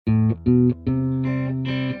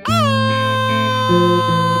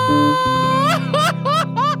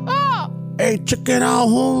Hey, check it out,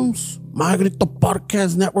 Holmes. My Grito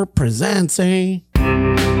Podcast Network presents,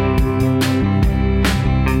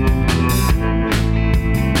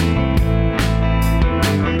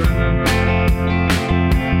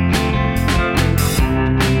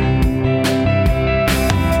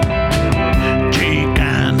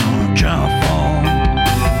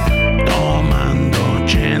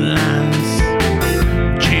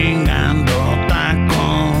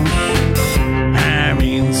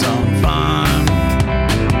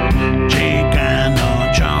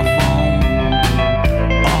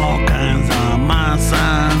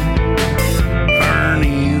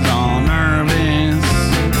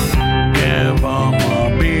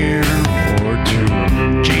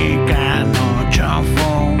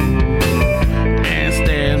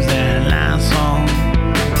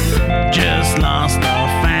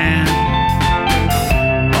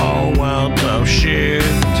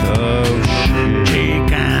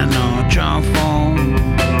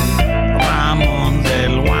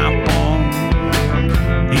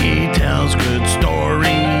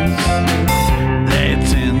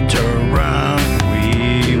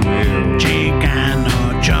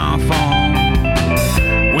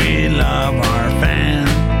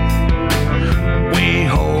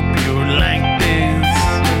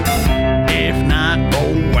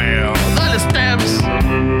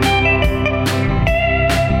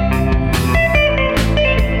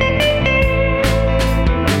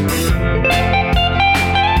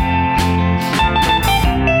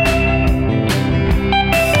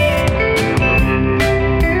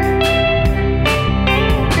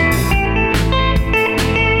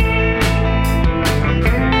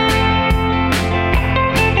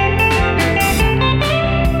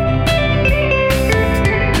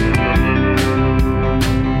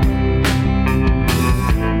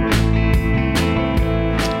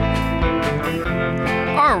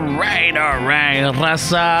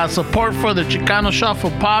 Raza. Support for the Chicano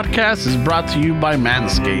Shuffle podcast is brought to you by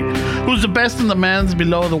Manscaped, who's the best in the men's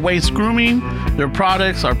below the waist grooming. Their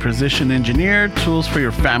products are precision engineered tools for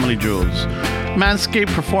your family jewels.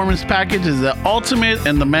 Manscaped Performance Package is the ultimate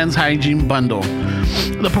in the men's hygiene bundle.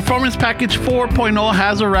 The Performance Package 4.0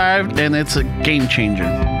 has arrived and it's a game changer.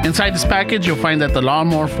 Inside this package, you'll find that the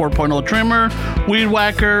Lawnmower 4.0 trimmer, Weed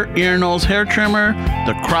Whacker, Ear, Nose, Hair Trimmer,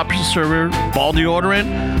 the Crop Preserver Ball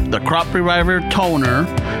Deodorant, the Crop Reviver Toner,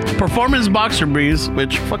 Performance Boxer Briefs,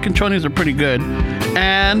 which fucking chonies are pretty good,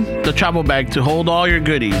 and the travel bag to hold all your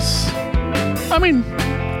goodies. I mean,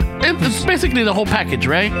 it's basically the whole package,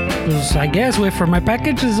 right? I guess. Wait, for my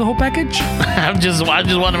package is the whole package? I just want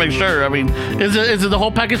to make sure. I mean, is it the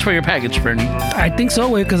whole package for your package, Fernie? I think so,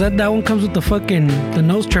 wait, because that one comes with the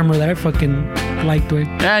nose trimmer that I fucking liked, wait.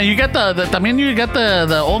 Yeah, you get también you get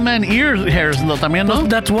the old man ear hairs, también, no?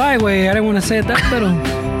 That's why, wait. I didn't want to say it that,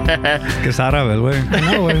 pero... Que es árabe, güey.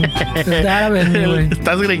 No, güey. Es de árabe, güey.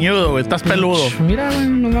 Estás greñudo, güey. Estás peludo. Mira, güey.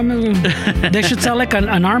 No mames, güey. They should sell like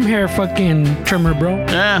an arm hair fucking trimmer, bro.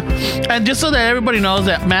 Yeah. And just so that everybody knows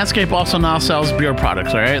that Manscaped also now sells beard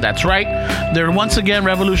products, all right? That's right. They're once again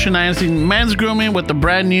revolutionizing men's grooming with the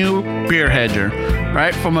brand new Beard Hedger,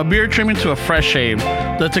 right? From a beard trimming to a fresh shave.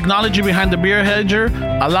 The technology behind the Beard Hedger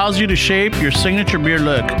allows you to shape your signature beard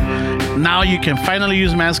look. Now you can finally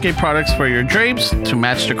use Manscaped products for your drapes to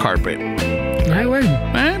match the carpet. Ay, güey.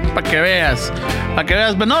 Pa' que veas.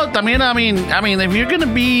 But no, también, I mean, if you're gonna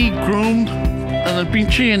be groomed en el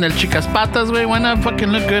pinche, en el chicas patas, güey, why not fucking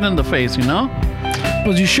look good in the face, you know?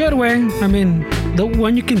 Pues you should, güey. I mean, the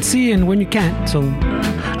one you can see and when you can't, so...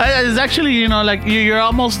 It's actually, you know, like, you're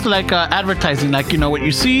almost like advertising. Like, you know, what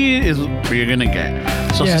you see is what you're gonna get.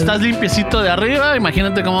 So, yeah. Si estás limpiecito de arriba,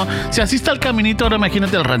 imagínate como... Si así está el caminito, ahora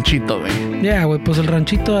imagínate el ranchito, güey. Yeah, güey, pues el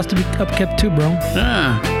ranchito has to be upkept too, bro.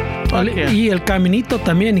 Yeah. Y el caminito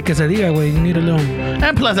también, y que se diga, güey. You need a little...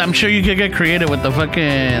 And plus, I'm sure you could get creative with the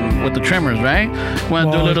trimmers, right? Well,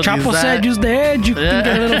 do a little Chapo said use the edge. You can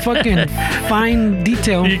get a little fucking fine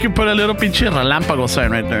detail. You can put a little pinche relámpago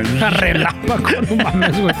sign right there. Relámpago, no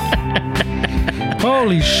mames, güey.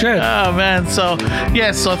 Holy shit. Oh, man. So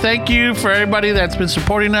thank you for everybody that's been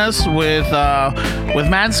supporting us with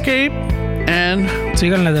Manscaped. And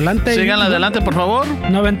síganle adelante, por favor.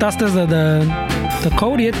 No aventaste the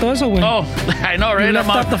code y todo eso, güey. Oh, I know, right? You left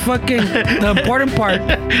out the important part.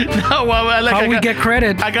 No, well, like, how we get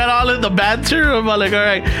credit. I got all in the banter. I'm like, all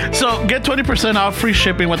right. So get 20% off free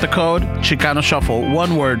shipping with the code Chicano Shuffle.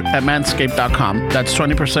 One word at manscaped.com. That's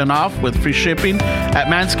 20% off with free shipping at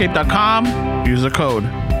manscaped.com. Use the code.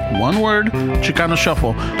 One word, Chicano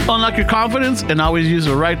Shuffle. Unlock your confidence and always use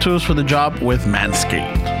the right tools for the job with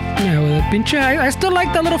Manscaped. Yeah, güey. Pinche, I still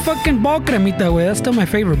like that little fucking ball cremita, güey. That's still my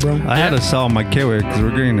favorite, bro. I had to sell my kid because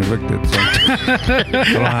we're getting evicted. So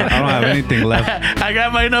I don't have anything left. I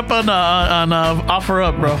got mine up on offer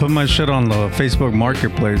up, bro. I put my shit on the Facebook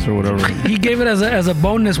Marketplace or whatever. He gave it as a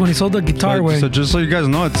bonus when he sold the guitar, So, güey. so just so you guys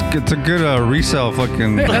know, it's a good resale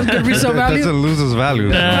fucking. That's good resale It value? doesn't lose its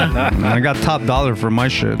value. So. And I got top dollar for my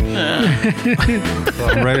shit. So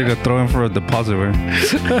I'm ready to throw in for a deposit. Way.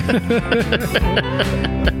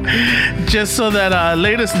 Just so that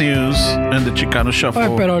latest news in the Chicano Shuffle. Ay,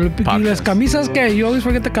 pero ¿y las podcast. camisas que you always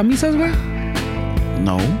forget the camisas, güey?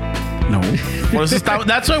 No. Well,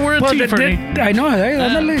 that's why we're a team, Fernie. I know,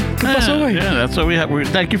 ándale. ¿Qué pasó, güey? Yeah, that's what we have.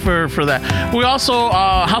 Thank you for that. We also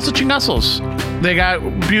House of Chingazos. They got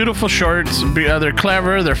beautiful shorts. They're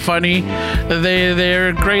clever. They're funny.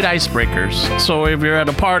 They're great icebreakers. So if you're at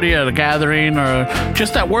a party, at a gathering, or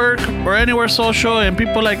just at work or anywhere social, and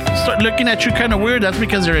people like start looking at you kind of weird, that's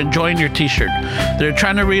because they're enjoying your T-shirt. They're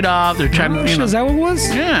trying to read off. They're trying to, Is that what it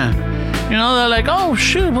was? yeah. You know, they're like, oh,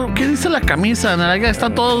 shit, bro, ¿qué dice la camisa? And they're like,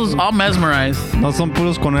 están todos all mesmerized. No son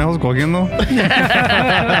puros conejos cogiendo.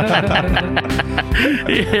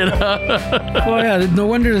 You know? Oh, yeah. No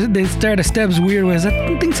wonder they stare at steps weird, güey. Is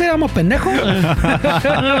that thing say I'm a pendejo?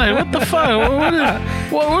 They're like, what the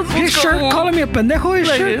fuck? What's His shirt calling me a pendejo, his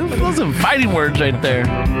Like, shirt? those are fighting words right there.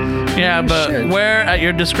 Yeah, but Shit. wear at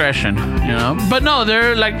your discretion, you know. But no,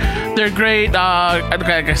 they're great.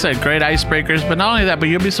 Like I said, great icebreakers. But not only that, but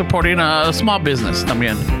you'll be supporting a small business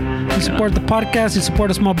también. You support the podcast, you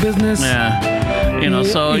support a small business. Yeah, you know.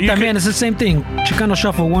 So y you también, can, it's the same thing. Chicano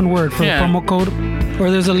Shuffle, one word for Yeah. the promo code. Or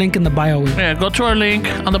there's a link in the bio, güey. yeah, go to our link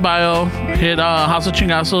on the bio, hit House of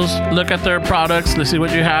Chingazos, look at their products, let's see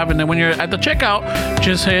what you have, and then when you're at the checkout,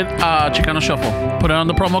 just hit Chicano Shuffle, put it on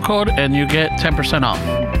the promo code, and you get 10% off.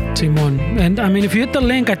 Simon. And I mean, if you hit the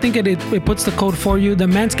link, I think it puts the code for you. The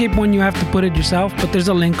Manscaped one, you have to put it yourself, but there's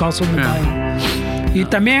a link also in the bio. Y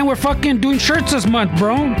también, we're fucking doing shirts this month,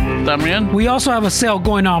 bro. También? We also have a sale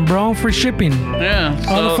going on, bro. Free shipping. Yeah.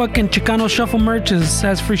 All the fucking Chicano Shuffle merch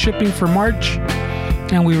has free shipping for March.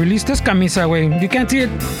 And we released this camisa, güey. You can't see it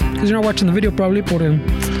because you're not watching the video probably,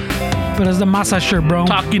 but it's the masa shirt, bro.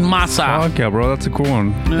 Talking masa. Fuck yeah, bro. That's a cool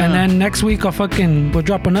one. And then next week we'll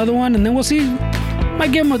drop another one, and then we'll see.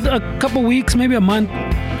 Might give them a couple weeks, maybe a month.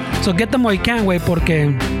 So get them while you can, güey, porque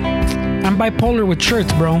I'm bipolar with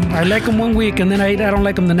shirts, bro. I like them one week, and then I don't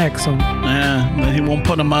like them the next. So Yeah, he won't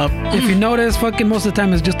put them up. if you notice, fucking most of the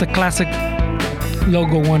time it's just a classic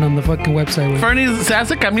logo one on the fucking website, güey. Fernie se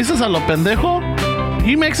hace camisas a lo pendejo.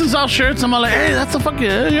 He makes himself shirts. I'm like, hey, that's a fucking,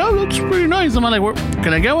 yeah, that's pretty nice. I'm like,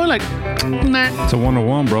 can I get one? Like, nah. It's a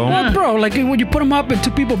 101, bro. Well, bro, like when you put them up and two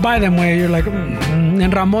people buy them, where you're like,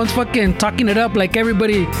 and Ramon's fucking talking it up like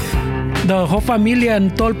everybody, the whole familia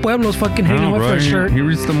and todo el pueblo's fucking hating No, him up for bro. a shirt. He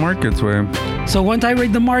reached the markets, way. So once I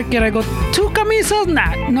rate the market, I go, 2 camisas?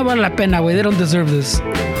 Nah, no vale la pena, güey. They don't deserve this.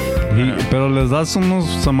 Pero les das unos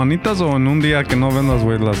semanitas o en un día que no vendas,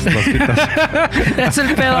 güey, las quitas. Es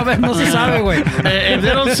el pedo, a ver, no se sabe, güey. If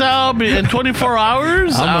they don't sell in 24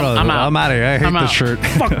 hours, I'm out. I'm out of here. I hate I'm this out. shirt.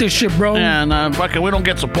 Fuck this shit, bro. Yeah, nah, fuck it, we don't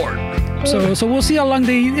get support. So we'll see how long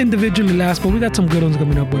they individually last, but we got some good ones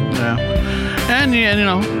coming up, güey. Yeah. And you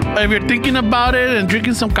know, if you're thinking about it and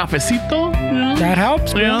drinking some cafecito, you know, That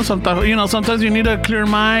helps, bro. sometimes you need a clear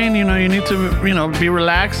mind. You know, you need to, be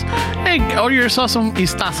relaxed. Hey, order yourself some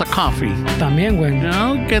Istaza coffee. También, güey. You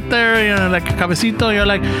know, get there, like a cafecito. You're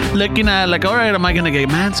like looking at, like, all right, am I gonna get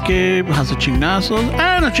Manscaped, House of Chingazos,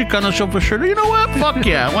 and a Chicano Shuffle shirt? You know what? Fuck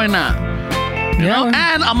yeah, why not? You know? güey.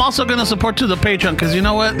 And I'm also gonna support to the Patreon because you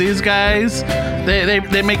know what? These guys,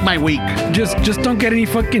 they make my week. Just don't get any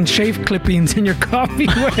fucking shave clippings in your coffee,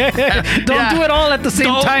 güey. Don't Yeah. do it all at the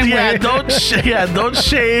same time, Yeah, güey. don't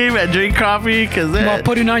shave and drink coffee because While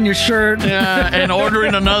putting on your shirt. yeah, and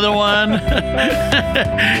ordering another one.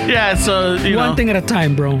 Yeah, so One thing at a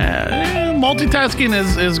time, bro. multitasking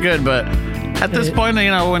is good, but at this point,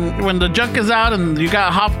 when the junk is out and you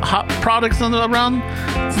got hot products around,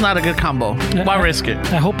 it's not a good combo. Why risk it?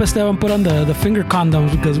 I hope Esteban put on the finger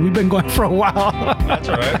condoms because we've been going for a while. That's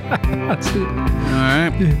all right. All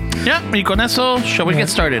right. Yeah, y con eso, shall we get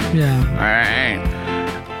started? Yeah. All right.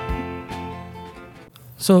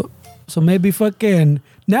 So maybe fucking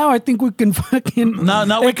now I think we can fucking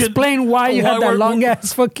Now we could- explain why you had that we're- long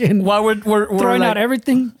ass fucking Why we're throwing like, out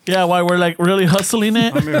everything. Yeah, why we're like really hustling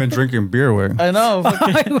it. I'm even drinking beer, way. I know.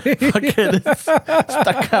 Fucking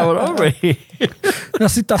está cabrón, güey. La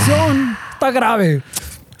situación está grave.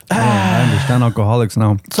 I understand alcoholics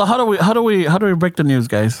now. So how do we break the news,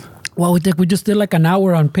 guys? Well, we just did like an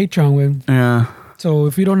hour on Patreon, güey. Yeah. So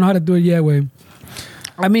if you don't know how to do it yet, güey.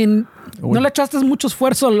 I mean, no le echaste mucho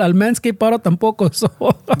esfuerzo al Manscaped ahora tampoco. So.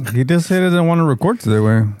 He just said he didn't want to record today,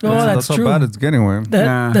 way. That's how true. bad it's getting, way.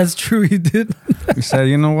 That's true. He did. He said,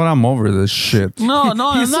 you know what? I'm over this shit. No, I'm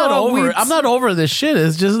not over it. I'm not over this shit.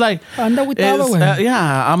 It's just like Anda agüitado, güey.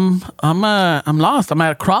 yeah, I'm lost. I'm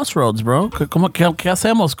at a crossroads, bro. ¿Qué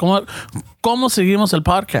hacemos? ¿Cómo seguimos el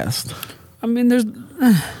podcast? I mean, there's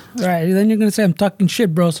right. Then you're gonna say I'm talking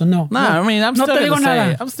shit, bro. So no. Nah, I mean, I'm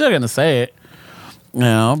still gonna say it. You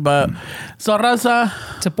know, but so raza.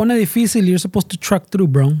 Se pone difícil. You're supposed to truck through,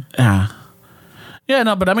 bro. Yeah,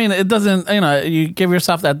 no, but I mean, it doesn't, you give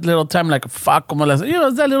yourself that little time, like, fuck, como les,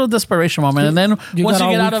 it's that little desperation moment. And then once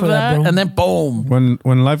you get out of that, and then boom.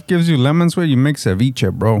 When life gives you lemons, way, you make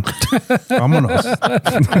ceviche, bro. Vámonos.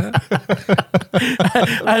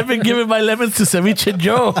 I've been giving my lemons to Ceviche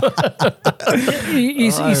Joe.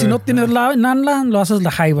 y si no tienes nada, lo haces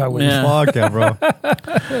la jaiba, güey. Yeah. Fuck yeah, bro.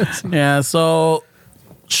 Yeah, so,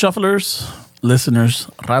 shufflers, listeners,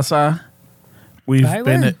 raza,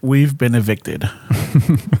 we've been evicted.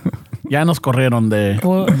 Ya nos corrieron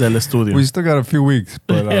del estudio. We still got a few weeks,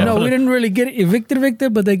 but no, we didn't really get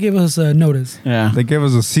evicted, but they gave us a notice. Yeah, they gave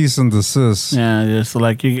us a cease and desist. Yeah, just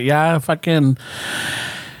like fucking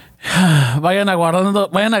vayan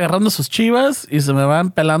agarrando sus chivas y se me van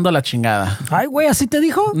pelando la chingada. Ay, güey, ¿así te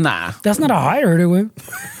dijo? Nah, that's not how I heard it, güey.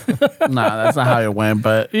 Nah, that's not how it went.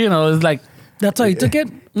 But it's like that's how you took it.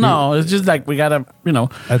 No, it's just like we gotta,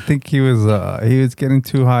 I think he was getting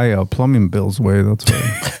too high plumbing bills, way. That's why.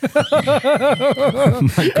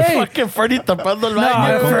 Fucking Fernie tapando el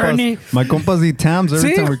baño. My compas eat Tams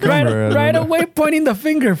every time we come here. Right away pointing the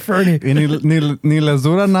finger, Fernie. Y ni les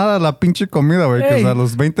dura nada la pinche comida, güey, because a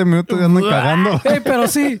los 20 minutos ya andan cagando. Hey, pero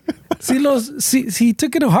he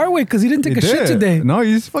took it a hard way because he didn't take a shit today. No,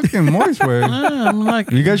 he's fucking moist, way.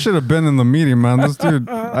 You guys should have been in the meeting, man. This dude,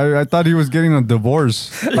 I thought he was getting a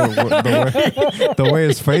divorce. The way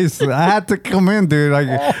his face, I had to come in, dude.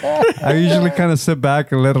 I usually kind of sit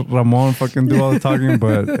back and let Ramon fucking do all the talking,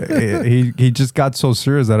 but he just got so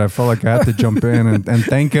serious that I felt like I had to jump in and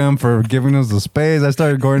thank him for giving us the space. I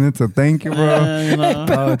started going into thank you, bro.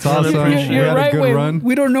 It's awesome. You're right, a good run.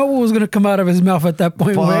 We don't know what was gonna come out of his mouth at that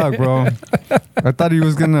point. Fuck, bro. I thought he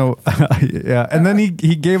was gonna, yeah. And then he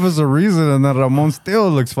gave us a reason, and then Ramon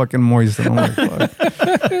still looks fucking moist. And I'm like, fuck.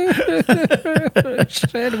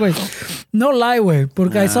 Shit, wait. No lie, way.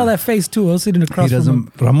 Porque I saw that face too. I was sitting across from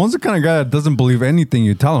him. Ramon's the kind of guy that doesn't believe anything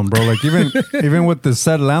you tell him, bro. Like even with the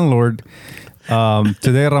said landlord,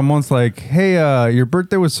 today Ramon's like, hey, your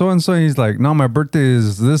birthday was so and so. He's like, no, my birthday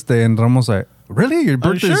is this day. And Ramon's like, really? Your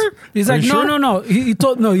birthday? Sure? He's like, no. He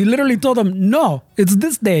literally told him, no, it's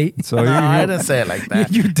this day. So I didn't say it like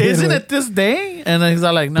that. You did. Isn't it this day? And he's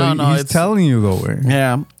like, no, he's telling you though. Way.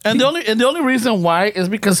 Yeah, and the only reason why is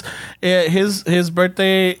because his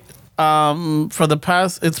birthday. For the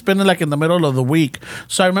past, it's been like in the middle of the week.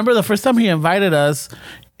 So I remember the first time he invited us,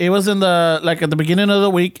 it was at the beginning of the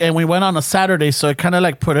week, and we went on a Saturday, so it kind of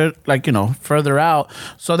like put it like, further out.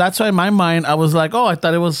 So that's why in my mind, I was like, oh, I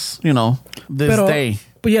thought it was, this day.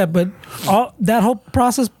 But yeah, all that whole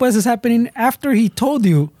process is happening after he told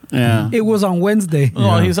you. Yeah, it was on Wednesday.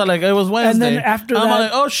 Oh, he's like, it was Wednesday. And then after I'm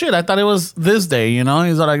like, oh shit, I thought it was this day. He's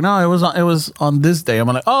like, no, it was on this day. I'm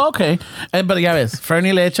like, oh, okay. But ya ves,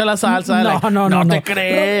 Fernie le echa la salsa. No te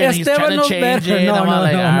crees. He's trying to change it. I'm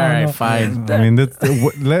like, all right, fine. I mean,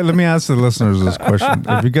 let me ask the listeners this question: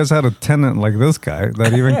 if you guys had a tenant like this guy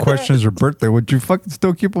that even questions your birthday, would you fucking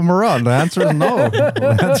still keep him around? The answer is no.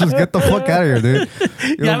 The answer is get the fuck out of here, dude.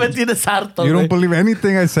 You don't believe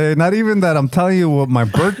anything I say. Not even that I'm telling you what my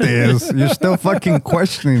birthday is. You're still fucking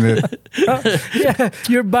questioning it. Yeah,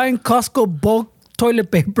 you're buying Costco bulk toilet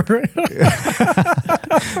paper.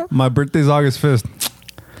 My birthday's August 5th.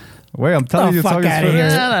 Wait, I'm telling you it's August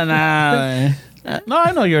 5th. No,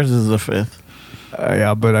 I know yours is the 5th.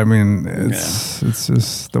 Yeah, but I mean, it's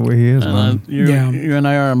just the way he is, man. You and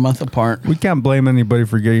I are a month apart. We can't blame anybody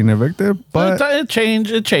for getting evicted, but it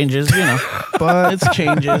changes, But it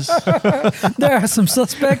changes. There are some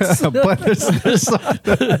suspects. But there's some,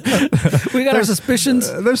 we got our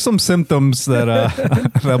suspicions. There's some symptoms that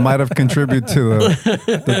that might have contributed to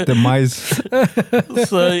the demise.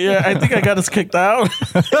 So yeah, I think I got us kicked out.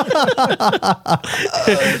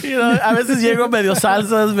 A veces llego medio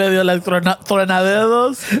salsas, medio like tronada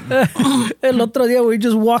dedos. El otro día we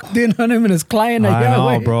just walked in on him and his client. I know,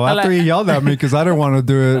 güey. bro. After he yelled at me because I didn't want to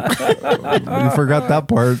do it. You forgot that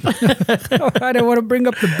part. I didn't want to bring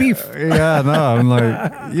up the beef. Yeah, no. I'm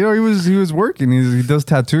like, he was working. He does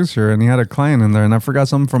tattoos here, and he had a client in there, and I forgot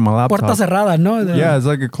something from my laptop. Puerta cerrada, no? Yeah, it's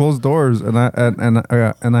like it closed doors, and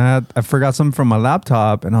I forgot something from my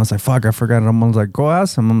laptop, and I was like, "Fuck, I forgot it." I was like, "Go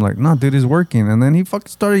ask him." I'm like, "No, dude, he's working," and then he fucking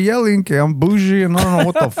started yelling, "Que I'm bougie," and I don't know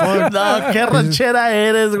what the fuck. No, qué ranchera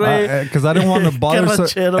eres, güey. Because I didn't want to bother.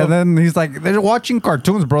 And then he's like, "They're watching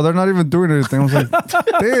cartoons, bro. They're not even doing anything." I was like,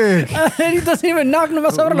 "Dick." He doesn't even knock. No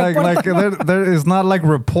abre la puerta. It's not like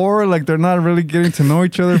rapport. Like they're not really getting to know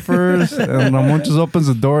each other first. And Ramon just opens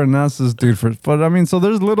the door and asks this dude first. But I mean, so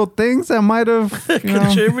there's little things that might have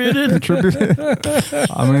contributed.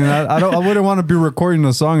 I mean, I wouldn't want to be recording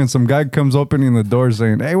a song and some guy comes opening the door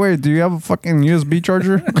saying, "Hey, wait, do you have a fucking USB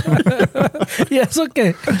charger?" Y eso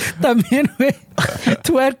que también, güey,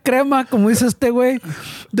 tú eres crema, como dice este güey,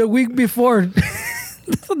 the week before.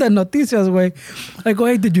 De noticias, güey. I go,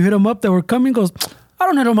 "Hey, did you hit him up that we're coming?" Goes, "I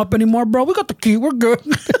don't hit him up anymore, bro. We got the key. We're good."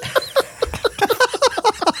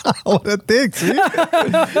 What a dick, see? See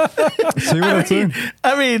what I'm saying?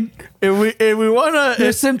 I mean, if we wanna,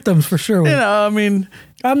 There's symptoms for sure. you know, I mean,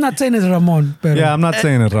 I'm not saying it's Ramon, but Yeah, I'm not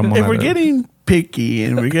saying it, Ramon. if we're getting picky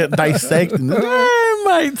and we get dissecting, I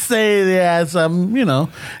might say some, you know,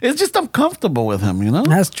 it's just I'm comfortable with him, you know.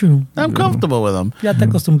 that's true. I'm comfortable with him. Ya te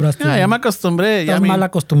acostumbraste. Yeah, ya me acostumbré. Estás I mean, mal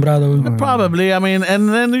acostumbrado, güey. probably. I mean, and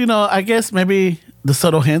then, you know, I guess maybe the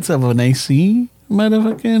subtle hints of an AC might have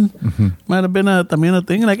been también a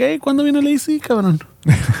thing. Like, hey, ¿cuándo viene el AC, cabrón?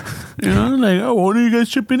 You know, like, oh, when are you guys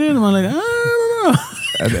chipping in? I'm like, I don't know.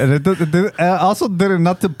 And I also did it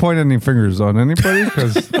not to point any fingers on anybody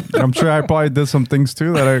because I'm sure I probably did some things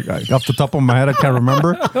too that I off the top of my head I can't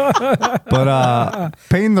remember. But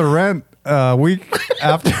paying the rent a week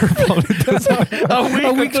after probably doesn't.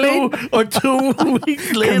 a week or 2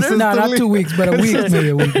 weeks later. No, not 2 weeks, but a week, maybe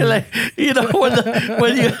a week. Like, you know,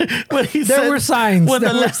 when he There were signs. When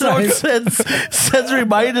There the were landlord signs. sends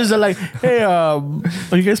reminders, they're like, "Hey, are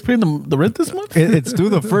you guys paying the rent this month?" It's due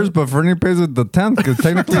the 1st, but Fernie pays it the 10th because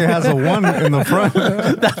technically it has a 1 in the front.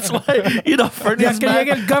 That's why, you know, Ya Fernie's que llegue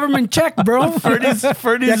el government check, bro. Fernie's Ya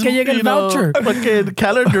que llegue el you know, voucher. fucking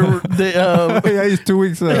calendar. Yeah, he's 2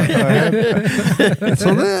 weeks ahead. So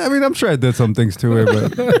I mean, I'm sure I did some things to it,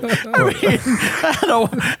 but I mean, I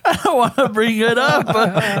don't want to bring it up,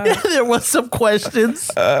 but yeah, there was some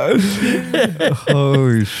questions.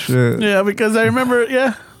 holy shit. Yeah, because I remember,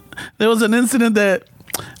 there was an incident that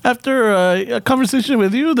after a conversation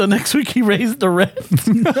with you, the next week he raised the rent.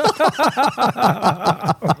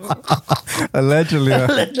 Allegedly.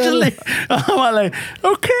 Allegedly. I'm like,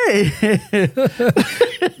 okay.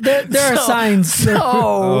 There are signs. So,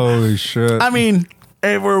 Holy shit. I mean,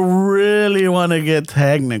 if we really want to get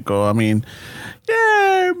technical, I mean,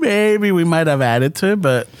 yeah, maybe we might have added to it,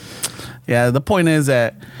 but yeah, the point is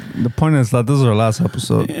that The point is that this is our last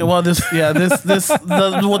episode. well,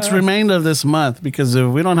 what's remained of this month, because if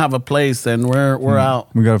we don't have a place, then we're out.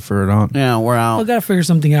 We gotta figure it out. Yeah, we're I out. gotta figure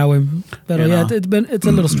something out, güey. But You yeah, know. it's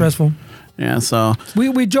a little stressful. Yeah, so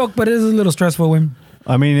We joke, but it is a little stressful, güey.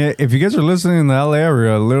 I mean, if you guys are listening in the LA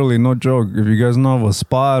area, literally no joke. If you guys know of a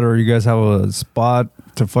spot or you guys have a spot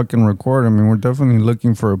to fucking record, I mean, we're definitely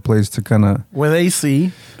looking for a place to kind of. with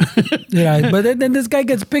AC. Yeah, but then this guy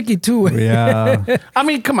gets picky too. Güey. Yeah. I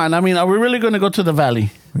mean, come on. I mean, are we really going to go to the valley?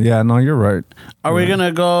 Yeah, no, you're right. Are we going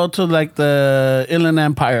to go to like the Inland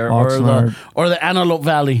Empire Oxnard. or the Antelope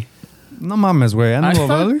Valley? No mames, güey. Antelope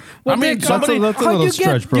Valley? I mean, Dick, somebody. that's a How little you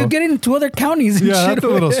stretch, bro. You get into other counties and Yeah, shit. that's a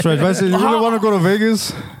little güey. stretch. If I said, you really want to go to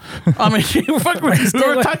Vegas? I mean, we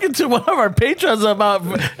were talking to one of our patrons about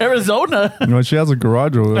Arizona. No, she has a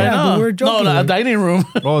garage over Yeah, there. but we were joking, No, a güey. dining room.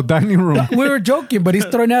 Oh, dining room. We were joking, but he's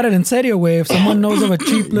throwing out an en serio way. If someone knows of a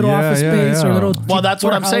cheap little Yeah, office yeah, space or yeah. little Well, cheap that's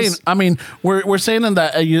what I'm saying. warehouse. I mean, we're saying in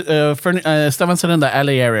the Stefan said in the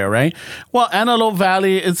LA area, right? Well, Antelope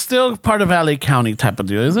Valley, it's still part of LA County type of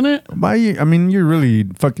deal, isn't it? I mean, you're really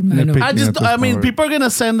fucking I know. nitpicking. I mean, people are gonna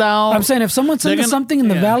send out. I'm saying if someone sends They're us gonna- something in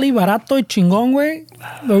the yeah. valley, barato y chingón, güey,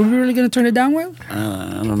 are we really gonna turn it down, güey?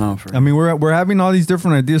 I don't know. I mean, we're having all these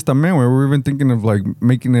different ideas también. Where we're even thinking of like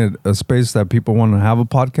making it a space that people want to have a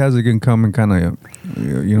podcast. They can come and kind of,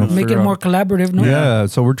 you know, Make figure it more out- collaborative, no? Yeah,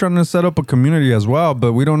 so we're trying to set up a community as well,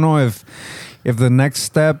 but we don't know if the next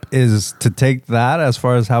step is to take that as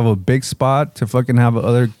far as have a big spot to fucking have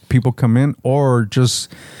other people come in, or just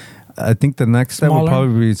I think the next step will Smaller?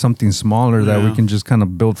 probably be something smaller that we Yeah. can just kind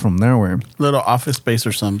of build from there. Where Little office space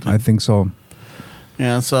or something. I think so.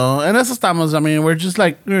 Yeah, so, and eso estamos. I mean, we're just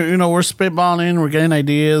like, we're spitballing, we're getting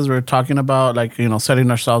ideas, we're talking about, like, setting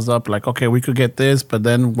ourselves up, like, okay, we could get this, but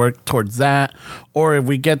then work towards that. Or if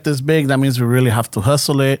we get this big, that means we really have to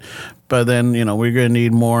hustle it. But then, we're going to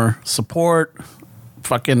need more support.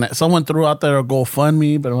 Fucking, someone threw out there a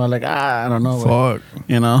GoFundMe, but I'm like, I don't know. Fuck.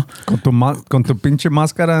 Con tu pinche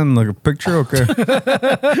máscara in the picture, okay?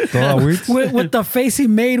 with the face he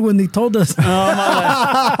made when they told us.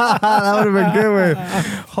 That would have been good, man.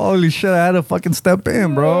 Holy shit, I had to fucking step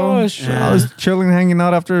in, bro. Oh, shit. I was chilling, hanging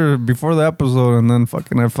out before the episode, and then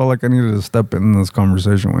fucking I felt like I needed to step in this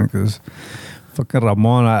conversation, man, because fucking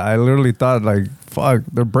Ramon, I literally thought, like, fuck,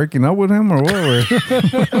 they're breaking up with him or what?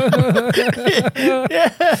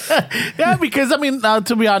 Yeah, because I mean,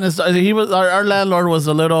 to be honest, he was our landlord was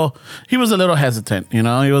a little hesitant.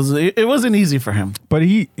 It wasn't easy for him. But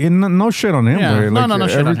no shit on him. Yeah. Right? No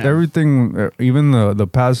shit on him. Everything, even the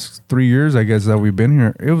past 3 years, I guess that we've been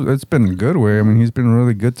here, it's been good. Way. I mean, he's been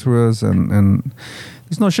really good to us, and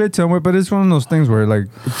there's no shade to him, but it's one of those things where, like,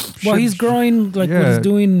 well, he's growing, like, what he's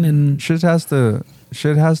doing, and shit has to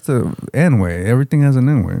end way. Everything has an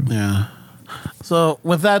end way. Yeah. So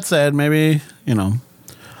with that said, maybe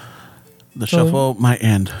the shuffle might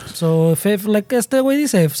end. So if like este way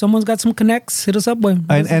dice, if someone's got some connects, hit us up, way.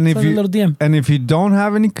 And if you little DM. And if you don't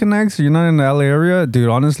have any connects, you're not in the LA area, dude.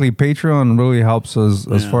 Honestly, Patreon really helps us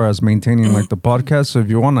as far as maintaining like the podcast. So if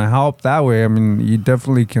you want to help that way, I mean, you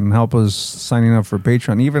definitely can help us signing up for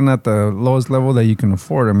Patreon, even at the lowest level that you can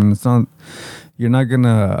afford. I mean, it's not. You're not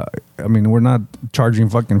gonna. I mean, we're not charging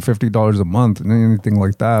fucking $50 a month and anything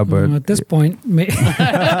like that. But at this point,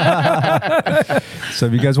 so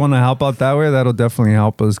if you guys want to help out that way, that'll definitely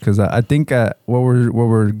help us. Because I think what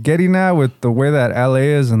we're getting at with the way that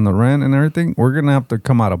LA is and the rent and everything, we're gonna have to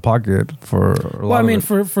come out of pocket for a lot. Well, I mean,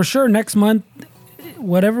 of it. for sure, next month,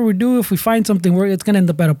 whatever we do, if we find something, it's gonna end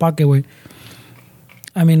up out of pocket way.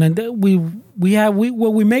 I mean, and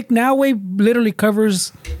what we make now way literally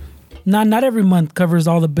covers. Not every month covers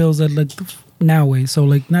all the bills that like now way. So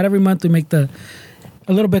like not every month we make a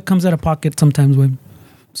little bit comes out of pocket sometimes way.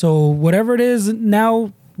 So whatever it is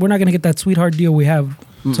now, we're not gonna get that sweetheart deal we have.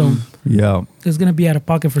 Mm-mm. So yeah, it's gonna be out of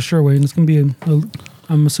pocket for sure way, and it's gonna be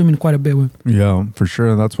I'm assuming quite a bit way. Yeah, for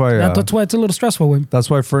sure. That's why that's why it's a little stressful way. That's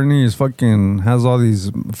why Fernie is has all these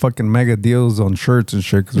fucking mega deals on shirts and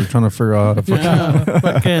shit because we're trying to figure out how to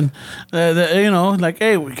fucking like,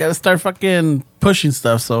 hey, we gotta start fucking pushing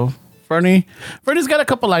stuff. So Fernie's got a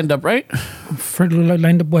couple lined up, right?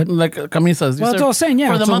 Lined up what? Like camisas. Well, that's what I was saying,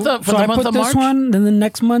 yeah. For the month of I put of this March? one, and then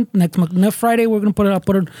next Friday we're gonna put it. I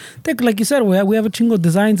think, like you said, we have a chingo of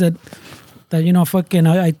designs that fucking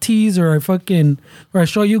I tease or I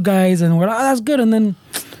show you guys, and we're like, oh, that's good, and then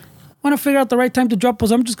want to figure out the right time to drop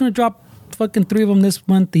those. I'm just gonna drop fucking 3 of them this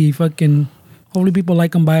month. Hopefully people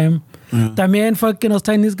like them, buy them. Yeah. También fucking I was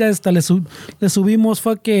telling these guys le subimos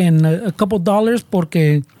fucking a couple dollars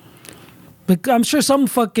porque. I'm sure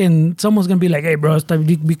someone's gonna be like, "Hey, bro,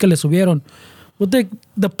 vi que le subieron." Well,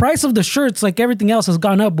 the price of the shirts, like everything else, has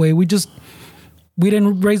gone up. Way we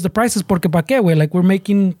didn't raise the prices porque pa qué, way. Like we're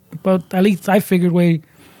making, but at least I figured, way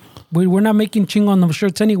we're not making ching on the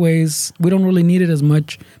shirts anyways. We don't really need it as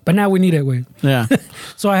much, but now we need it, way. Yeah.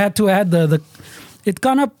 So I had to add it's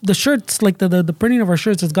gone up. The shirts, like the printing of our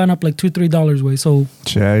shirts, has gone up like $2-3 way. So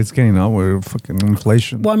yeah, it's getting up with fucking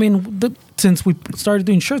inflation. Well, I mean, since we started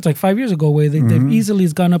doing shirts like 5 years ago, way they've easily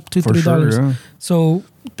gone up $2-3. Sure, yeah. So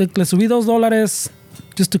le subí $2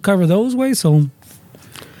 just to cover those way. So,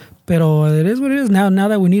 pero it is what it is now. Now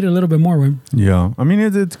that we need a little bit more, way. Yeah, I mean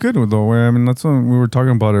it's good though. Way. I mean that's when we were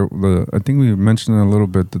talking about it. I think we mentioned it a little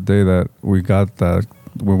bit the day that we got that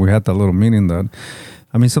when we had that little meeting that.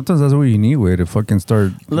 I mean, sometimes that's what you need, way to fucking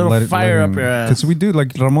start a little fire up your ass. Because we do,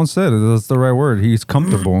 like Ramon said, that's the right word. He's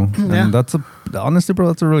comfortable, and honestly, bro,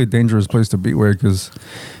 that's a really dangerous place to be, where because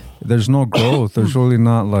there's no growth. There's really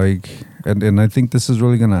not like, and I think this is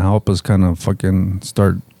really gonna help us kind of fucking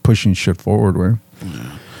start pushing shit forward, where.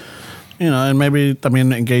 Yeah. And maybe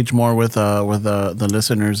engage more with the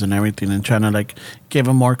listeners and everything, and trying to like give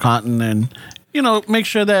them more content and. Make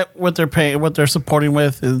sure that what they're supporting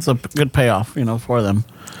with is a good payoff, for them.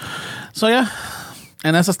 So yeah,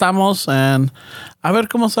 en eso estamos, and a ver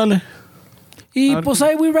cómo sale. Y pues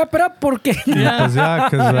ahí we wrap it up porque Because we're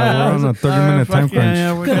on a 30-minute time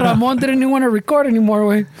crunch. Ramon didn't even want to record anymore,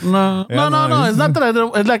 güey. No. It's not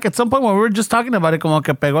that it's like at some point when we were just talking about it, como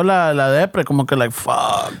que pegó la depre, como que like,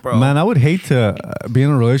 fuck, bro. Man, I would hate to be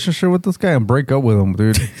in a relationship with this guy and break up with him,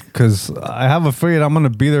 dude. Because I have a feeling I'm going to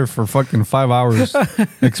be there for fucking 5 hours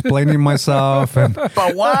explaining myself.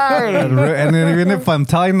 But why? And then even if I'm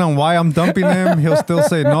telling him why I'm dumping him, he'll still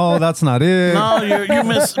say, no, that's not it. No, you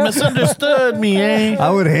misunderstood me, eh?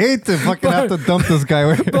 I would hate to fucking have to dump this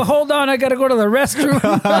guy. But hold on, I gotta go to the restroom.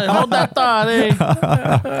 Hold that thought,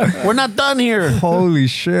 eh? We're not done here. Holy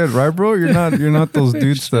shit, right, bro? You're not those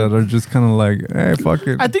dudes that are just kind of like, hey, fuck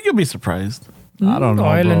it. I think you'll be surprised. I don't know,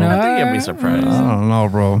 bro. I think you'll be surprised. I don't know,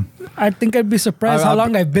 bro. I think I'd be surprised how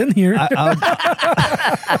long I've been here.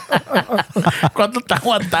 ¿Cuánto te ha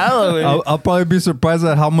aguantado, güey? I'll probably be surprised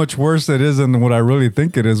at how much worse it is than what I really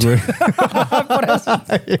think it is, güey.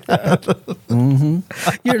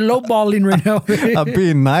 You're lowballing right now. I'm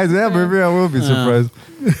being nice. Yeah, maybe I will be surprised.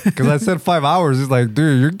 Because I said 5 hours. He's like,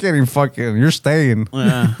 dude, you're staying.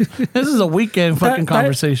 Yeah. This is a weekend fucking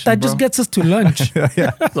conversation, That bro. just gets us to lunch.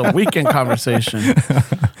 It's a weekend conversation.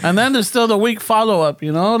 And then there's still the week follow-up,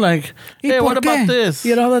 you know? Like, hey, what about this?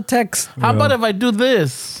 You know, the text. How about if I do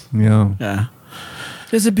this? Yeah. Yeah.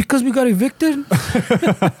 Is it because we got evicted?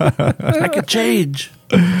 I could change.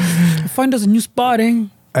 Find us a new spot, eh?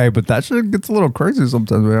 Hey, but that shit gets a little crazy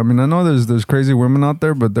sometimes, man. I mean, I know there's crazy women out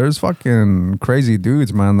there, but there's fucking crazy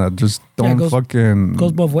dudes, man, that just don't goes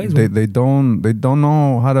both ways. They don't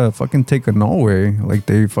know how to fucking take a no way. Like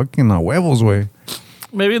they fucking huevos way.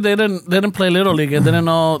 Maybe they didn't play Little League and they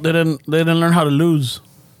didn't learn how to lose.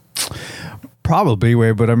 Probably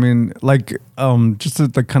way, but I mean, like, just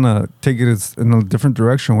to kind of take it in a different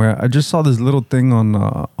direction. Where I just saw this little thing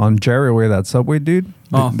on Jerry Way, that Subway dude.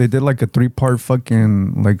 They did like a 3-part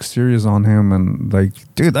fucking like series on him, and like,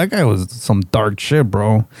 dude, that guy was some dark shit,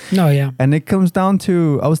 bro. No, yeah. And it comes down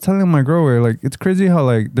to, I was telling my girl, where like it's crazy how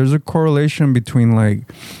like there's a correlation between like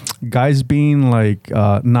guys being like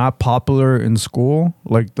not popular in school,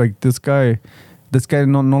 like this guy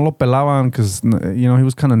no lo pelaban because, you know, he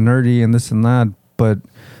was kind of nerdy and this and that. But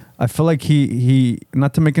I feel like he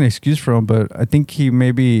not to make an excuse for him, but I think he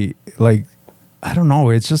maybe like, I don't know.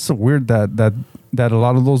 It's just so weird that a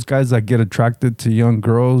lot of those guys that get attracted to young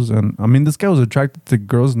girls, and I mean, this guy was attracted to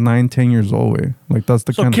girls 9-10 years old way. Like that's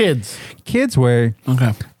the kind kids way.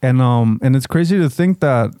 Okay. And it's crazy to think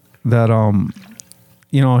that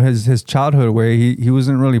you know, his childhood way, he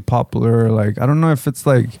wasn't really popular. Like, I don't know if it's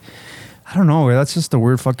like, I don't know. That's just a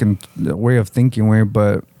weird fucking way of thinking, way.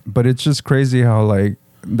 But it's just crazy how like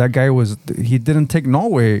that guy he didn't take no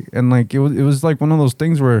way, and like it was like one of those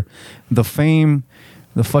things where the fame,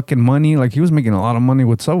 the fucking money, like he was making a lot of money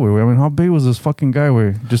with Subway. I mean, how big was this fucking guy?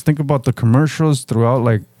 Way, just think about the commercials throughout,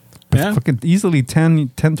 like fucking easily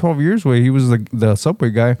 10-12 years. Way, he was like the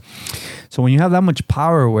Subway guy. So when you have that much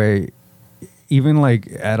power, way, even like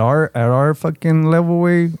at our fucking level,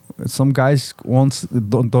 way, some guys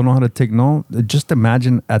don't know how to take no. Just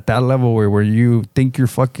imagine at that level where you think you're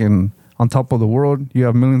fucking on top of the world, you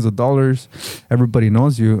have millions of dollars, everybody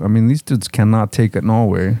knows you. I mean, these dudes cannot take it no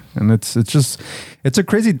way, and it's a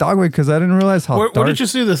crazy dog way, because I didn't realize how Where did you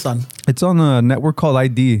see this on? It's on a network called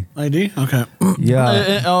ID. ID? Okay.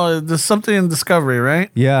 Yeah. There's something in Discovery,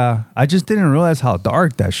 right? Yeah, I just didn't realize how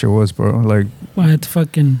dark that shit was, bro. Like, Well, it's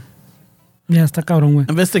fucking... Yeah, está cabrón, güey.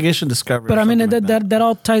 Investigation Discovery. But I mean, that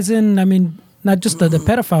all ties in. I mean, not just the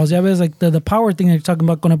pedophiles. Yeah, but it's like the power thing that you're talking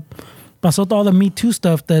about. Gonna pasó todo all the Me Too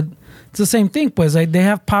stuff. That it's the same thing. Pues like they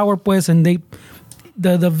have power. Pues and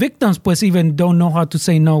the victims. Pues even don't know how to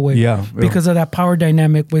say no. Way. Yeah. Because of that power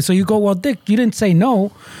dynamic. Way. So you go, well, Dick, you didn't say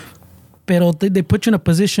no. Pero they put you in a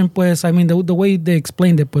position. Pues I mean, the way they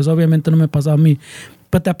explained it. Pues obviamente no me pasó a mí.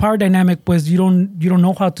 But that power dynamic. Pues you don't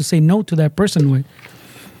know how to say no to that person. Way.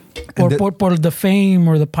 Or por the fame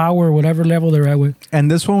or the power, or whatever level they're at with.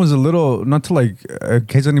 And this one was a little, not to like, in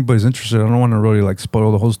case anybody's interested, I don't want to really like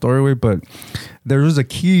spoil the whole story way, but there was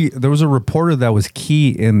a reporter that was key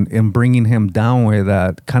in bringing him down way,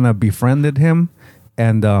 that kind of befriended him.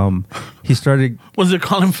 And he started... Was it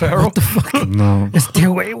Colin Farrell? What the fuck? No.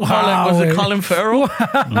 Wow. Was it Colin Farrell?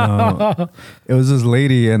 No. It was this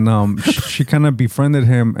lady, and she kind of befriended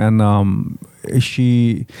him, and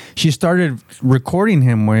she started recording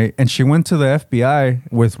him way, and she went to the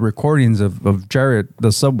FBI with recordings of Jared,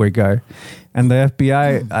 the Subway guy. And the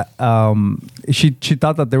FBI, she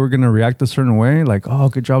thought that they were going to react a certain way, like, oh,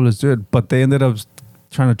 good job, let's do it. But they ended up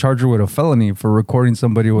trying to charge her with a felony for recording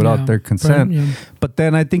somebody without their consent. Yeah. But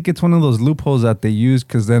then I think it's one of those loopholes that they use,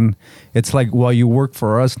 because then it's like, well, you work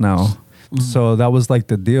for us now. So that was like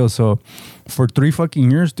the deal. So for 3 fucking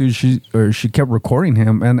years, dude, she kept recording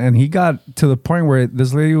him, and he got to the point where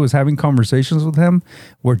this lady was having conversations with him,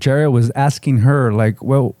 where Jared was asking her like,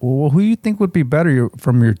 well, who do you think would be better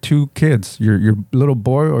from your 2 kids, your little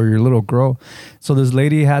boy or your little girl? So this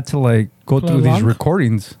lady had to like go through these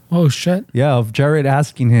recordings. Oh shit! Yeah, of Jared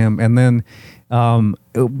asking him, and then.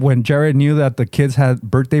 When Jared knew that the kids had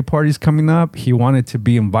birthday parties coming up, he wanted to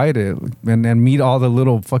be invited and meet all the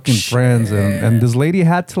little fucking friends. And this lady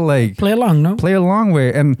had to like play along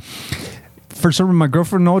way. And for some reason, my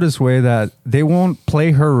girlfriend noticed way that they won't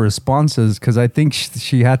play her responses because I think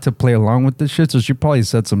she had to play along with this shit. So she probably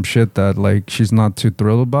said some shit that like she's not too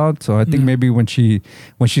thrilled about. So I think maybe when she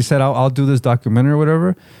said I'll do this documentary or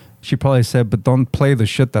whatever, she probably said, but don't play the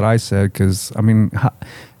shit that I said because I mean.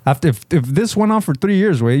 After if this went on for 3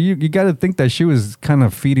 years, way you got to think that she was kind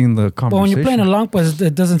of feeding the conversation. But when you're playing along, pues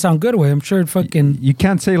it doesn't sound good, way. I'm sure it fucking. You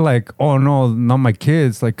can't say like, oh no, not my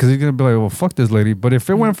kids, like, because you're gonna be like, well, fuck this lady. But if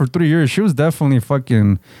it went for 3 years, she was definitely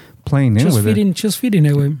fucking playing in with it. Just feeding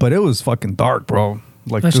it, way. But it was fucking dark, bro.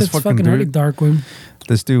 Like that this shit's fucking really dark, way.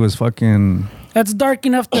 This dude was fucking. That's dark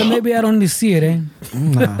enough that maybe I don't need to see it, eh?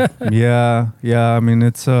 Nah. yeah. I mean,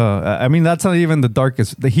 it's I mean, that's not even the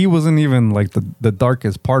darkest. He wasn't even like the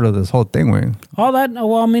darkest part of this whole thing, way. All that.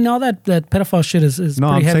 Well, I mean, all that pedophile shit is.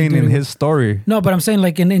 No, pretty I'm saying in his story. No, but I'm saying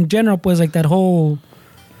like in general, pues like that whole.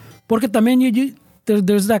 Porque también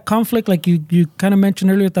there's that conflict, like you kind of mentioned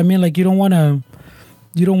earlier. También like you don't want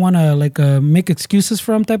to like make excuses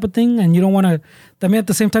for him type of thing, and you don't want to. I mean, at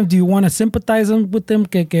the same time, do you want to sympathize with them?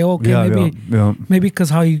 Maybe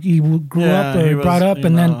because how he grew up or brought up,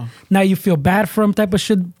 and then now you feel bad for him type of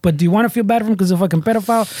shit. But do you want to feel bad for him because he's a fucking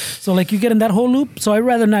pedophile? So like you get in that whole loop. So I'd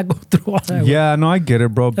rather not go through all that. Yeah, no, I get it,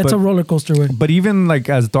 bro. That's a roller coaster way. But even like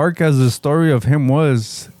as dark as the story of him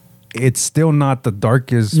was, it's still not the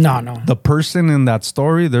darkest. No. The person in that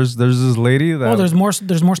story, there's this lady that. Oh, there's more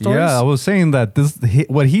stories. Yeah, I was saying that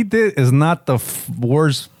what he did is not the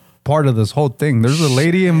worst part of this whole thing. There's a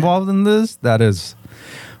lady involved in this that is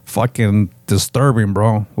fucking disturbing,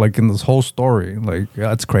 bro. Like in this whole story, like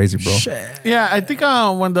that's crazy, bro. Yeah, I think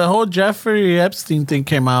when the whole Jeffrey Epstein thing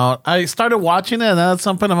came out, I started watching it, and then at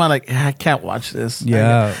some point I'm like, I can't watch this.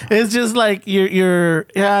 Yeah, it's just like you're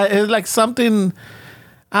it's like something.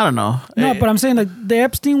 I don't know. No, but I'm saying like the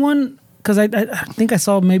Epstein one, because I think I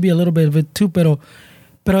saw maybe a little bit of it too, pero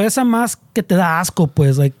esa más que te da asco,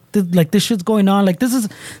 pues, like this shit's going on. Like this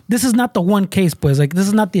is not the one case, pues, like this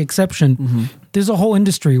is not the exception. Mm-hmm. There's a whole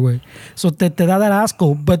industry, way. So te da that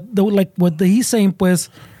asco. But like what he's saying, pues,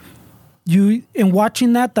 you in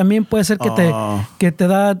watching that también puede ser que te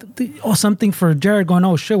da something for Jared going,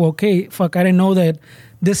 oh shit, well, okay, fuck, I didn't know that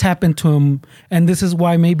this happened to him, and this is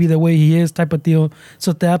why maybe the way he is type of deal.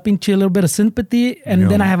 So te da pinche a little bit of sympathy,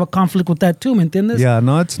 and then I have a conflict with that too, ¿me entiendes? Yeah,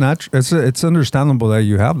 no, it's natural. It's understandable that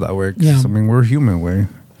you have that way. Yeah. I mean, we're human, way.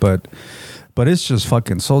 But it's just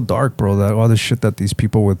fucking so dark, bro, that all the shit that these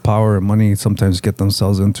people with power and money sometimes get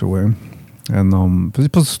themselves into, way. And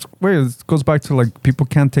it goes back to like people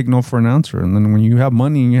can't take no for an answer. And then when you have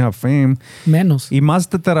money and you have fame, menos. Y más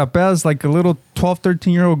te terapeas like a little 12,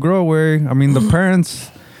 13-year-old girl where, I mean, the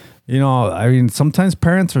parents, you know, I mean, sometimes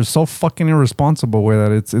parents are so fucking irresponsible with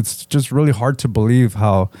that. It's just really hard to believe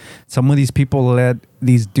how some of these people let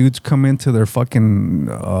these dudes come into their fucking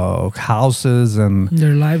houses and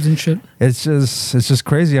their lives and shit. It's just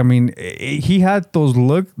crazy. I mean, he had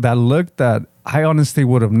look that I honestly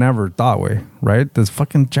would have never thought, way, right? This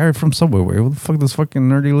fucking Jared from Subway, way. What the fuck, this fucking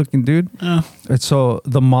nerdy looking dude? Yeah. And so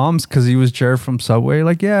the moms, because he was Jared from Subway,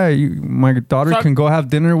 like, yeah, my daughter can go have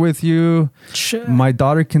dinner with you. Shit. My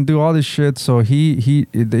daughter can do all this shit. So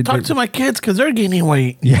they talk to my kids because they're gaining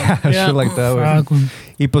weight. Yeah, shit like that. Way.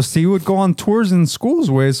 He would go on tours in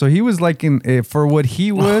schools, way. So he was like for what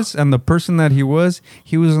he was and the person that he was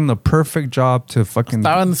in the perfect job to fucking.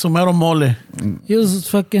 Estaba en su mero mole. He was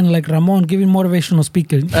fucking like Ramon giving motivational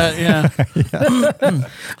speakers. Yeah.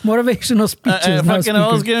 Motivational speeches.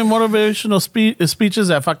 I was giving motivational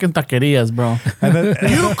speeches at fucking taquerias, bro. And then,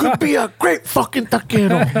 you could be a great fucking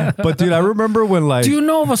taquero. But dude, I remember when like. Do you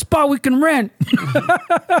know of a spot we can rent?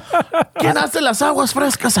 ¿Quién hace las aguas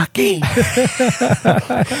frescas aquí?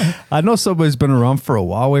 I know Subway's been around for a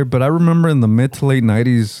while, but I remember in the mid to late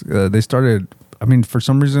 90s, they started. I mean, for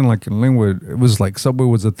some reason, like in Linwood, it was like Subway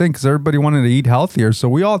was a thing because everybody wanted to eat healthier. So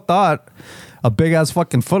we all thought a big ass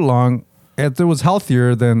fucking footlong, it was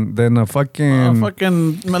healthier than a fucking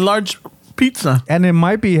a large pizza. And it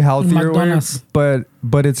might be healthier, way, McDonald's.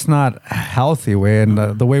 but it's not healthy, way. And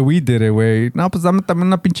the way we did it, way. No, pues dame también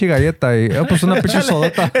una pinche galleta y pues una pinche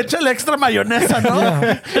sodota. Échale extra mayonesa, ¿no?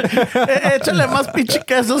 Échale más pinche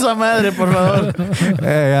queso a esa madre, por favor.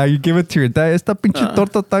 Hey, you give it to your dad. Esta pinche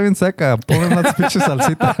torta está bien seca. Ponle una pinche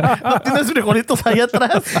salsita. ¿No tienes frijolitos ahí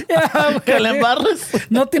atrás? Que le embarres.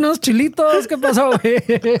 No tiene unos chilitos. ¿Qué pasó, güey?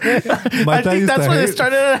 I think that's why they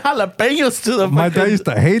started jalapenos to the My dad used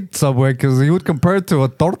to hate Subway because he would compare it to a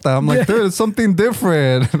torta. I'm like, dude, it's something different.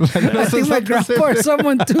 Like, I think my grandpa or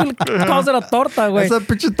someone too calls it a torta, güey. Esa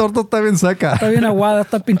pinche torta está bien seca. Está bien aguada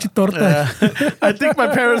esta pinche torta. I think my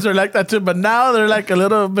parents are like that too, but now they're like a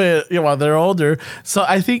little bit, they're older. So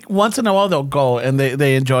I think once in a while they'll go and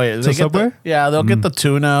they enjoy it. They get Subway? They'll get the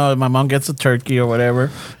tuna. My mom gets the turkey or whatever.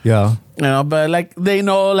 Yeah. But like they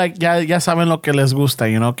know, like ya saben lo que les gusta,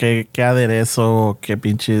 qué aderezo, qué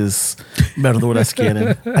pinches verduras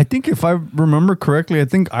quieren. I think if I remember correctly, I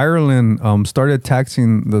think Ireland started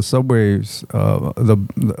taxing the Subways a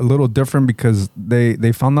little different because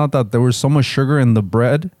they found out that there was so much sugar in the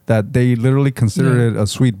bread that they literally considered it a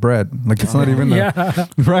sweet bread. Like it's not even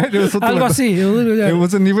right? It was something Algo like así. it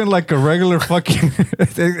wasn't even like a regular fucking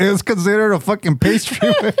it was considered a fucking pastry.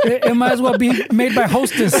 It might as well be made by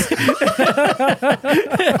Hostess.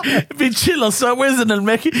 Pinche los Subways en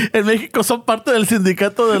México son parte del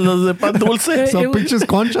sindicato de los de pan dulce. Son pinches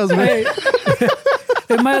conchas, güey.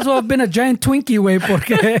 It might as well have been a giant Twinkie, way,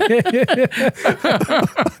 porque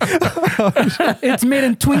it's made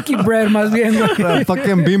in Twinkie bread, más bien, güey. The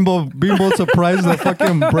fucking Bimbo surprised the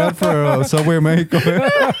fucking bread for Subway Mexico.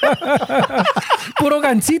 Puro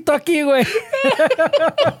gansito aquí, güey.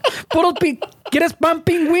 Puro ¿Quieres pan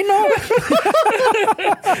pingüino?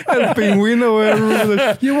 El pingüino, güey.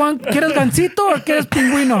 ¿Quieres gansito o quieres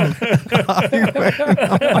pingüino? Ay, güey.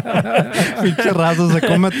 No. Pinche raza se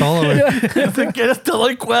come todo, güey. Si quieres te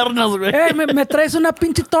doy cuernos, güey. ¿Me traes una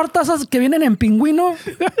pinche torta esas que vienen en pingüino?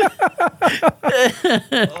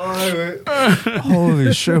 Ay, güey.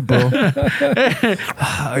 Holy shit, bro.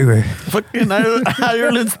 Ay, güey. Fucking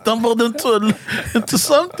Ireland stumbled into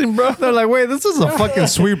something, bro. They're like, wait, this is a fucking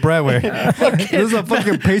sweet bread, güey. This is a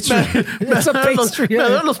fucking pastry. It's a pastry. Me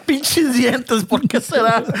duelen los pinches dientes. ¿Por qué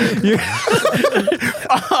será?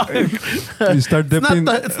 You start dipping.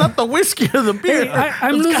 It's not the whiskey or the beer.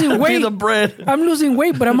 I'm losing weight. The bread. I'm losing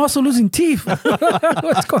weight, but I'm also losing teeth.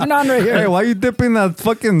 What's going on right here? Hey, why are you dipping that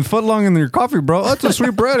fucking footlong in your coffee, bro? Oh, it's a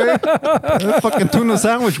sweet bread, eh? That fucking tuna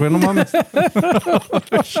sandwich, güey. No mames.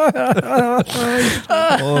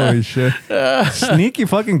 Holy shit. Sneaky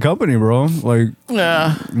fucking company, bro. Like,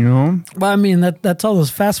 Yeah. you know? Well, I mean, that's all those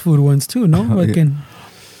fast food ones too, no? Like Yeah.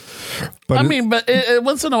 But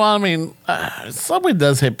once in a while, Subway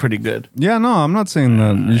does hit pretty good. Yeah, no, I'm not saying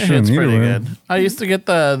that you It shouldn't hits eat pretty it. good. I used to get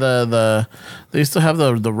they used to have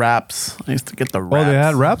the wraps. I used to get the wraps. Oh, they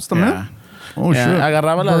had wraps, the man? Oh, Yeah, shit.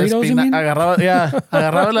 agarraba la de Burritos, you mean?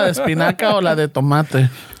 agarraba la de espinaca o la de tomate.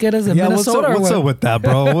 get us in Yeah, what's Minnesota. up with that,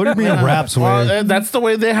 bro? What do you mean wraps, Well, güey? that's the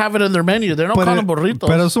way they have it in their menu. They don't call them burritos.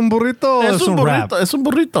 Pero es un burrito o es un wrap? burrito. Es un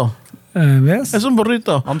burrito. ¿Ves? Es un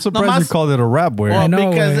burrito. I'm surprised you called it a wrap, güey. Well, I know,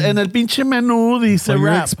 because güey. en el pinche menú dice So you're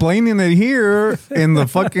wrap. explaining it here in the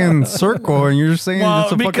fucking circle, and you're saying Well,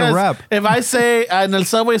 it's a fucking because wrap. if I say in el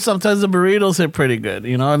Subway, sometimes the burritos hit pretty good,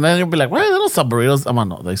 and then you'll be like, well, they don't sell burritos.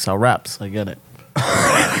 No, they sell wraps. I get it.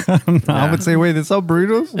 I would say, wait, they sell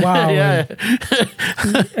burritos? Wow. Yeah.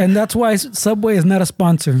 And that's why Subway is not a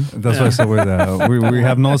sponsor. That's why Subway that. We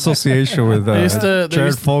have no association with They used to-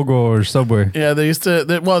 Jared Fogle or Subway. Yeah, they used to.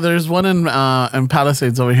 There's one in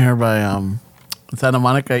Palisades over here by Santa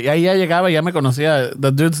Monica. Ya llegaba, ya me conocía.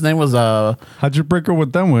 The dude's name was How'd you break up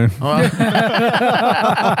with them, güey?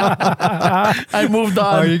 I moved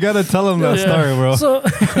on. Oh, you gotta tell them that Yeah. story, bro. So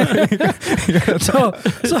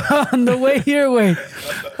on the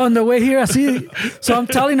way here, I see. So I'm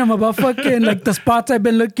telling him about fucking like the spots I've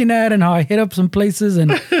been looking at and how I hit up some places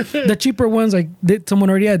and the cheaper ones. Like someone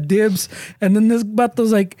already had dibs, and then this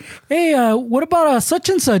vato's like, "Hey, what about such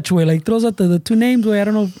and such?" Way like throws out the two names. Way I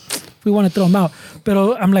don't know if we want to throw them out, but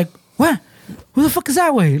I'm like, "What? Who the fuck is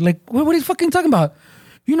that way? Like, what are you fucking talking about?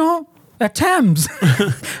 You know?" At Tams.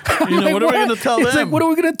 what are we gonna tell It's them? like, what are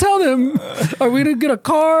we gonna tell them? Are we gonna get a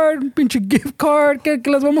card, pinche gift card? ¿Qué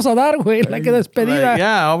les vamos a dar, güey? Like a despedida. Like,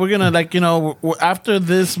 yeah, we're gonna after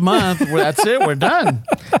this month, that's it. We're done.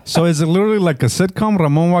 So is it literally like a sitcom?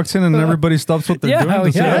 Ramon walks in and everybody stops what they're doing?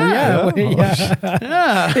 to say,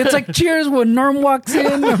 Yeah. It's like Cheers when Norm walks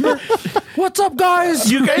in. Remember? What's up,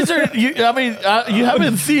 guys? You guys are. You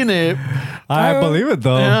haven't seen it. I believe it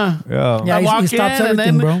though. Yeah. Yeah, I he walk stops in,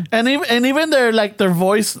 everything, bro. And even their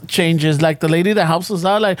voice changes. Like the lady that helps us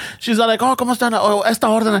out, like she's like, oh, ¿cómo están? Oh, esta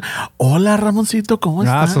orden. Hola, Ramoncito, ¿cómo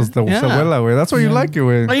Ah, estás? so se huela, güey. That's why you like it,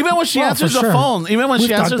 güey. Even when she Well, answers for the sure. phone, even when We've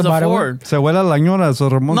she answers talked the about it, phone. Se huela la ñora, so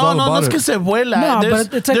Ramon's all No, about es que it. se vuela. No, there's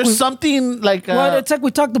but it's like there's something like. Well, it's like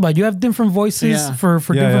we talked about. You have different voices Yeah. for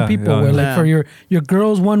Yeah, different yeah, people. yeah. Where, like Yeah. for your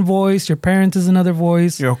girls, one voice. Your parents is another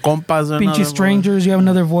voice. Your compas. Pinchy strangers, you have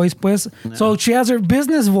another voice, pues. So she has her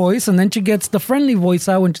business voice, and then she gets the friendly voice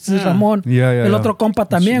out when she says Ramon. Yeah. El otro compa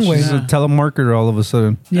también, güey. She's a telemarketer all of a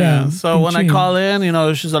sudden. Yeah. So when I pinche. call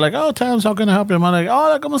in, she's like, oh, Tams, how can I help you? I'm like,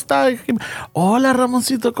 hola, ¿cómo está? Hola,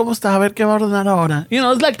 Ramoncito, ¿cómo está? A ver qué va a ordenar ahora.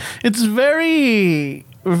 It's like, it's very,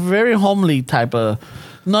 very homely type of.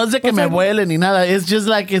 No es de que me huele ni nada. It's just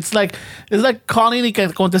like, it's like calling y que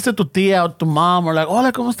conteste tu tía o tu mom or like,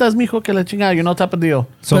 hola, ¿cómo estás, mijo? Que la chingada, type of deal.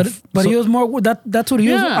 So, But he was more, that's what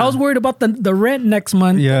he was. Yeah. I was worried about the rent next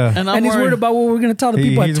month. yeah. And he's worried about what we're going to tell the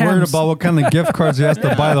people He's at worried Tams. about what kind of gift cards he has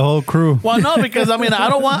to buy the whole crew. Well, no, because I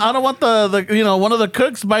don't want the one of the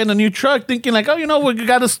cooks buying a new truck thinking like, oh, we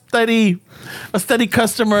got a steady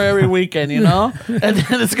customer every weekend, and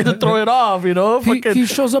then it's gonna throw it off, He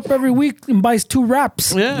shows up every week and buys 2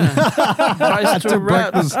 wraps. Yeah. Buys two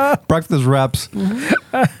wraps. Breakfast wraps.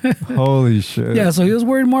 Holy shit. Yeah, so he was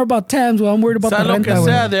worried more about Tams. Well, I'm worried about Sea the lo renta. que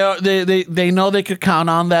güey. sea, they know they could count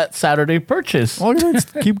on that Saturday purchase. Oh, yeah,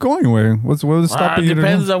 keep going, way. What was stopping you?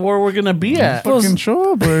 Depends on where we're gonna be at. Fucking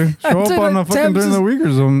show up, way. Show I'd up say on that a fucking Tams during is- the week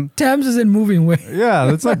or something. Tams isn't moving way. Yeah,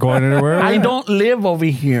 that's not going anywhere. I way. don't live over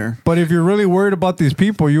here. But if you're really worried about these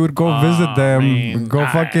people, you would go visit them. man. Go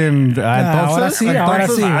fucking. ahora sí, ahora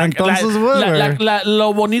sí. Entonces, what,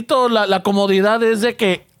 Lo bonito, la comodidad es de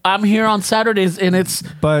que I'm here on Saturdays and it's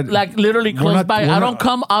But like literally we're close not- by. we're I not- don't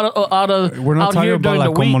come out We're not talking here about during la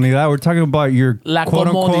the week. comunidad. We're talking about your La quote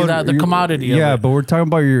unquote, comodidad, the commodity of Yeah, it. but we're talking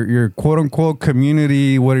about your quote unquote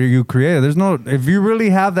community. What are you created? There's no. If you really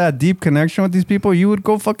have that deep connection with these people, you would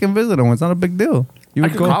go fucking visit them. It's not a big deal. You I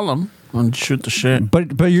would could go. call them and shoot the shit.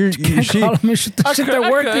 But you she. Call him and shit the shit they're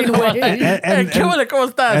working with. Hey, ¿qué huele? ¿Cómo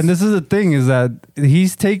estás? And this is the thing is that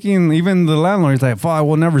he's taking even the landlord. He's like, "Fuck, I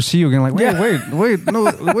will never see you again." Like,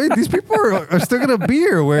 wait, these people are still gonna be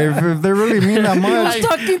here. Wait, if they really mean that much. was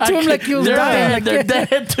talking to him like he was they're dying. Dead, they're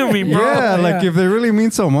dead to me, bro. Yeah, like if they really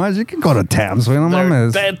mean so much, you can go to Tams. Wait, no They're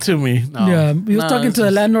mames. dead to me. No. Yeah, he was talking it's to the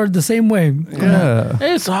just- landlord the same way. Yeah.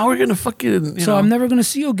 Hey, so how are we gonna fucking? So I'm never gonna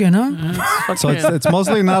see you again, huh? So it's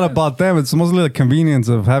mostly not about them. It's mostly the convenience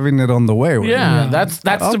of having it on the way. Right? yeah, that's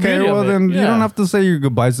the Okay, beauty well of it. then you Yeah. don't have to say your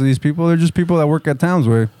goodbyes to these people. They're just people that work at Towns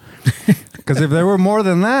way. Because if they were more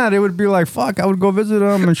than that, it would be like, fuck, I would go visit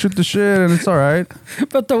them and shoot the shit, and it's all right.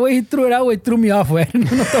 But the way he threw it out, it threw me off. Way. What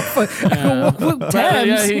the fuck? What Tams?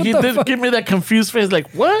 Yeah, he What the did fuck? give me that confused face, like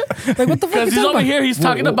what? Like what the fuck? Because is he's that over about? here, he's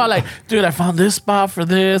talking about like, dude, I found this spot for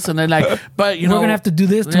this, and then like, but We're gonna have to do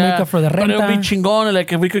this to make up for the But it would be renta. chingón, and,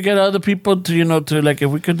 like if we could get other people to like if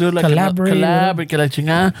we could do like Collaborate, collab, whatever. we could like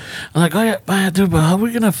chingada. I'm like, oh yeah, man, dude, but how are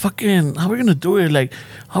we gonna do it? Like,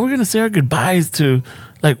 how are we gonna say our goodbyes to,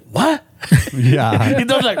 like what? Yeah. He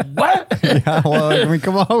does like what? Yeah, well, I mean,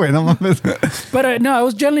 come on, wait, no mames. But no, I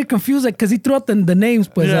was generally confused because he threw out the names,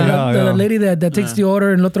 pues. Yeah. The lady that takes the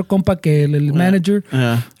order and el otro compa que el manager.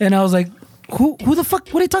 Yeah. And I was like, who the fuck?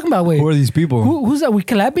 What are you talking about, wait? Who are these people? Who's that? We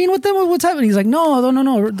collabing with them? What's happening? He's like, no.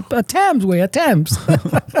 A Tams, way, a Tams.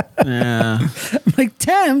 Yeah. I'm like,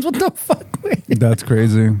 Tams? What the fuck, way? That's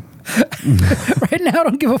crazy. Right now, I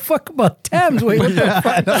don't give a fuck about Tams, way. What the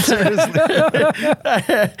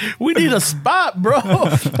fuck? We need a spot, bro.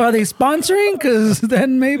 Are they sponsoring? Because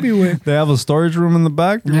then maybe, way. They have a storage room in the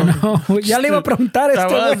back. No, ya le iba a preguntar I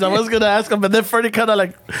esto. was gonna ask him, but then Freddie kind of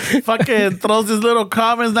like fucking throws his little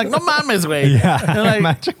comments like, no mames, güey. Yeah. And like,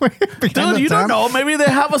 Imagine, wait, behind dude, the you don't Tams. know. Maybe they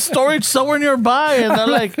have a storage somewhere nearby, and they're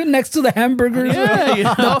like, Next to the hamburgers. yeah, you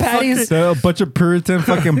know, The patties. A bunch of Puritan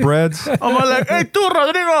fucking breads. I'm like, hey, tú,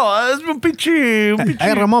 Rodrigo, es un pinche.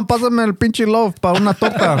 Hey, Ramón, pásame el pinche loaf para una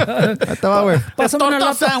torta. Ahí te va, güey. Pásame una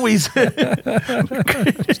torta lata. sandwich.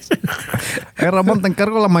 Hey, Ramón, te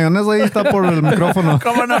encargo la mayonesa. Ahí está por el micrófono.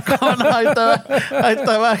 ¿Cómo no? Ahí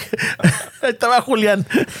te va Julián.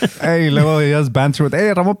 Hey, luego ya es banter with,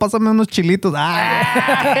 hey, Ramón, pásame unos chilitos.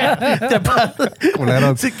 Ah, Te pasa.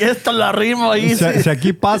 culeros. Si que esto lo arrimo ahí. Si, sí. si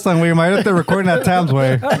aquí pasan, güey, imagínate recording at Tams,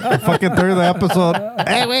 güey. Fucking 30 the episode.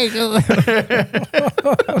 Hey, güey.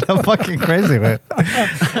 fucking crazy, güey.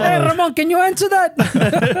 Hey, Ramon, can you answer that?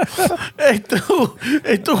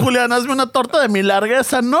 tú, Julián, hazme una torta de mi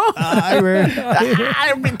largueza, ¿no? Ay, güey.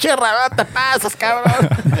 Ay, pinche Ramón, te pasas, cabrón.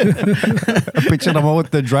 Pinche Ramon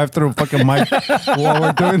with the drive-through fucking mic while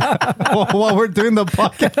we're doing the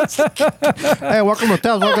podcast. Hey, welcome to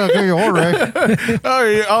Taz. Welcome to get your order.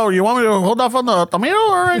 Oh, you want me to hold off on the tomato?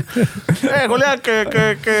 All right. Julián,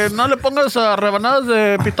 que no le pongas rebanadas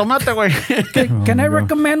de pitomate, güey. Can I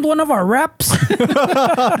recommend one of our wraps?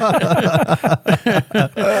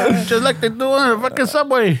 Just like they do on the fucking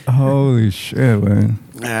Subway. Holy shit, man.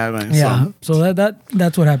 Yeah, man. Yeah. So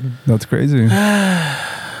that's what happened. That's crazy.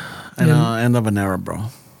 I know, end of an era, bro.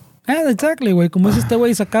 Yeah, exactly, güey. Como es este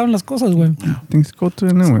güey, sacaron las cosas, güey. Things go to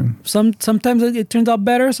anyway. Sometimes it turns out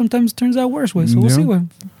better, sometimes it turns out worse, güey. So we'll see, güey.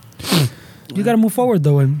 You gotta move forward,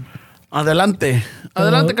 though, güey. Adelante.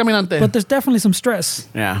 Adelante, caminante. But there's definitely some stress.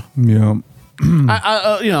 Yeah. Yeah.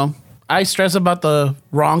 I stress about the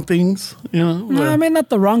wrong things, you know. No, I mean, not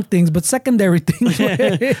the wrong things, but secondary things,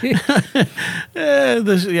 güey.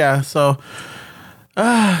 Yeah, so...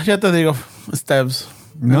 ya te digo, Steps.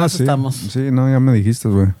 No, en eso sí. estamos. Sí, no, ya me dijiste,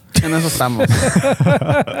 güey. En eso estamos.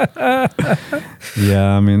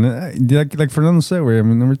 Yeah, I mean, like Fernando said, güey, I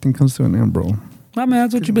mean, everything comes to an end, bro. I mean,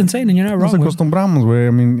 that's what you've been saying, and you're not wrong, Nos güey. acostumbramos, güey.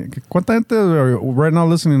 I mean, ¿cuánta gente right now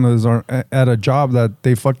listening to this are at a job that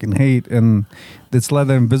they fucking hate, and it's like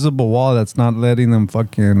an invisible wall that's not letting them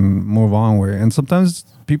fucking move on, güey. And sometimes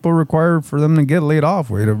people require for them to get laid off,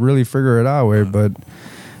 güey, to really figure it out, güey. But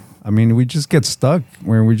I mean, we just get stuck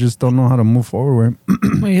where we just don't know how to move forward,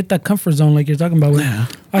 güey. When you hit that comfort zone, like you're talking about, güey.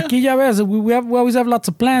 Aquí ya ves, we always have lots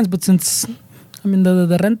of plans, but since, I mean,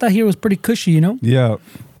 the renta here was pretty cushy, you know? Yeah.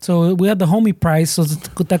 So we had the homie price, so te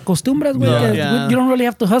acostumbras, güey. Yeah. You don't really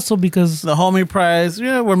have to hustle because... The homie price,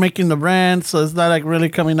 we're making the rent, so it's not like really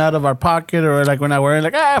coming out of our pocket, or like when I were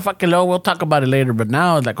like, fuck it, we'll talk about it later. But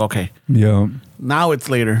now it's like, okay, Yeah. now it's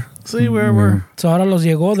later. See, we're So ahora los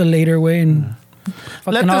llegó the later, güey, and...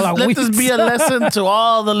 let this be a lesson to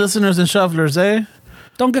all the listeners and shufflers, eh?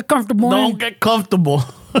 Don't get comfortable. Don't get comfortable.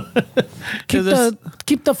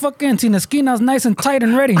 Keep the fucking sin esquinas nice and tight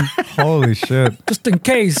and ready, Holy shit. just in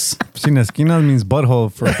case. Sin esquinas means butthole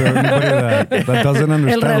for anybody that doesn't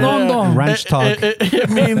understand redondo. ranch talk. It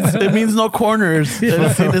means no corners. Sin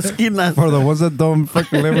esquinas. For the ones that don't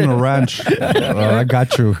fucking live in a ranch. I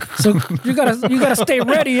got you. So you gotta stay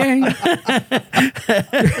ready, eh?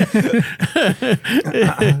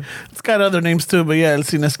 It's got other names too, but yeah, el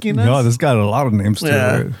sin esquinas. No, this got a lot of names too.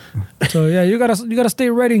 Yeah. Right? So yeah, you gotta stay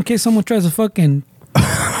ready in case someone tries to fucking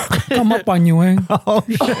come up on you, eh? Oh,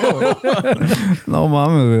 shit. No,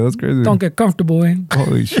 mames, that's crazy. Don't get comfortable, eh?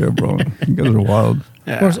 Holy shit, bro. You guys are wild.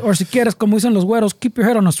 Yeah. Or si quieres, como dicen los güeros, keep your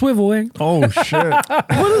head on a swivel, eh? Oh, shit. What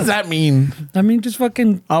does that mean? I mean, just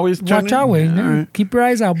fucking Always watch turning? out, eh? All right. Keep your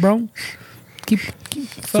eyes out, bro. Keep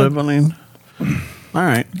Swiveling. All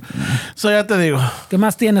right. So ya te digo. ¿Qué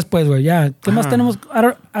más tienes, pues, güey? Ya. ¿Qué más tenemos?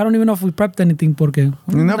 I don't even know if we prepped anything, porque...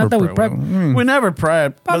 We never not that we prep. prepped. We never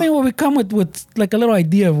prep. I mean, well, we come with like a little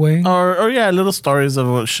idea, güey. Or little stories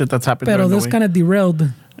of shit that's happened. Pero during the this week. kind of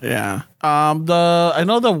derailed. Yeah. I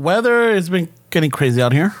know the weather has been getting crazy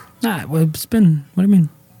out here. Nah, well, it's been... What do you mean?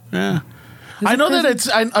 Yeah. I know that it's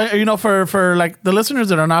for like the listeners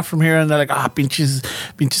that are not from here and they're like, pinches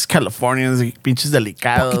Californians, pinches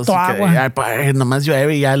delicados. Poquito agua. Ay, nomás llueve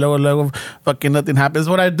y ya luego fucking nothing happens.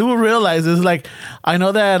 What I do realize is like, I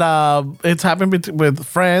know that it's happened with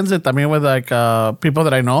friends and también with like people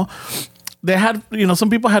that I know. They had,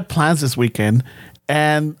 some people had plans this weekend.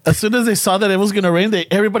 And as soon as they saw that it was going to rain,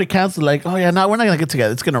 everybody canceled. Like, oh, yeah, no, we're not going to get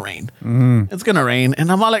together. It's going to rain. It's going to rain. And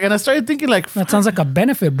I'm all like, and I started thinking like... That sounds like a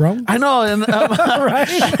benefit, bro. I know. And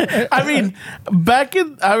Right? I mean,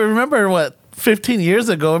 I remember 15 years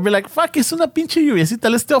ago, I'd be like, fuck, it's una pinche lluviecita.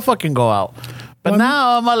 Let's still fucking go out. But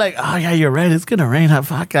now I'm all like, oh, yeah, you're right. It's going to rain.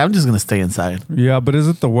 Fuck, I'm just going to stay inside. Yeah, but is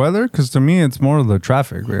it the weather? Because to me, it's more the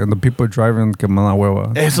traffic, right? And the people driving que mala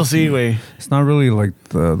hueva. Eso sí, güey. It's not really like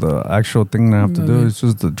the actual thing that I have to do. It's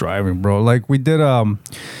just the driving, bro. Like we did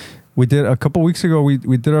a couple weeks ago. We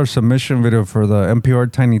did our submission video for the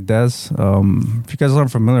NPR Tiny Desk. If you guys aren't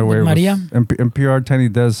familiar with Maria? NPR Tiny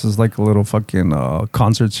Desk is like a little fucking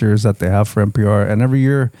concert series that they have for NPR, and every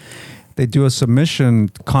year they do a submission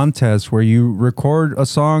contest where you record a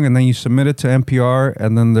song and then you submit it to NPR,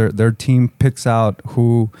 and then their team picks out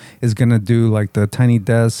who is gonna do like the Tiny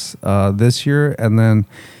Desk this year, and then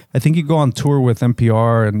I think you go on tour with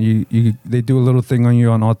NPR and they do a little thing on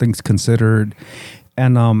you on All Things Considered,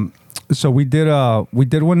 and so we did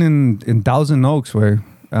one in Thousand Oaks way.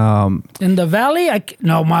 In the valley?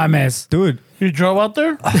 No mames. Dude, You drove out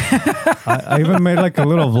there? I even made like a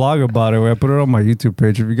little vlog about it where I put it on my YouTube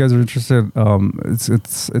page. If you guys are interested,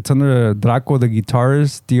 it's under Draco the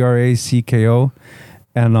Guitarist, DRACKO.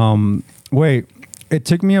 And wait, it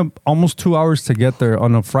took me almost 2 hours to get there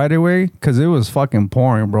on a Friday way because it was fucking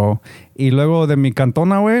pouring, bro. Y luego de mi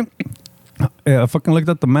cantona way, I fucking looked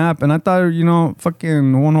at the map and I thought, you know,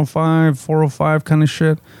 fucking 105, 405 kind of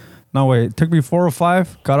shit. No, wait, it took me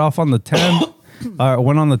 405, got off on the 10,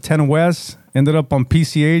 went on the 10 West, ended up on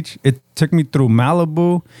PCH. It took me through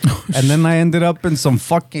Malibu, and then I ended up in some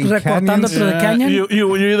fucking canyons. Through the canyon?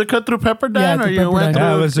 You either cut through Pepperdine Yeah, or through you went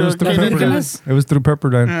Pepperdine. through Yeah, it was through Canyon Pepperdine. Hills? It was through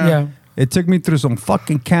Pepperdine. Yeah. It took me through some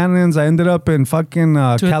fucking canyons. I ended up in fucking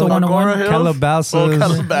hit the 101? Agora Hills? Calabasas. Oh,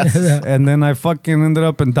 Calabasas. And then I fucking ended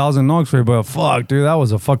up in Thousand Oaks, way. But fuck, dude, that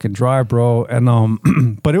was a fucking drive, bro. And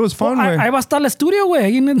but it was fun, way. Ahí va a estar el estudio,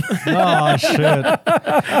 güey. Oh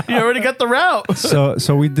shit. You already got the route.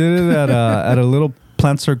 So we did it at a little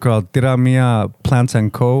plant store called Tira Mia Plants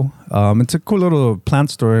and Co. It's a cool little plant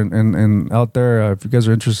store and out there. If you guys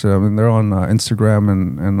are interested, I mean, they're on Instagram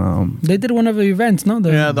and They did one of the events, no? The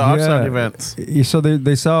Oxnard events. So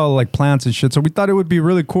they sell like plants and shit. So we thought it would be a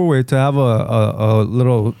really cool way to have a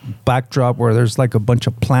little backdrop where there's like a bunch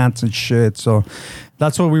of plants and shit. So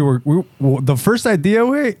that's what we were. The first idea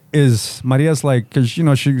way is Maria's like, because you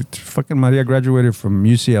know she fucking Maria graduated from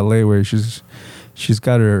UCLA where she's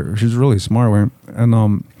really smart way,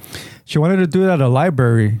 and she wanted to do it at a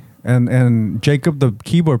library. And Jacob, the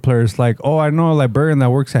keyboard player, is like, oh, I know a librarian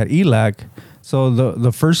that works at ELAC. So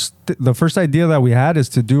the first idea that we had is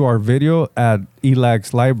to do our video at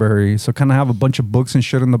ELAC's library. So kind of have a bunch of books and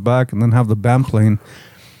shit in the back, and then have the band playing.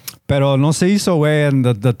 Pero no se hizo way, and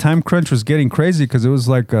the time crunch was getting crazy because it was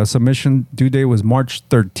like submission due date was March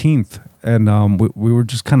 13th, and we were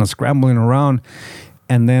just kind of scrambling around,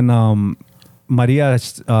 and then Maria.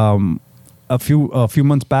 A few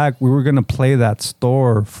months back, we were gonna play that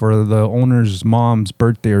store for the owner's mom's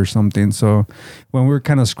birthday or something. So when we were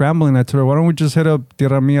kind of scrambling, I told her, "Why don't we just hit up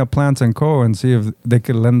Tira Mia Plants and Co. and see if they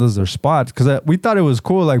could lend us their spot?" Because we thought it was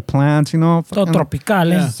cool, like plants, you know. Todo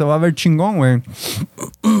tropical, eh? So va a ver chingón, way.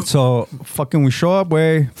 So fucking we show up,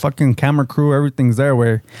 way. Fucking camera crew, everything's there,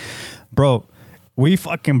 way. Bro, we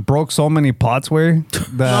fucking broke so many pots, way,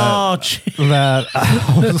 that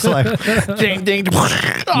I was like, Ding, ding.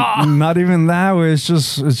 not even that way. It's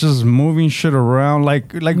just moving shit around,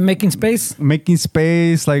 like Making space.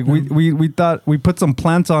 Like we thought we put some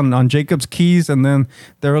plants on Jacob's keys, and then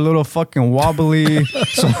they're a little fucking wobbly,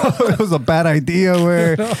 so it was a bad idea.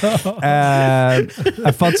 Where and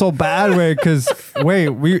I felt so bad, way, because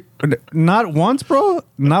we not once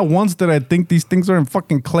did I think these things are in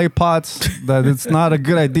fucking clay pots, that it's not a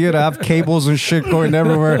good idea to have cables and shit going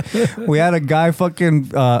everywhere. We had a guy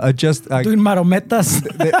fucking adjust Doing marometas.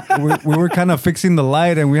 we were kind of fixing the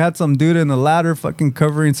light, and we had some dude in the ladder fucking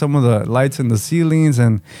covering some of the lights in the ceilings.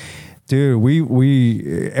 And dude,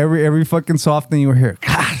 we every fucking so often you hear,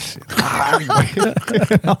 gosh. I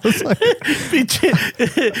was like, Pinche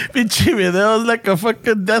videos like a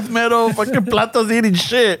fucking death metal, fucking platos eating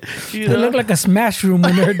shit. You They know? look like a smash room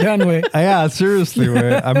when they're done with. yeah, seriously,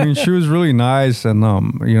 way. I mean, she was really nice, and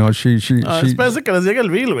you know, she Espérate que les llegue el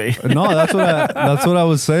bill, güey. no, that's what I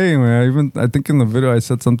was saying, man. I think in the video I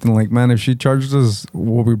said something like, man, if she charged us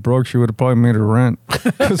what we broke, she would have probably made her rent.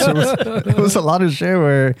 Because it was a lot of shit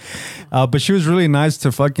where, but she was really nice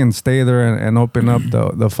to fucking stay there and open up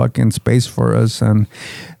the fucking space for us. And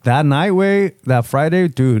that night, way, that Friday,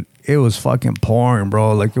 dude, it was fucking pouring,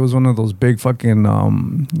 bro. Like it was one of those big fucking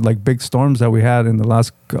like big storms that we had in the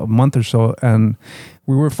last month or so. And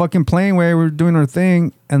we were fucking playing, way, we were doing our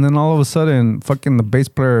thing, and then all of a sudden, fucking the bass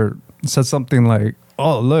player said something like,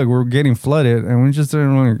 oh, look, we're getting flooded, and we just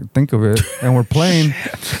didn't really think of it. And we're playing.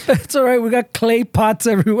 It's all right. We got clay pots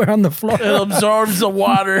everywhere on the floor. It absorbs the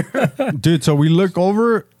water. Dude, so we look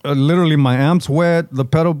over, literally my amp's wet, the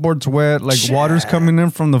pedal board's wet, like water's coming in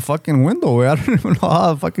from the fucking window. I don't even know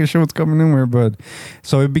how the fucking shit was coming in here, but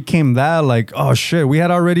so it became that, like, oh shit, we had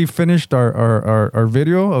already finished our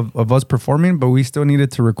video of us performing, but we still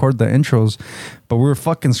needed to record the intros. But we were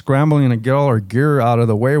fucking scrambling to get all our gear out of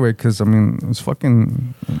the way, because I mean, it was fucking...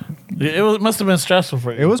 It must have been stressful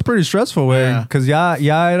for you. It was pretty stressful, way, because ya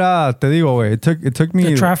era, te digo, way, it took me...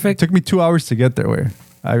 The traffic? It took me 2 hours to get there, way.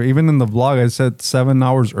 Even in the vlog, I said 7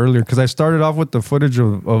 hours earlier, because I started off with the footage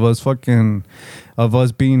of us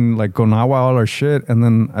being like con agua, all our shit, and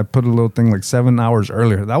then I put a little thing like 7 hours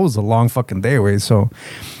earlier. That was a long fucking day, way. So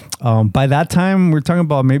By that time, we're talking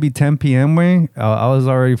about maybe 10 p.m. way. I was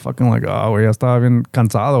already fucking like, oh, güey, ya estaba bien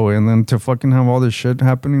cansado, way. And then to fucking have all this shit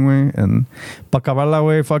happening, way. And pa acabarla,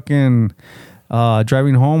 way, fucking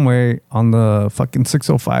driving home, way, on the fucking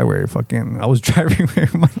 605, way. Fucking, I was driving, way.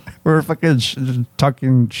 We were fucking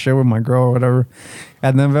talking shit with my girl or whatever.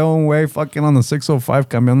 And then veo un way fucking on the 605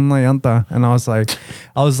 cambiando una llanta. And I was like,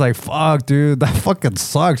 fuck, dude, that fucking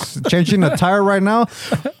sucks. Changing the tire right now.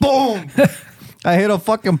 Boom. I hit a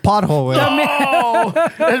fucking pothole. Oh,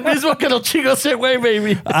 el mismo que lo chingó ese güey,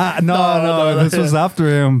 baby. No, this was after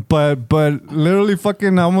him. But literally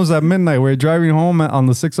fucking almost at midnight, we're driving home on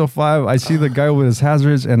the 605. I see the guy with his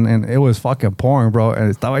hazards, and it was fucking pouring, bro.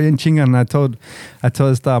 And estaba bien chinga. And I told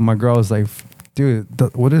my girl, I was like, dude,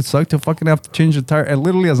 would it suck to fucking have to change the tire? And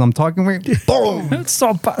literally, as I'm talking, boom!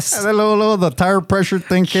 Sopas. And then the tire pressure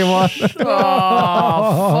thing came on.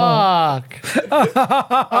 Oh, fuck.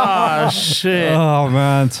 Oh, shit. Oh,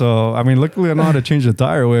 man. So, I mean, luckily I know how to change the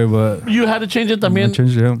tire away, but You had to change it I también.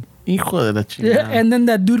 changed him. Hijo de la chingada. Yeah, and then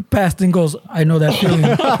that dude passed and goes, I know that feeling.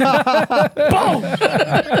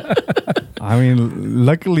 I mean,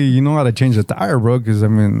 luckily you know how to change the tire, bro. Because, I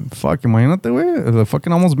mean, fuck, imagínate, güey. The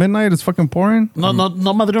fucking almost midnight, it's fucking pouring. No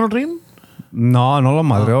madrió el rim? No lo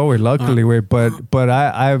madreo, güey. Luckily, güey. But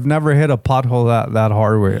I've never hit a pothole that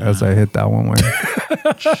hard, way as I hit that one, way.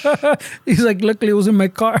 He's like, luckily it was in my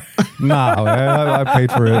car. Nah, I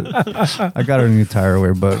paid for it. I got a new tire,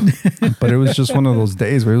 way. But it was just one of those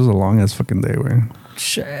days, where it was a long ass fucking day, way.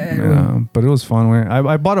 Shit. Yeah, but it was fun, way.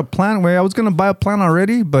 I bought a plant, way. I was gonna buy a plant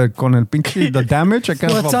already, but con el pinche the damage, I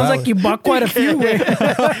can't. Well, it sounds like you bought quite a few. And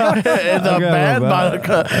the band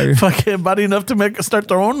bought enough to start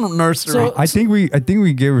their own nursery. So- I think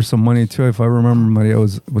we gave her some money too. If I remember, Maria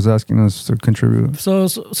was asking us to contribute. So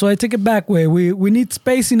I take it back, way. We need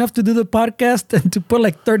space enough to do the podcast and to put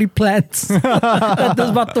like 30 plants. That's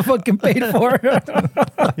about the fucking paid for.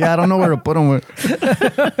 Yeah, I don't know where to put them.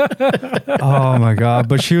 Oh my god!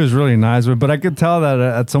 But she was really nice. But I could tell that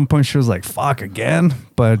at some point she was like, "Fuck again."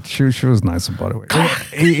 But she was nice about it.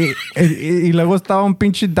 Y luego estaba un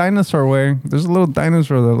pinche dinosaur, way. There's a little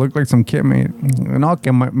dinosaur that looked like some kid made. No,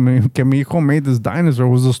 que mi hijo made this dinosaur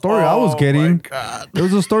was the story I was getting. God. It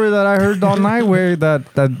was a story that I heard all night, where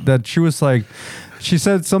that she was like. She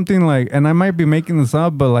said something like, and I might be making this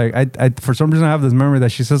up, but like, I for some reason I have this memory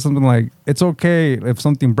that she said something like, "It's okay if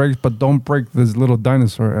something breaks, but don't break this little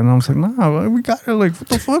dinosaur." And I was like, "Nah, we got it." Like, what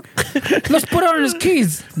the fuck? Let's put on his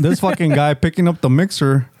keys. This fucking guy picking up the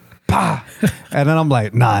mixer. Pah! And then I'm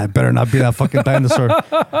like, nah, it better not be that fucking dinosaur.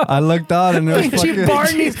 I looked out and it was Pinche fucking...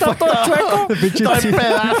 Barney está todo chueco.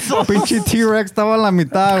 Pinche T-Rex estaba en la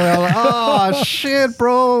mitad, güey. I was like, oh, shit,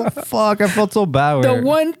 bro. Fuck, I felt so bad, The güey.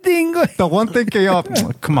 one thing que yo...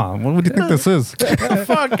 Come on, what do you think this is?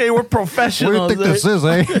 Fuck, hey, we're What do you professionals. think this is,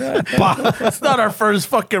 eh? Bah. It's not our first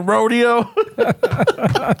fucking rodeo.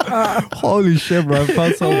 Holy shit, bro. I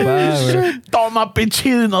felt so bad, güey. Toma,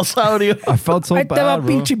 pinche dinosaurio. I felt so Ahí te va bad,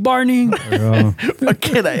 bro. pinche Barney. Yeah.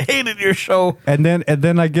 Fucking, I hated your show. And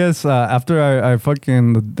then I guess after I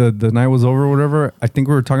fucking the night was over or whatever, I think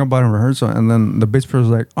we were talking about in rehearsal, and then the bass player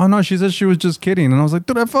was like, "Oh no, she said she was just kidding," and I was like,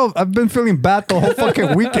 "Dude, I've been feeling bad the whole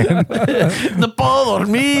fucking weekend." No puedo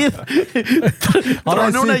dormir.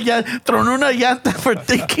 Ahora sí. Troné una llanta for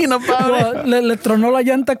thinking about it. Well, le tronó la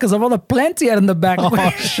llanta because of all the plants he had in the back.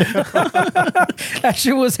 That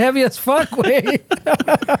shit was heavy as fuck, way.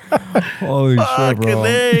 Holy shit, Fucking bro!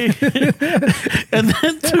 A. And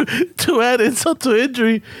then to add insult to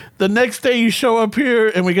injury, the next day you show up here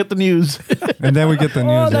and we get the news. And then we get the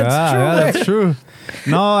news. That's true, Yeah, that's true.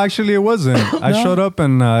 No, actually, it wasn't. I showed up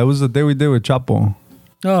and it was the day we did with Chapo.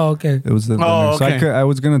 Oh, okay. It was the Oh, so okay. I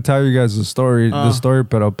was gonna tell you guys the story. The story,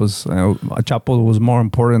 but up was Chapo was more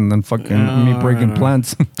important than fucking me breaking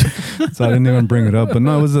plants. So I didn't even bring it up. But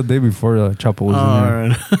no, it was the day before Chapo was in here. All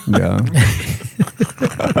right. Yeah.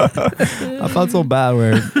 I felt so bad,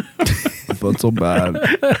 man. I felt so bad.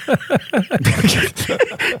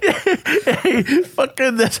 Hey,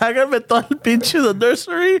 fucking deshágame todo el pinche the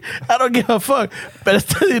nursery. I don't give a fuck. Pero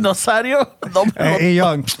este dinosaurio, no me lo... Hey,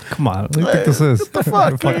 young, come on. What do you think this is? What the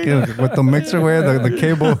fuck, Fucking, with the mixer, where the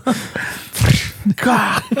cable.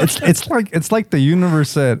 God. It's like the universe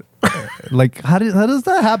said. Like, how does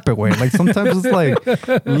that happen, wait? Like, sometimes it's like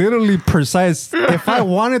literally precise. If I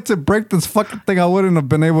wanted to break this fucking thing, I wouldn't have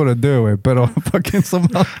been able to do it. But fucking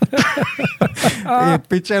somehow. Hey,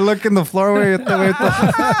 bitch, I look in the floor, güey.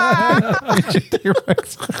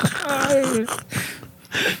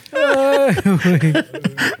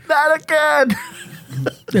 Not again.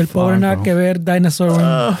 El pobre nada que ver, dinosaur.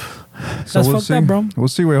 So That's fucked up, bro. We'll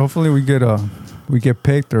see, wait. Hopefully we get we get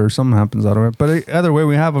picked or something happens out of it. But either way,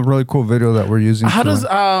 we have a really cool video that we're using. How does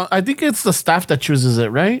I think it's the staff that chooses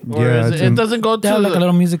it, right? Or Yeah, is it doesn't go to They have like a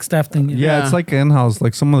little music staff thing. Yeah, it's like in-house,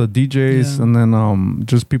 like some of the DJs Yeah. and then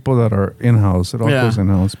just people that are in-house. It all Yeah. goes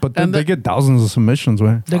in-house. But then And they get thousands of submissions,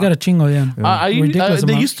 man. They got a chingo, yeah. Ridiculous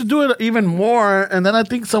they amount. used to do it even more, and then I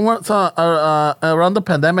think somewhere around the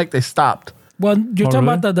pandemic they stopped. Well, you're talking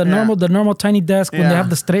really? about the Yeah. normal tiny desk when they Yeah. have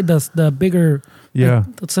the bigger Yeah.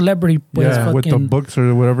 like, the celebrity pues, Yeah, with the fucking- books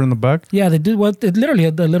or whatever in the back. Yeah, they do. Well, it literally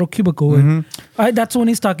had the little cubicle. That's when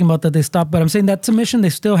he's talking about that they stopped. But I'm saying that submission they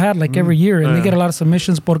still had like every year, and they get a lot of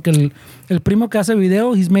submissions porque el primo que hace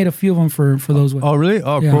video, he's made a few of them for those ones. Oh, really?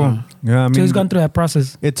 Oh, Yeah. cool. Yeah, I mean, So he's gone through that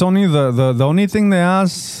process. it's only the only thing they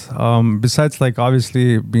ask, besides like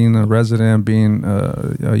obviously being a resident, being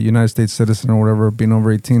a United States citizen or whatever, being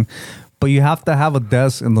over 18. But you have to have a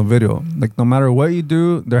desk in the video. Like no matter what you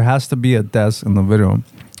do, there has to be a desk in the video.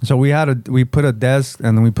 So we put a desk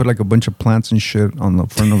and then we put like a bunch of plants and shit on the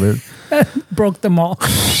front of it. Broke them all.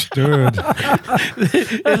 Dude.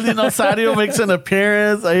 El dinosaurio makes an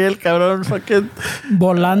appearance. Ahí el cabrón fucking.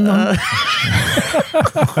 Volando.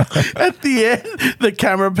 At the end, the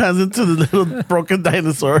camera pans into the little broken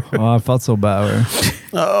dinosaur. Oh, I felt so bad. Man.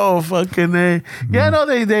 Oh fucking A. Yeah, no,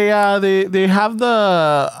 they have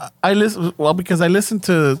the I listen because I listen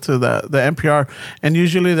to the NPR, and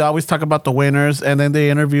usually they always talk about the winners and then they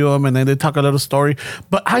interview them and then they talk a little story.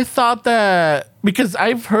 But I thought that because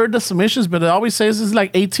I've heard the submissions, but it always says it's like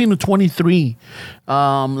 18 to 23.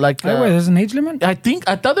 Wait, there's an age limit? I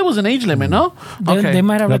thought there was an age limit, no? They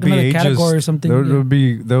might have like That'd be another category or ageist. something.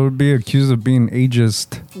 They would be accused of being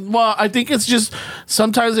ageist. Well, I think it's just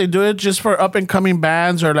sometimes they do it just for up and coming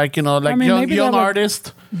bands or like I mean, maybe they young have, like,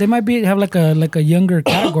 artists. They might have like a younger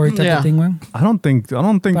category type Yeah. of thing, man. I don't think But the I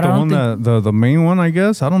don't one think- that the main one, I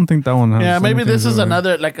guess. I don't think that one has. Yeah, maybe anything this to is do with it.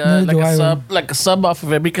 another Neither sub off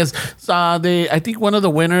of it because I think one of the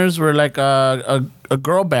winners were like a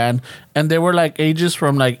girl band and they were like ages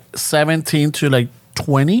from like 17 to like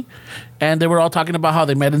 20, and they were all talking about how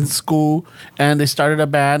they met in school and they started a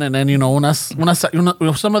band, and then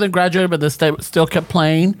some of them graduated but they still kept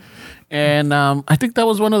playing, and I think that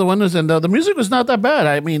was one of the winners, and the music was not that bad.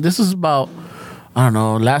 I mean, this is about I don't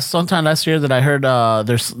know sometime last year that I heard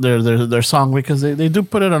their song because they do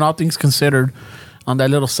put it on All Things Considered on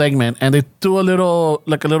that little segment, and they do a little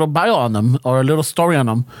bio on them or a little story on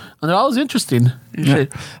them, and they're always interesting. Yeah.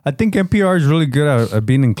 I think NPR is really good at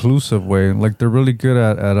being inclusive way. Like they're really good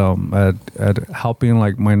at helping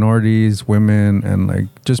like minorities, women, and like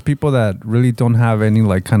just people that really don't have any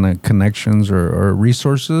like kind of connections or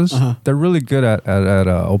resources. They're really good at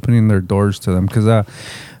opening their doors to them because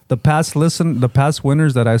the past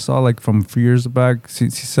winners that I saw like from a few years back,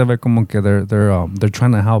 sí se ve como que they're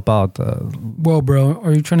trying to help out. Whoa, bro.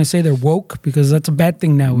 Are you trying to say they're woke? Because that's a bad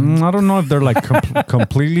thing now. I don't know if they're like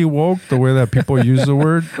completely woke the way that people use the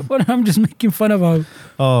word. But I'm just making fun of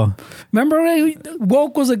Oh, remember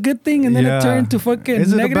woke was a good thing and then it turned to fucking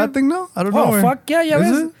Is it negative? a bad thing now? I don't know. Oh, fuck yeah, Is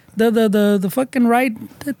ves? it? The fucking right,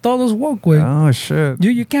 todos woke, güey. Oh shit.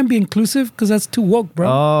 You can't be inclusive because that's too woke, bro.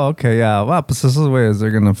 Oh, okay, yeah. Well, pues this is the way is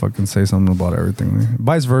they're gonna fucking say something about everything.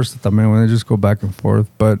 Vice versa, también, when they just go back and forth.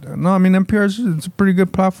 But no, I mean NPR it's a pretty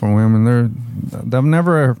good platform. I mean they've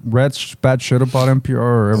never read bad shit about NPR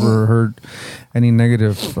or ever heard any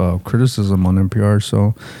negative criticism on NPR.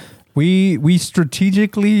 So we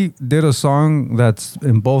strategically did a song that's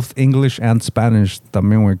in both English and Spanish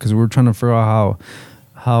también, because we were trying to figure out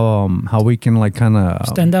how we can like kind of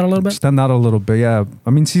Stand out a little bit? Stand out a little bit, yeah.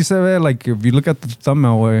 I mean, sí se ve, like if you look at the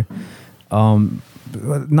thumbnail way,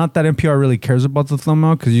 not that NPR really cares about the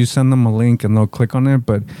thumbnail because you send them a link and they'll click on it,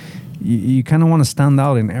 but you kind of want to stand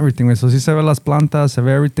out in everything. So sí se ve las plantas, se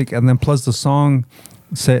ve everything, and then plus the song.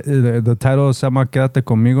 The title se llama Quédate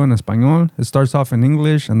Conmigo en español. It starts off in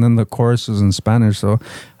English and then the chorus is in Spanish. So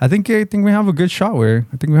I think we have a good shot where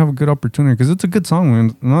I think we have a good opportunity because it's a good song.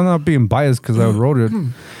 Man. I'm not being biased because I wrote it,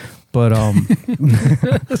 but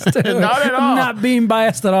Not at all. Not being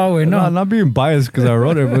biased at all, güey. No. not being biased because I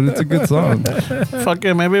wrote it, but it's a good song. Fuck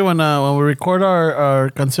it, maybe when we record our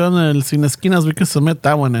canción El Sin Esquinas, we could submit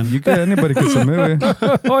that one in. Anybody can submit it.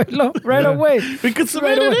 Oilo, right away. We could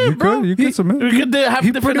submit it in, bro. You could submit. We could have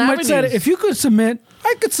He different pretty much said, avenues. if you could submit,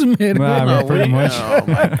 I could submit. Well, I mean, pretty much.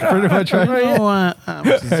 Pretty much. You know what? I'm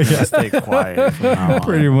just gonna stay quiet from now on.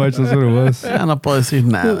 Pretty much. That's what it was. Ya no puedo decir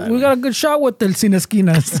nada. We got a good shot with El Sin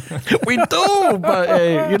Esquinas. We do, but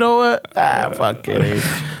hey, you know what? Fuck it.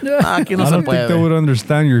 Aquí no I se don't think they puede. would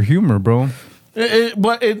understand your humor, bro.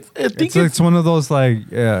 It's one of those like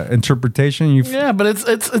interpretation. Yeah, but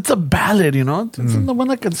it's a ballad, you know. It's una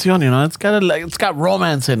buena canción, you know. It's got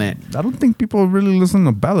romance in it. I don't think people really listen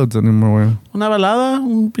to ballads anymore. Güey. Una balada,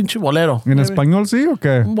 un pinche bolero. En español, sí, o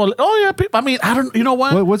qué? Oh yeah, I mean, I don't. You know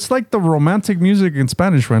what? What's like the romantic music in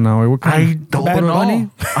Spanish right now? What I kind don't Bad know. Bunny?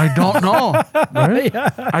 I don't know. right?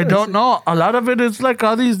 I don't know. A lot of it is like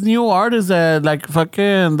all these new artists that like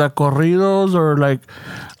fucking the corridos or like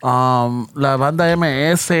La Banda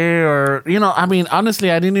MS or you know. I mean,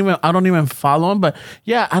 honestly, I don't even follow them. But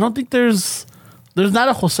yeah, I don't think there's not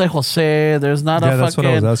a Jose. There's not a fucking. That's what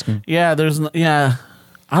I was asking. Yeah,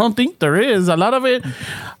 I don't think there is. A lot of it,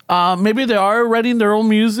 maybe they are writing their own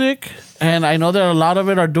music, and I know that a lot of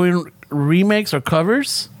it are doing remakes or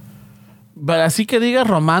covers. But así que diga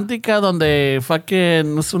romántica, donde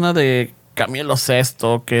fucking es una de Camilo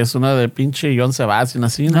Sesto, que es una de pinche John Sebastian,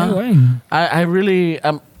 así, ¿no? No way. I really,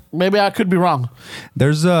 maybe I could be wrong.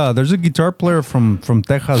 There's a guitar player from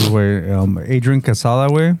Texas, way, Adrian Quesada,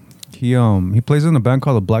 way. He plays in a band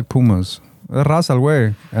called the Black Pumas. Raza,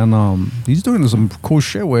 way, and he's doing some cool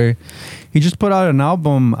shit, way. He just put out an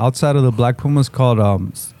album outside of the Black Pumas called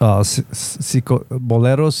Boleros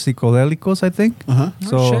Psicodélicos, I think.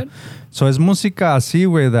 shit. So it's música así,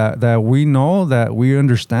 way, that we know, that we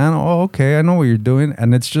understand. Oh, okay, I know what you're doing,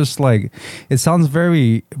 and it's just like it sounds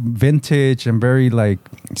very vintage and very like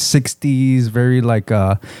 60s, very like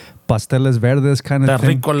pasteles verdes kind of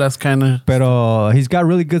thing. Terrícolas kind of. But he's got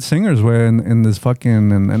really good singers, way, in this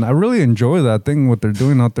fucking and I really enjoy that thing what they're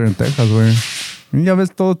doing out there in Texas, way. Ya ves,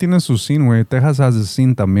 todo tiene su scene, way. Texas has a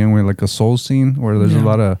scene también, way, like a soul scene where there's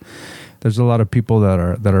a lot of people that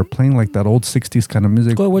are playing like that old 60s kind of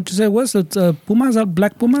music. What you say was it Pumas,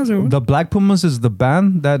 Black Pumas? Or? The Black Pumas is the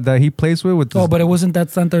band that he plays with. Oh, but it wasn't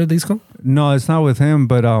that Santa Disco? No, it's not with him.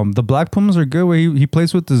 But the Black Pumas are good. He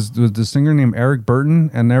plays with this singer named Eric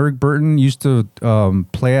Burton, and Eric Burton used to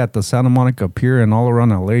play at the Santa Monica Pier and all around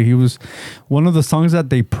LA. He was one of the songs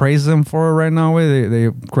that they praise them for right now.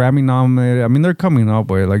 They Grammy nominated. I mean, they're coming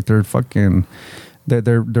up. Like they're fucking.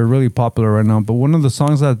 They're really popular right now. But one of the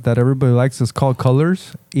songs that everybody likes is called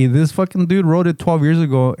Colors. This fucking dude wrote it 12 years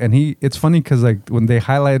ago, and it's funny because like when they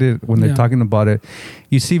highlight it, when they're talking about it,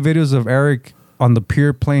 you see videos of Eric on the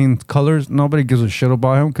pier playing Colors. Nobody gives a shit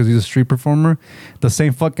about him because he's a street performer. The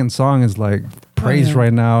same fucking song is like praised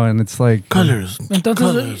right now, and it's like Colors.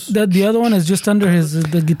 Entonces, the other one is just under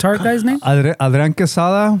the guitar guy's name? Adrián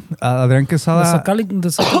Quesada. The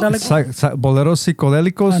psychedelic? Boleros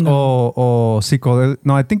Psicodélicos o psicodélicos.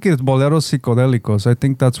 No, I think it's Boleros Psicodélicos. I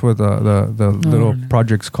think that's what the little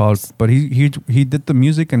project's called. But he did the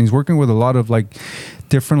music, and he's working with a lot of like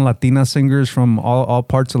different Latina singers from all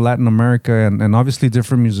parts of Latin America, and obviously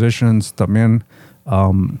different musicians también.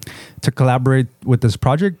 To collaborate with this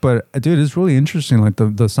project, but dude, it's really interesting. Like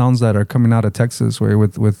the sounds that are coming out of Texas, way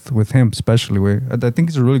with him especially. Way I think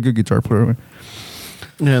he's a really good guitar player. Way.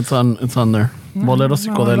 Yeah, it's on there. Boleros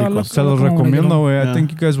Psicodélicos. Se los recomiendo, way. I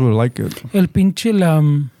think you guys will like it. El pinche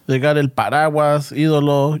They got El Paraguas,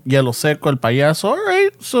 Ídolo, Hielo Seco, El Payaso. All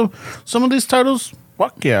right, so some of these titles,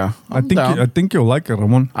 fuck yeah. I think you'll like it,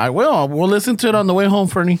 Ramon. I will. We'll listen to it on the way home,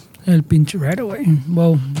 Fernie. El pinche right away.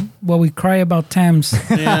 Well, we cry about Tams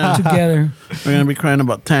together. We're gonna be crying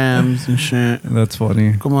about Tams and shit. That's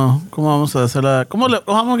funny. ¿Cómo vamos a hacerla?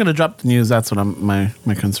 How am I gonna drop the news? That's what my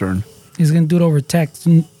concern. He's gonna do it over text.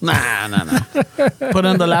 Nah. Put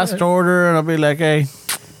in the last order and I'll be like, hey,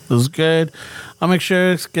 this is good. I'll make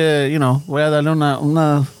sure que, you know, voy a darle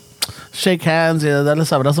una shake hands y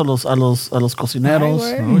darles abrazos a los cocineros.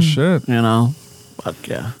 Oh shit. You know. Fuck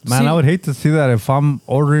yeah. Man, I would hate to see that if I'm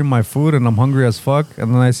ordering my food and I'm hungry as fuck,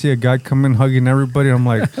 and then I see a guy come in hugging everybody. I'm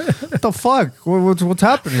like, what the fuck? What's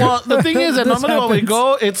happening? Well, the thing is that normally when we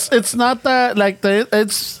go, it's not that like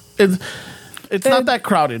it's not that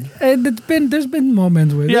crowded. There's been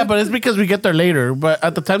moments where but it's because we get there later. But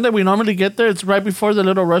at the time that we normally get there, it's right before the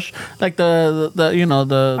little rush, like the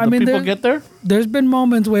people get there. There's been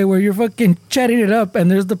moments where you're fucking chatting it up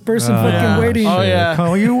and there's the person fucking waiting. Oh yeah.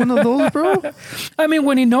 Are you one of those, bro? I mean,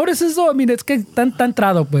 when he notices though, I mean, it's que tan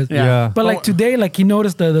entrado, pues. Yeah. But like today, like he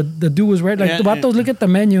noticed the dude was right. Like the vatos look at the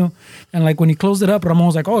menu, and like when he closed it up, Ramon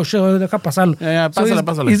was like, "Oh shit, deja pasarlo." Yeah,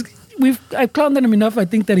 pásale. I've clowned him enough. I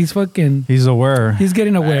think that he's aware. He's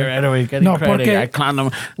getting aware. Right away, getting credit. I clowned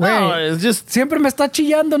him. No, it's just siempre me está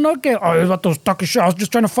chillando, no que this vato's talking shit. I was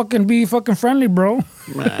just trying to be fucking friendly, bro.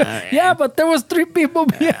 Yeah, but there was 3 people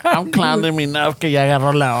behind. I'm clowning him enough que ya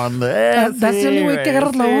agarró la onda. That's the only way que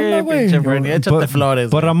agarras la onda, güey.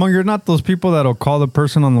 But Ramon, you're not those people that'll call the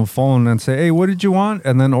person on the phone and say, "Hey, what did you want?"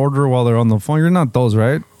 and then order while they're on the phone. You're not those,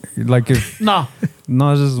 right? Like if No.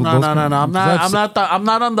 no, it's just No. I'm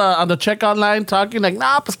not on the checkout line talking like,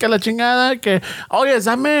 nah, pues que la chingada, que, oye,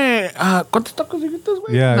 dame, ¿cuántos tacos dijiste,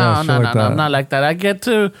 güey? Yeah, no, shit like that. I'm not like that. I get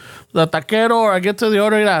to the taquero or I get to the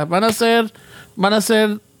order, mira, van a ser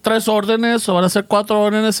 3 órdenes o van a ser 4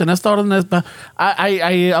 órdenes en esta orden.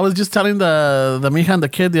 I was just telling the mija and the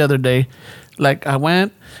kid the other day, like I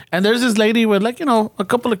went and there's this lady with like, a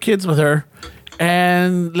couple of kids with her.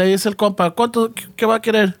 And le dice el compa, ¿qué va a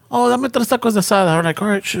querer? Oh, dame 3 tacos de asada. I'm like, all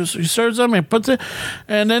right, he serves them and puts it.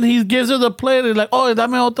 And then he gives her the plate. He's like, oh,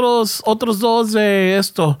 dame otros 2 de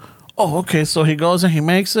esto. Oh, okay. So he goes and he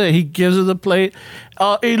makes it. He gives her the plate.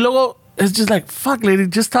 Y luego, it's just like, fuck, lady,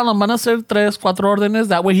 just tell him, van a ser 3, 4 órdenes.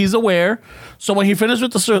 That way he's aware. So when he finished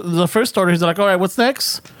with the first order, he's like, all right, what's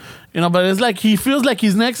next? But it's like he feels like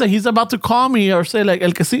he's next and he's about to call me or say like,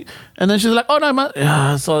 el que sí. And then she's like, oh, no, man.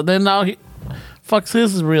 Yeah. So then now he fucks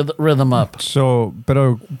his rhythm up. So, but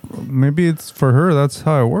maybe it's for her. That's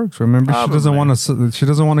how it works. Remember, she doesn't want to. She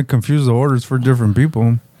doesn't want to confuse the orders for different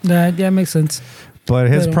people. Yeah, makes sense. But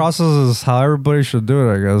his process is how everybody should do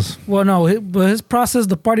it, I guess. Well, no, his process,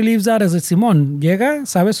 the party leaves out as Simón llega,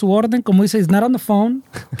 sabe su orden, como dice, he's not on the phone,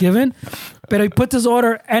 given, pero he puts his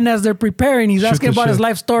order, and as they're preparing, he's asking about his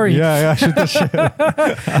life story. Yeah, shoot the shit.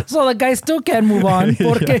 So the guy still can't move on,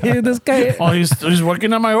 porque this guy... Oh, he's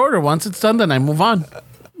working on my order. Once it's done, then I move on.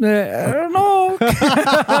 I don't know.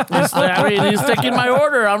 He's taking my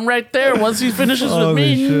order. I'm right there. Once he finishes with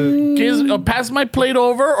me, pass my plate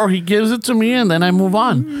over, or he gives it to me, and then I move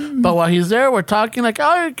on. But while he's there, we're talking like,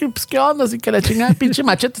 ay, ¿qué onda? Así que la chingada, pinche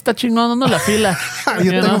machete está chingando la fila. Yo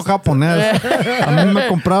tengo japonés. A mí me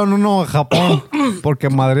compraron uno Japón porque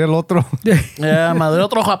madre el otro. Madre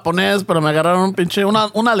otro japonés, pero me agarraron un pinche,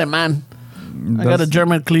 un alemán. I got a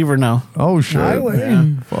German cleaver now. Oh, shit. Yeah.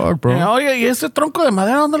 Fuck, bro. Oye, ¿y ese tronco de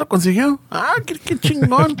madera dónde lo consiguió? Ah, qué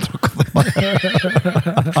chingón. Que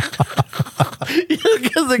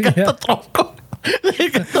se gasta tronco. They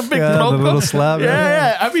got the big tronco. The little slab.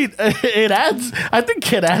 Yeah. I mean, it adds. I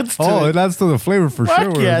think it adds to it adds to the flavor for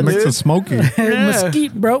Fuck sure. Yeah, it makes dude. it smoky.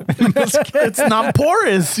 Mesquite, bro. It's not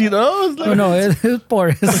porous, It's like, no, it's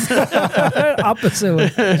porous. Opposite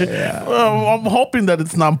way. Yeah. Well, I'm hoping that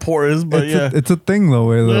it's not porous, but it's a thing though.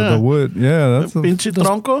 The wood. Yeah, that's pinche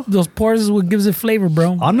tronco. Those pores is what gives it flavor,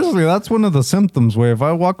 bro. Honestly, that's one of the symptoms. Where if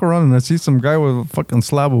I walk around and I see some guy with a fucking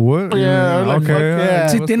slab of wood, like, okay,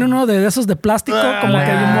 Si tiene uno de esos de plástico, como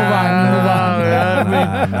que you move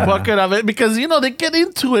on. Fuck it of it, because they get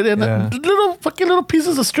into it and little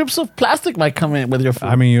pieces of strips of plastic might come in with your food.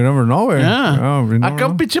 I mean, you never know, Yeah. Acá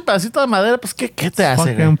un pinche pedacito de madera, pues ¿qué te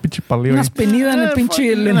hace? Un pinche palillo. Unas penidas en el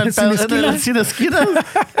pinche en el sin esquina.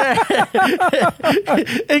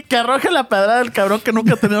 El que arroje la pedrada del cabrón que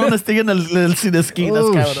nunca tenía una estiga en el sin esquinas,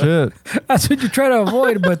 cabrón. Shit. That's what you try to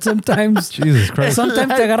avoid, but sometimes Jesus Christ.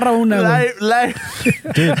 Sometimes te agarra una. Life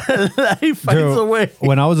finds a way.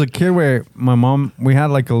 When I was a kid, my mom, we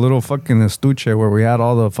had like a little fucking estuche where we had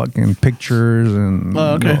all the fucking pictures and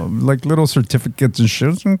like little certificates and shit.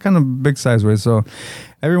 It was kind of big size way. So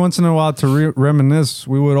every once in a while to reminisce,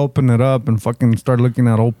 we would open it up and fucking start looking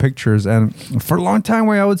at old pictures. And for a long time,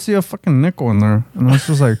 I would see a fucking nickel in there. And I was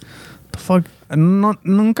just like, the fuck?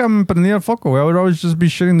 Nunca me prendía el foco. I would always just be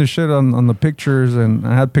shitting the shit on the pictures. And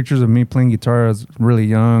I had pictures of me playing guitar. I was really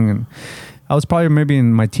young. And I was probably maybe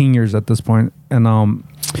in my teen years at this point. And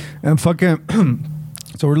fucking...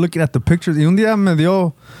 So we're looking at the pictures. Y un día me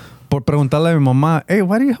dio por preguntarle a mi mamá, hey,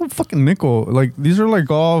 why do you have a fucking nickel? Like, these are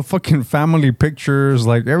like all fucking family pictures.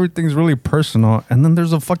 Like, everything's really personal. And then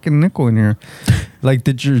there's a fucking nickel in here. Like,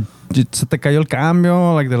 se te cayó el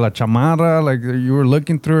cambio? Like, de la chamarra? Like, you were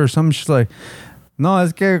looking through or something? She's like, no,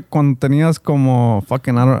 es que cuando tenías como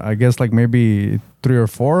fucking, I guess like maybe 3 or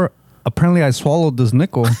 4, apparently I swallowed this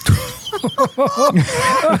nickel. Okay,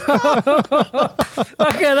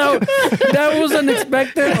 that was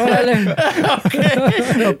unexpected.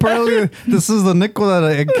 Okay. Apparently, this is the nickel that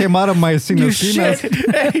it came out of my sinusinas.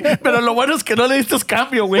 Pero lo bueno es que no le diste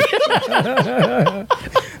cambio, güey.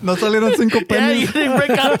 No salieron 5 pennies. Yeah, you didn't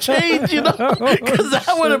break out change, because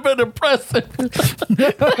that would have been impressive.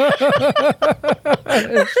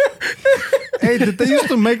 Hey, did they used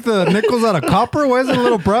to make the nickels out of copper? Why is it a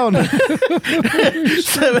little brown?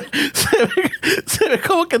 Se ve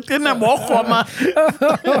como que tiene mojo, ma.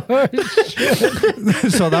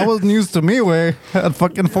 So that was news to me, güey. At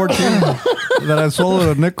fucking 14, that I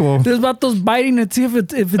swallowed a nickel. There's about those biting to see if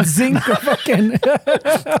it's zinc or fucking.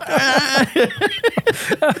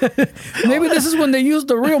 Maybe this is when they use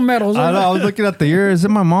the real metals. I know. I was looking at the year. Is it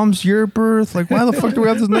my mom's year of birth? Like, why the fuck do we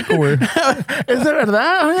have this nickel wear? Is it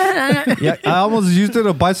verdad? Yeah, I almost used it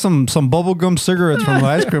to buy some bubblegum cigarettes from the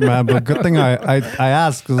ice cream man, but good thing I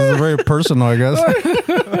asked because it's very personal, I guess.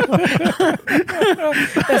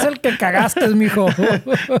 Es el que cagaste, mijo.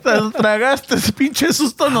 Te tragaste, pinche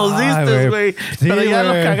susto nos Ay, diste, güey. Sí, Pero ya lo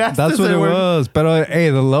güey. cagaste, That's what it güey. was. Pero, hey,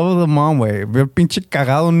 the love of the mom, güey. Ve pinche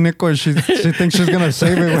cagado un nickel and she thinks she's gonna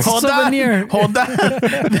save it, güey. Souvenir.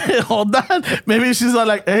 Hold on. Maybe she's all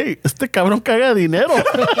like, hey, este cabrón caga dinero.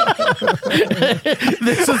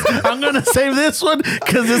 I'm gonna save this one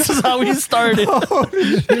because this is how we started.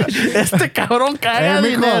 Este cabrón caga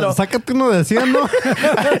Hey, dinero. mijo, sácate uno de 100, ¿no?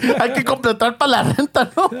 Hay que completar para la renta,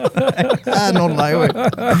 ¿no? Ah, no lie, güey.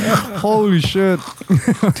 Holy shit.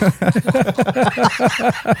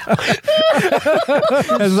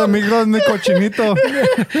 Ese amigo es mi cochinito.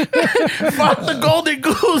 Fuck the Golden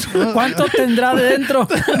Goose. ¿Cuánto tendrá dentro?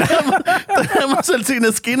 Tenemos el sin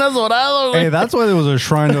esquinas dorado, güey. Hey, that's why there was a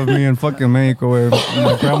shrine of me in fucking Mexico, güey. In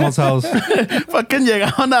my grandma's house. Fucking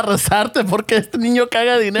llegaban a rezarte porque este niño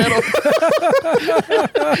caga dinero.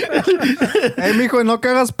 Hey, mijo, ¿no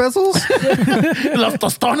cagas pesos? Los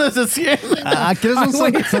tostones de 100. Ah, ¿quieres un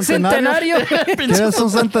Güey, centenario? centenario. ¿Quieres un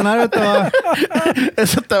centenario? Te va.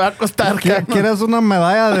 Eso te va a costar, cabrón. ¿Quieres una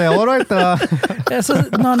medalla de oro? Y te va. Eso,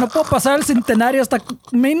 no puedo pasar el centenario hasta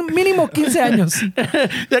mínimo 15 años.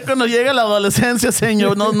 Ya cuando llega la adolescencia,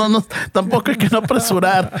 señor, no, tampoco hay que no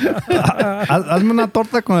apresurar. Hazme una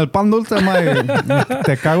torta con el pan dulce, ma, y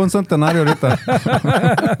te cago un centenario ahorita.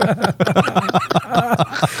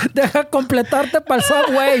 Deja completarte para el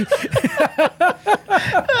Subway.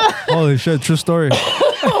 Holy shit, true story.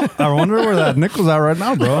 I wonder where that nickel's at right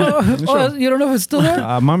now, bro. Oh, you don't know if it's still there?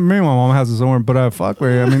 Maybe my mom has it somewhere, but fuck,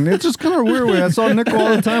 way. I mean, it's just kind of weird, way. I saw nickel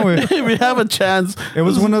all the time, way. If we have a chance. It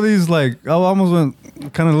was one of these, like, I almost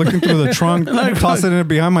went kind of looking through the trunk, tossing it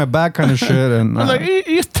behind my back kind of shit. And Like,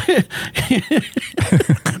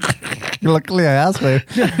 luckily I asked, way.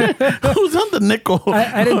 who's on the nickel?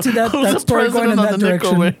 I didn't see Who's that the story going in president on that the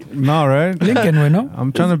nickel, direction. güey? No, right? Lincoln, güey, ¿no?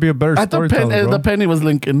 I'm trying to be a better I thought storyteller, bro. the penny was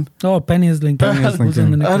Lincoln. Oh, Penny is Lincoln. Penny is Who's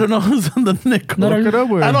in the Lincoln. I nickel? don't know who's on the nickel. Not Look it up,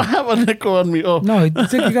 güey. I don't have a nickel on me. Oh, No, you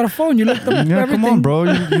think you got a phone. You looked up Yeah, everything. come on, bro.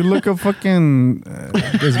 You look a fucking.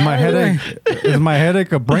 Is my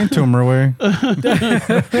headache a brain tumor, way?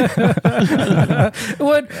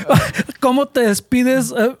 What? ¿Cómo te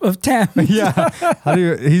despides of Tam? Yeah. How do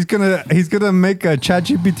you? He's gonna make a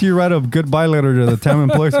ChatGPT write a goodbye letter to the TAM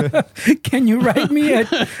employees. Can you write me a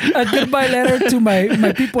goodbye letter to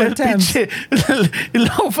my people at Tam? pinche. Y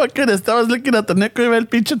luego fucking estabas looking at the nickel y ve el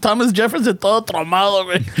pinche Thomas Jefferson todo traumado,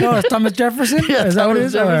 güey. Oh, it's Thomas Jefferson? Yeah, Is that what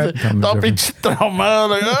it Thomas is? All right. Jefferson. Todo pinche traumado.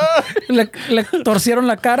 Like, ah. Le torcieron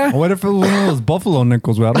la cara. What if it was one of those buffalo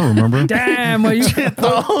nickels? Güey? I don't remember. Damn, are you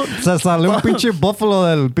Todo- Se salió un pinche buffalo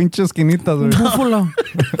del pinche esquinitas, güey. búfalo?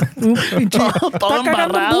 Un pinche. todo Está cagando un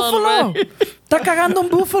embarrado, búfalo. güey. Está cagando un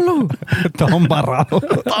búfalo. Todo embarrado.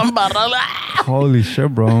 Todo embarrado. Ah, Holy shit,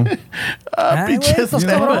 bro. Ay, güey, pinche estás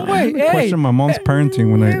cero. cabrón, güey. Hey, Question my mom's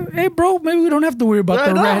parenting when I. hey, bro, maybe we don't have to worry about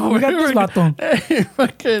the rent. We got this vato. Hey,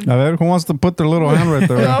 fucking. A ver, who wants to put their little hand right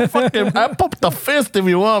there? I popped the fist if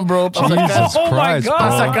you want, bro. Pa' Jesus sacar, Oh my Christ, God. pa'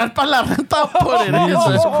 bro. sacar pa' la renta, put it in.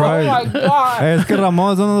 Jesus Christ. Hey, es que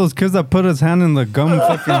Ramon is one of those kids that put his hand in the gum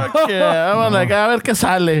fucking. Yeah, I'm like, a ver qué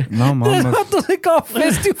sale. No, This mama. vato se call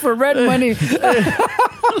fisty for rent money.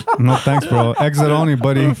 No thanks, bro. Exit only,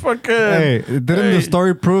 buddy. Fucking. Hey, didn't the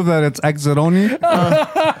story prove that it's exit only?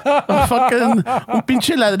 Fucking un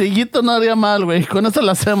pinche ladrillito no haría mal, güey. Con eso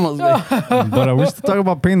lo hacemos, güey. But are we still talking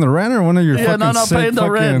about paying the rent or one of your Yeah, fucking no, sick paying the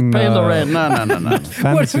rent. fucking, Paying the rent. No.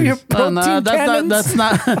 What are your fantasies? protein cannons?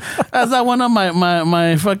 That's not one of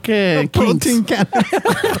my fucking Protein kinks.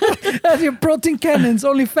 can. That's your protein cannons.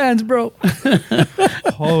 Only fans, bro.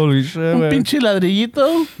 Holy shit, Un man. pinche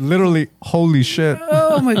ladrillito. Literally, holy shit.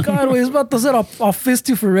 Oh my God, güey. Es vato ser a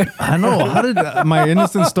fisty for rent. I know. How did my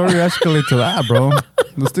innocent story escalate to that, bro?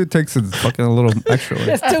 This dude takes it fucking a little extra.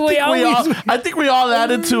 Way. Este güey always. I think we all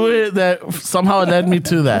added to it that somehow led me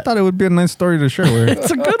to I that. thought it would be a nice story to share. Way.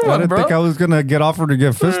 It's a good I one, didn't bro. think I was gonna get offered to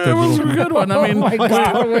get fisted. It was a good one. I mean, Oh my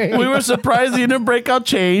God, güey. we were surprised you didn't break out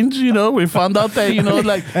change. You know, we found out that, you know,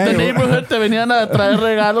 like the Hey, neighborhood te venían a traer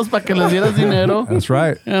regalos para que les dieras dinero. That's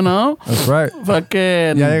right. You know? That's right.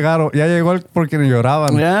 Fucking... Ya llegó porque ni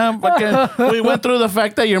lloraban. Yeah, fucking... we went through the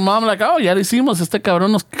fact that your mom like, oh, ya lo hicimos. Este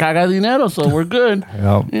cabrón nos caga dinero, so we're good.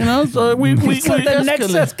 Yep. You know? So we So the next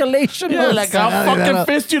escalate. escalation Yeah, was... like I'll fucking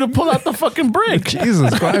fist you to pull out the fucking brick.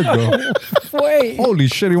 Jesus Christ, bro. Wait. Holy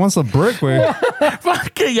shit, he wants a brick, way.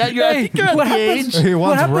 Fucking, yeah, I think you're at what the happens- age. He What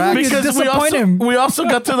wants happens racks. when you Because disappoint him? we also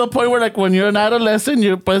got to the point where, like, when you're an adolescent,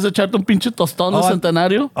 you puedes echarte un pinche tostón de Oh,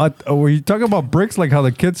 centenario. Were you talking about bricks, like how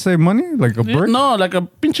the kids say money? Like a brick? No, like a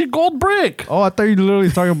pinche gold brick. Oh, I thought you literally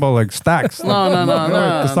talking about like stacks. No.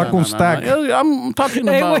 Te saco un stack. I'm talking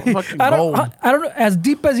Hey, about wait, fucking I gold. don't know. As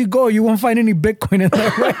deep as you go, you won't find any Bitcoin in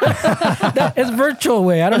there, right? It's virtual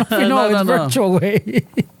way. I don't know if you know. No, it's no. virtual way.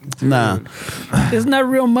 Nah. It's not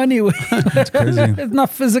real money way. crazy. It's not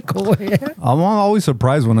physical way. I'm always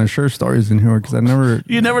surprised when I share stories in here because I never.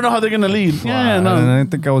 You never know how they're gonna lead. Yeah, And no. I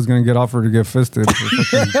didn't think I was gonna get offered to get fisted. For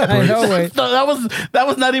fucking I know bricks. way. So that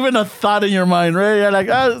was not even a thought in your mind, right? You're like,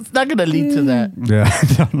 oh, it's not gonna lead to that. Yeah,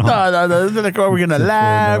 I don't know. No. It's like, oh, we're gonna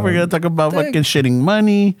laugh. We're gonna talk about fucking shitting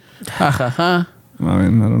money. Ha ha ha. I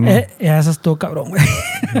mean, I don't know. Yeah, eso estuvo cabrón, güey.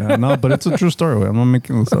 Yeah, no, but it's a true story. Way. I'm not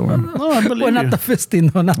making this up. Man. No, I believe Well, not you. the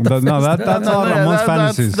fisting, no, not the No, fisting. that's all Ramon's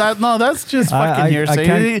fantasies. That's just I- fucking I hearsay.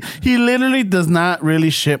 can't- He literally does not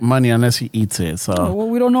really ship money unless he eats it. So Well,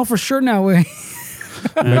 we don't know for sure now, way.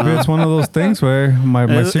 Maybe it's one of those things where my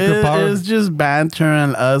secret power. It's just banter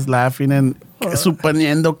and us laughing and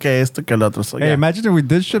suponiendo que esto que el otro. So, Hey, yeah. imagine if we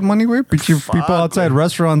did shit money, way. People outside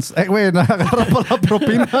restaurants. Hey, wait, agarra por la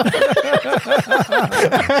propina.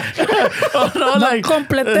 Oh, no, like,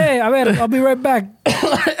 Complete. A ver, I'll be right back.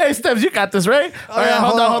 hey, Steps, you got this, right? All right, yeah,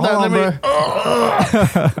 hold on. hold Let on,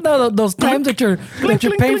 me. No, those times that you're clink,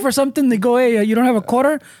 paying clink. for something, they go, hey, you don't have a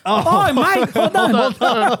quarter? Oh, I might. Hold on.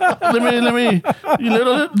 Let me.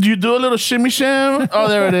 You do a little shimmy sham. Oh,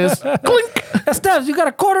 there it is. Clink. Steps, you got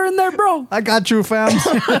a quarter in there, bro? I got you, fam.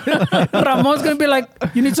 Ramon's going to be like,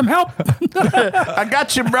 you need some help? I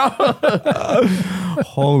got you, bro.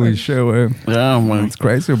 Holy shit, way. Yeah, man. It's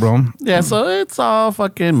crazy, bro. Yeah, so it's all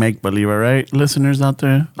fucking make believe, right? Listeners out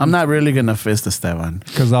there, I'm not really gonna fist Esteban.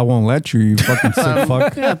 Because I won't let you, you fucking sick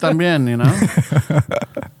fuck. Yeah, también, you know.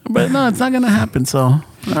 But no, it's not gonna happen. So, all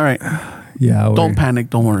right, Yeah, way. don't panic,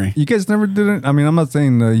 don't worry. You guys never did it? I mean, I'm not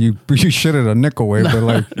saying you shit it a nickel way, but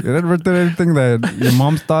like, you never did anything that your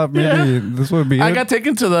mom thought maybe this would be I it? got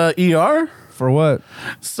taken to the ER. For what?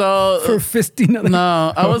 So For fisting.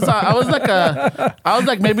 no, I was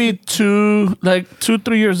like maybe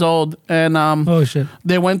 2-3 years old, and Oh, shit.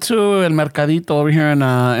 they went to El Mercadito over here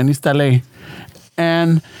in East LA.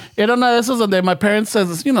 And era una de esos donde my parents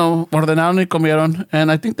says, you know, ordenaron y comieron.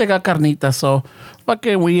 And I think they got carnitas. So,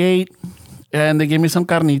 fucking, we ate. And they gave me some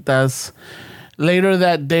carnitas. Later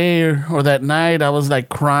that day or that night, I was like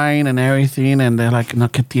crying and everything. And they're like, no,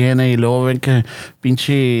 ¿qué tiene? Y luego ven que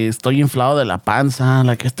pinche estoy inflado de la panza.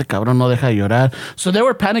 Like, este cabrón no deja de llorar. So they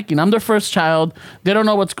were panicking. I'm their first child. They don't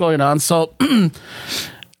know what's going on. So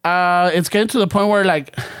it's getting to the point where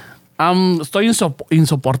like, estoy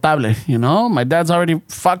insoportable, you know? My dad's already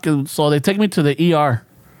fucking, so they take me to the ER.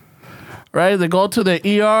 Right? They go to the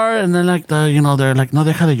ER and then like they're like, no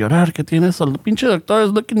deja de llorar, ¿qué tienes? So the pinche doctor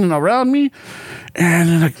is looking around me and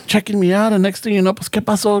they're like checking me out, and next thing you know, pues ¿qué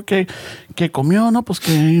pasó? ¿Qué comió? No, pues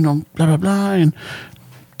que, you know, blah, blah, blah. And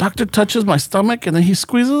doctor touches my stomach and then he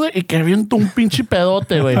squeezes it y que avienta un pinche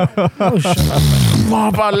pedote, güey. Oh, shit.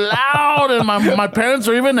 But loud, and my parents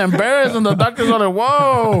are even embarrassed, and the doctors are like,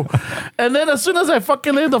 whoa. And then as soon as I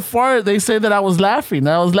fucking laid the fart, they say that I was laughing.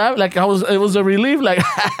 Like it was a relief, like,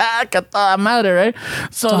 que toda madre, right?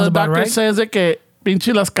 So Sounds the about doctor right. says de que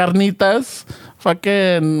pinche las carnitas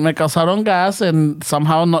fucking me causaron gas, and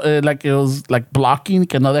somehow like it was like blocking,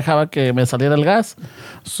 que no dejaba que me saliera el gas.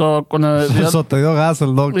 So cuando Eso te dio gas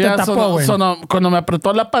el doctor. yeah, tapó, güey. cuando me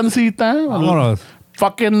apretó la pancita, Vámonos.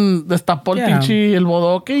 fucking destapó el Yeah. pinche el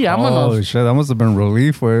bodoque y vámonos. Holy shit, that must have been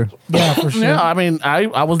relief, way. Yeah, for sure. Yeah, I mean, I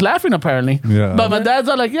was laughing apparently. Yeah. But my dad's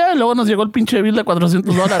all like, yeah, luego nos llegó el pinche bill de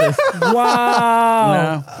 $400. Wow.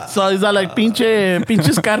 Yeah. So he's all like,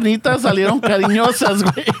 pinches carnitas salieron cariñosas,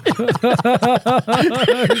 güey.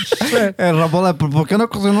 Ramón, ¿por qué no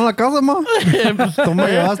cocinó la casa, ma? Tú me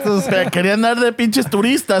llevaste. Querían dar de pinches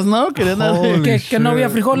turistas, ¿no? Querían dar de... Holy ¿Que no había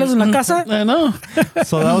frijoles en la casa? I know.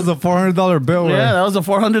 So that was a $400 bill, way. Yeah, that was a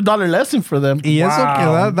 $400 lesson for them. Y eso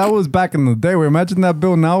que that was back in the day, way. Imagine that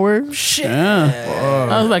bill now, way. Shit. Yeah.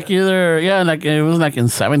 I was like like it was like in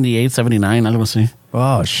 78, 79, algo así.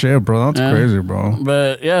 Oh, shit, bro. That's Yeah. crazy, bro.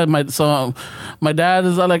 But yeah, my dad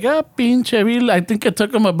is all like, pinche bill. I think it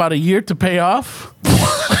took him about a year to pay off.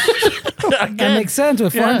 That makes sense.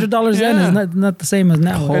 With $400 Yeah. in is not the same as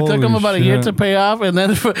now. It took him Holy about a year shit. to pay off, and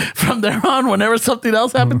then from there on, whenever something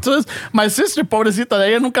else happened to us, my sister, pobrecita, de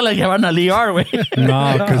ella nunca la llevaban al ER, güey.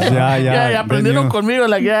 No, because Ya aprendieron conmigo,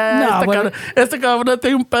 like, No, bueno. este cabrón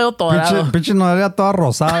tiene un pedo torado. Pinche nalga toda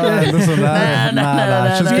rosada. and this and that.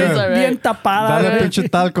 Nah, she's nah, good. nah. Bien tapada. Dale güey. pinche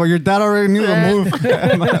talco. Your dad already knew the move.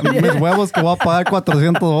 Mis huevos que voy a pagar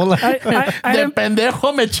 $400. De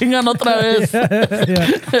pendejo me chingan otra vez.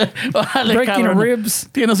 Órale, Breaking cabrón. ribs.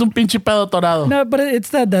 Tienes un pinche pedo torado. No, but it's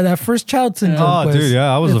that first child syndrome. Oh, pues. dude,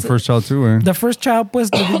 yeah. I was the first child too, man. The first child, pues,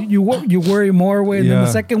 you worry more, güey. And then the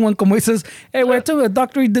Yeah. second one, como dices, hey, wait till the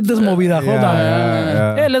doctor did this movida. Hold on.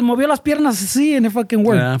 Yeah. Hey, les movió las piernas así and it fucking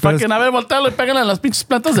worked. Yeah, fucking, a ver, voltealo y pégale en las pinches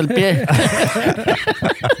plantas del pie.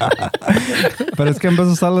 But es que en vez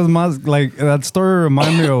de usarles más, like, that story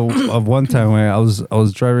reminded me of one time when I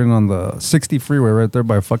was driving on the 60 freeway right there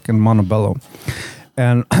by fucking Montebello.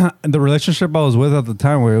 And the relationship I was with at the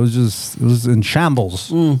time, where it was in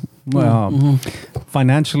shambles.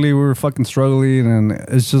 Financially, we were fucking struggling, and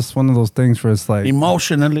it's just one of those things where it's like,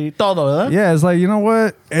 Emotionally, todo, ¿verdad? yeah, it's like, you know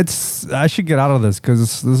what? I should get out of this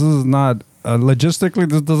because this is not logistically.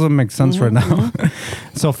 This doesn't make sense right now.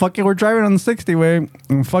 So fucking, we're driving on the 60 way,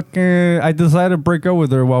 and fucking, I decided to break up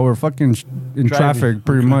with her while we're fucking in traffic,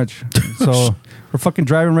 pretty much. So. We're fucking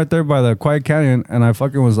driving right there by the Quiet Canyon, and I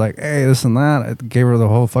fucking was like, hey, this and that. I gave her the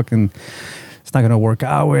whole fucking, it's not going to work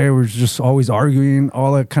out way. We're just always arguing,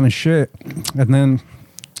 all that kind of shit. And then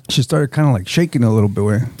she started kind of like shaking a little bit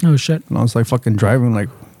way. Oh, shit. And I was like fucking driving like,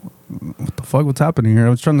 what the fuck? What's happening here? I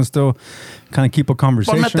was trying to still kind of keep a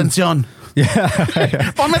conversation. Ponme atención. Yeah.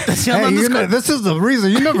 Ponme atención. Hey, ¿Dónde you know, this is the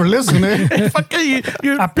reason. You never listen, eh? Fucking,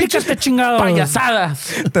 you Aplícate, chingado.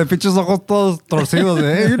 payasadas. Te pinches ojos todos torcidos.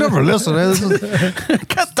 Hey, you never listen, eh?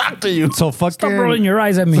 Can't talk to you. So fucking... Stop rolling your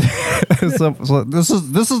eyes at me. so this is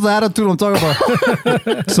the attitude I'm talking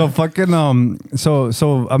about. So fucking so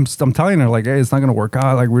I'm telling her like, hey, it's not gonna work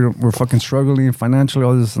out. Like we're fucking struggling financially,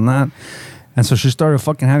 all this and that. And so she started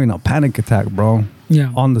fucking having a panic attack, bro.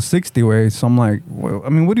 Yeah. On the 60 way. So I'm like, well, I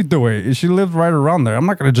mean, what do you do? Wait, she lived right around there. I'm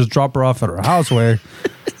not gonna just drop her off at her house way.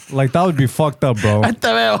 Like that would be fucked up, bro. Ahí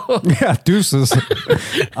te veo. Yeah, deuces.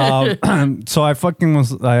 So I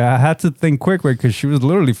had to think quick, way, because she was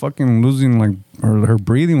literally fucking losing, like her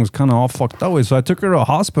breathing was kind of all fucked up way. So I took her to a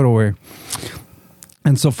hospital way.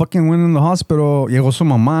 And so fucking went in the hospital. Llegó su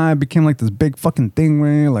mamá. It became like this big fucking thing,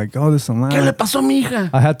 way. Like, oh, this and that. ¿Qué le pasó a mi hija?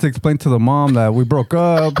 I had to explain to the mom that we broke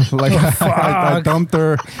up. Like, I dumped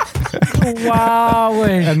her. Wow,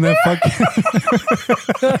 güey. And then fucking...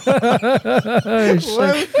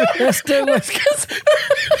 Este, güey.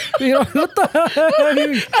 You know, what the I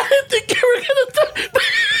didn't think you were gonna talk.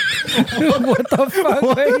 What the fuck,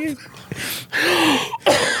 güey?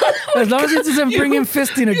 As long as it doesn't bring in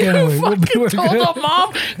fisting again, güey. Fucking told the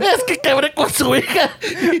mom, es que quebré con su hija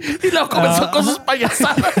y luego comenzó con sus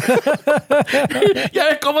payasadas. Ya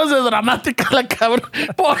ve cómo es de dramática la cabrón.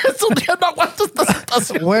 Por eso yo no aguanto esta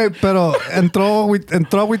situación. Wait, pero entró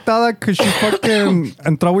agüitada because she fucking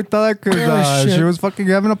entró agüitada because she was fucking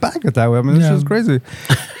having a panic attack. I mean, this Yeah. is crazy.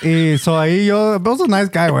 Y so ahí yo, it was a nice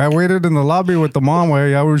guy. I waited in the lobby with the mom.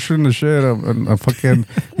 Yeah, we were shooting the shit. And fucking,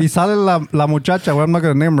 y sale la muchacha. I'm not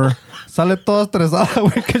gonna name her. Sale toda estresada,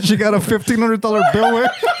 güey, because she got a $1,500 bill, güey.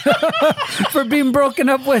 For being broken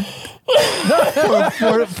up with.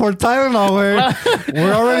 for Tylenol, güey.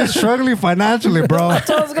 We're already struggling financially, bro. That's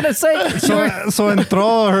what I was gonna say. So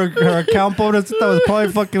entró her account, pobrecita, was probably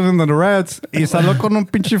fucking in the reds. Y salió con un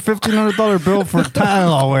pinche $1,500 bill for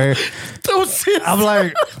Tylenol, güey. I'm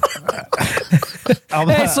like...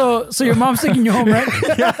 Hey, so your mom's taking you home, right?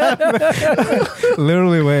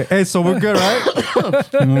 Literally, wait. Hey, so we're good, right?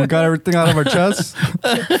 We got everything out of our chest.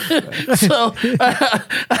 So,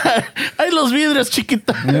 hay los vidrios,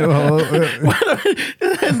 chiquita.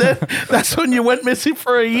 And then that's when you went missing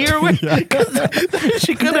for a year, güey.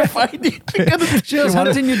 She couldn't find you. She was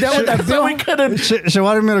hunting you down with that So bill. we couldn't. She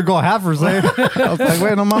wanted me to go halfers, eh? I was like,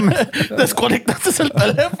 wait, no mames. Desconectaste el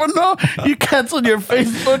teléfono. You canceled your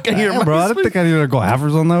Facebook and your Bro, I didn't think I needed to go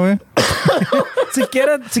halfers on that way. Si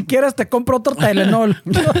quieres, te compro otro Tylenol.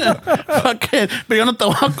 Fucking, pero yo no te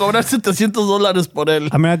voy a cobrar $700 por él.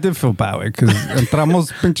 I mean, I did feel bad, güey, because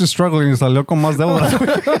entramos pinche struggling y salió con más deuda.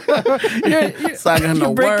 It's not gonna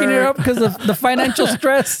You're breaking work. it up because of the financial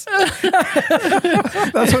stress.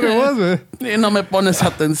 That's what it was, güey. Y no me pones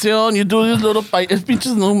atención. You do these little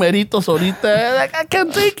pinches numeritos ahorita. Like, I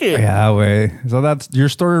can't take it. Yeah, way. So that's your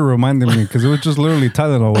story reminded me because it was just literally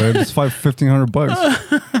Tylenol, way. It's $1,500.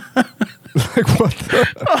 Like, what the?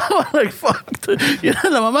 Like, fuck. Y era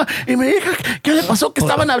la mamá. Y me dijo, ¿qué le pasó? Que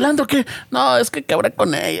estaban hablando. Que no, es que quebré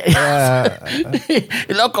con ella.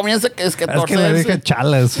 Y luego comienza que es que Es que le dije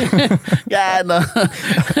chales. Ya, no.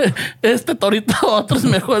 Este torito a otros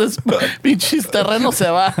mejores pinches terrenos se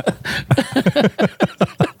va.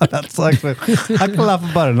 That's like, I can laugh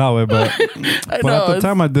about it now, but at the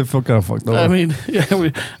time I did feel kind of fucked up. I mean, yeah,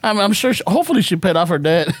 I'm sure, hopefully she paid off her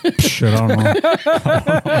debt. Shit, I don't know.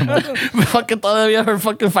 Fucking todavía her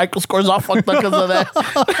fucking FICO scores all fucked up because of that.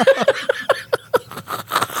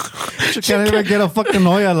 She can't even get a fucking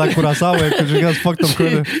olla like Curaçao because she got fucked up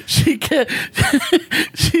credit. She can't.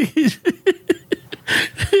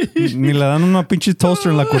 Ni le dan una pinche toaster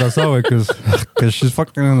en la Curaçao because she's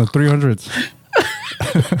fucking in the 300s.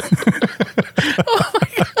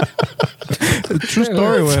 True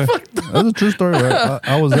story, way. That's a true story, right?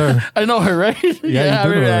 I was there. I know her, right? Yeah,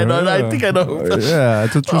 I know. I think I know her. Yeah,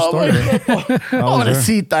 it's a true story.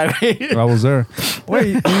 Pobrecita, güey. I was there.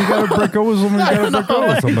 Wait, you gotta break up with somebody. You gotta break up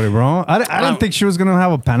with somebody, bro. I didn't think she was gonna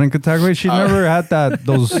have a panic attack. Right? She never had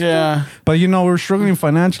those. Yeah. But we're struggling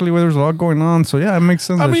financially. There's a lot going on. So yeah, it makes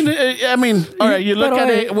sense. I mean, all right. You look at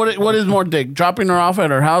it. What is more dick? Dropping her off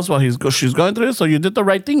at her house while she's going through this. So you did the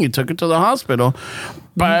right thing. You took her to the hospital.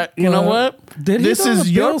 But you know what? This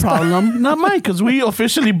is your problem, not mine, because we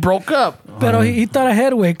officially broke up. Pero he thought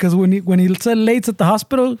ahead, way, because when he said Late's at the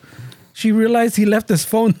hospital, she realized he left his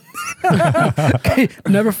phone. Okay,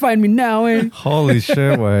 never find me now, eh? Holy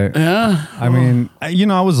shit, way. Yeah. I mean,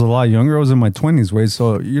 I was a lot younger. I was in my 20s, way.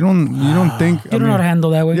 So you don't think You don't know how to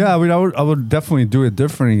handle that, way. Yeah, I would definitely do it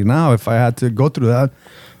differently now if I had to go through that.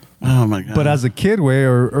 Oh my god! But as a kid, way,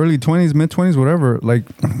 or early 20s, mid 20s, whatever, like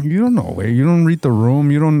you don't know, way. You don't read the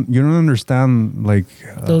room. You don't understand like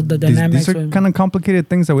the dynamics. These are kind of complicated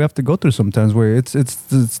things that we have to go through sometimes. Way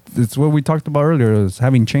it's what we talked about earlier. Is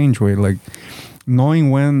having change, way, like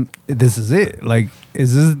knowing when this is it. Like,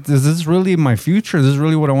 is this really my future? Is this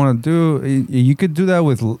really what I want to do? You could do that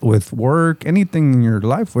with work, anything in your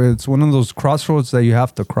life. Where it's one of those crossroads that you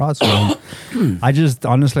have to cross. I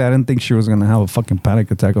didn't think she was gonna have a fucking panic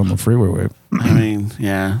attack on the freeway. Way. I mean,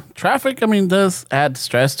 yeah, traffic. Does add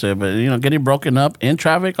stress to it, but getting broken up in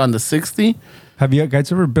traffic on the 60. Have you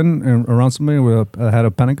guys ever been around somebody who had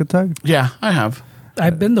a panic attack? Yeah, I have.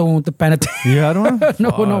 I've been the one with the panic attack. Yeah, I don't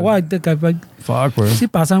know. No, why? Fuck, bro. Sí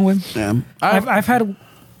pasan, güey. Yeah, I've had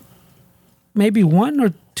maybe one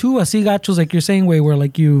or two así gachos, like you're saying, way, where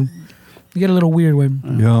like you get a little weird, way.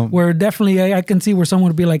 Yeah. Where definitely I can see where someone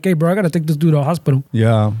would be like, hey, bro, I got to take this dude to the hospital.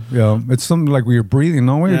 Yeah. It's something like where you're breathing,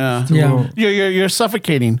 no way? Yeah. You're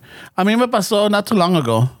suffocating. A mí me pasó not too long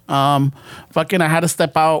ago. I had to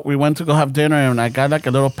step out. We went to go have dinner and I got like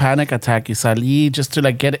a little panic attack. Y salí just to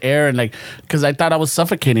like get air and like, because I thought I was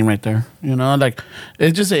suffocating right there. Like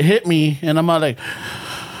it hit me and I'm all like,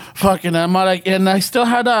 fucking, and I still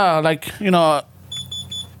had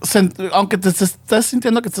aunque te estés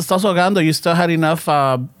sintiendo que te estás ahogando, you still had enough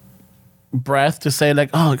breath to say like,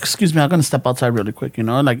 oh, excuse me, I'm gonna step outside really quick,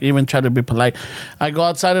 like even try to be polite. I go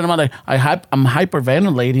outside and I'm like, I'm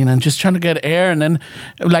hyperventilating and just trying to get air, and then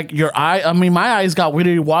like my eyes got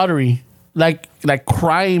really watery, like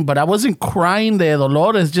crying, but I wasn't crying de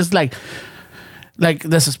dolor. It's just like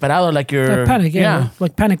desesperado, like you're like panic, yeah,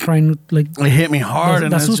 like panic crying, like it hit me hard,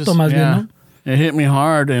 and susto más bien, ¿no? It hit me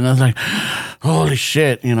hard, and I was like, holy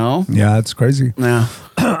shit, Yeah, it's crazy. Yeah.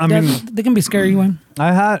 I mean, they can be scary, one.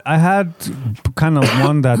 I had kind of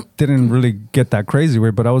one that didn't really get that crazy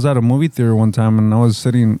way, but I was at a movie theater one time and I was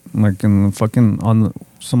sitting like in on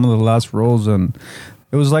some of the last rows, and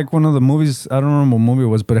it was like one of the movies. I don't remember what movie it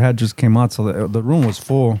was, but it had just came out, so the room was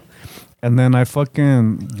full. And then I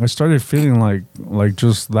started feeling like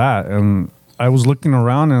just that, and I was looking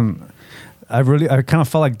around and I kind of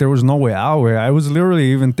felt like there was no way out. I was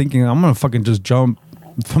literally even thinking I'm gonna fucking just jump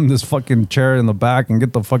from this fucking chair in the back and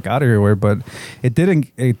get the fuck out of here. But it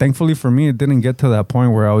didn't. Thankfully for me, it didn't get to that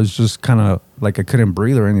point where I was just kind of like I couldn't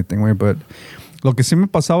breathe or anything. But lo que sí me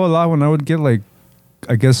pasaba a lot when I would get like,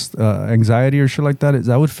 I guess anxiety or shit like that, is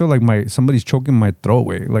I would feel like somebody's choking my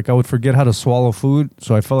throat. Like I would forget how to swallow food,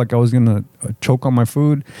 so I felt like I was gonna choke on my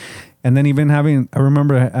food. And then even I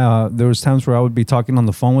remember there was times where I would be talking on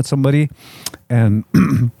the phone with somebody and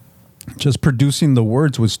just producing the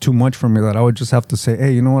words was too much for me, that I would just have to say,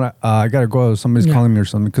 hey, you know what? I got to go. Somebody's calling me or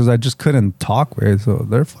something, because I just couldn't talk. So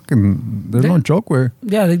there's no joke.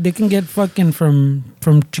 Yeah, they can get fucking from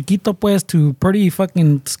chiquito pues to pretty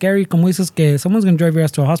fucking scary, como dices, que someone's going to drive your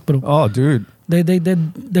ass to a hospital. Oh, dude.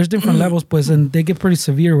 There's different levels pues, and they get pretty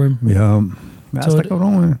severe. Yeah. Hasta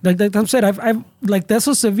cabrón, güey. Like I'm saying, I've like that's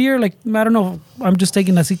so severe. Like I don't know. I'm just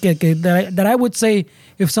taking así que that I would say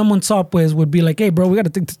if someone saw pues would be like, hey, bro, we got to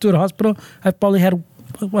take this to the hospital. I've probably had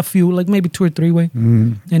a few, like maybe 2 or 3 way,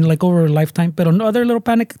 in like over a lifetime. But no other little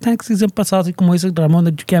panic attacks is pasado, así como dice Ramon,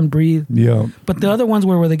 that you can't breathe. Yeah. But the other ones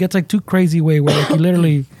where they get like too crazy way, where like you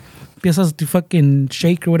literally empiezas to fucking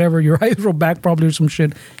shake or whatever, your eyes roll back probably or some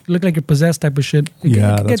shit. You look like you're possessed type of shit.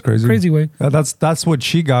 That's crazy. Crazy way. That's what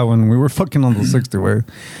she got when we were fucking on the 60 way.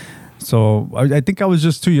 So I think I was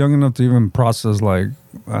just too young enough to even process like.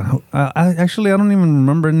 I actually don't even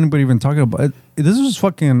remember anybody even talking about it. This was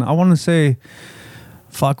fucking. I want to say,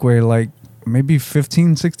 fuck way like maybe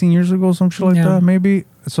 15, 16 years ago, some shit like that maybe.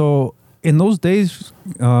 So. In those days,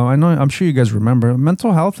 I'm sure you guys remember,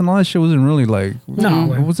 mental health and all that shit wasn't really like...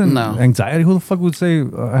 No. It wasn't anxiety. Who the fuck would say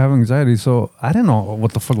I have anxiety? So I didn't know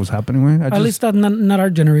what the fuck was happening, man. At least not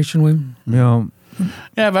our generation, way. Yeah.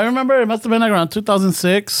 Yeah, if I remember, it must have been like around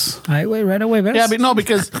 2006. Right away, man. Yeah, but no,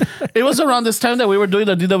 because it was around this time that we were doing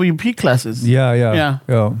the DWP classes. Yeah.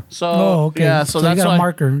 So, okay. Yeah, so that's you got why, a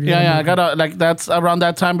marker. I got a, like, that's around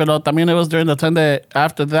that time, but I mean, it was during the time that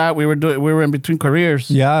after that we were in between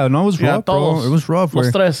careers. Yeah, no, it was rough, bro. It was rough.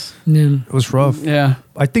 Los tres. Yeah. It was rough. Yeah.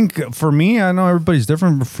 I think for me, I know everybody's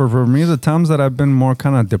different, but for me, the times that I've been more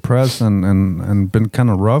kind of depressed and been kind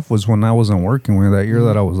of rough was when I wasn't working with that year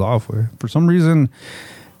that I was off with. For some reason,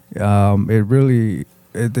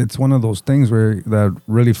 it's one of those things where that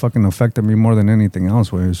really fucking affected me more than anything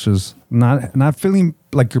else. Where it's just not feeling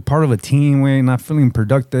like you're part of a team, way, not feeling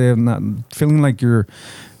productive, not feeling like you're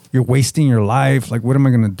wasting your life. Like, what am I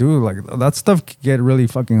gonna do? Like that stuff could get really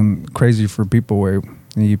fucking crazy for people. Where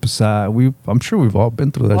I'm sure we've all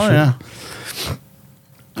been through that shit.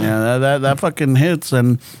 Yeah, that fucking hits,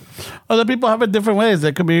 and other people have it different ways.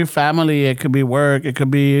 It could be family, it could be work, it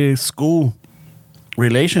could be school,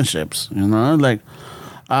 relationships. You know, like.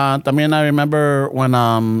 También I remember when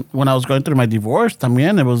I was going through my divorce.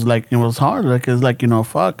 También it was hard. Like it's like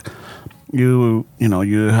fuck. You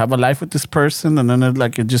have a life with this person, and then it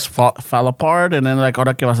just fell apart, and then like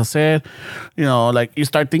ahora qué vas a hacer? Like you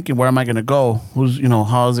start thinking, where am I gonna go?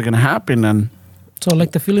 How is it gonna happen? And so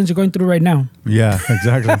like the feelings you're going through right now. Yeah,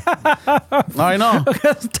 exactly. I know.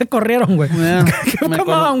 Te corrieron, güey. Yeah. Come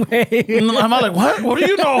on, güey. I'm like, what? What do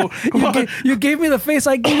you know? You gave me the face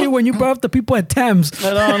I gave you when you brought up the people at Thames.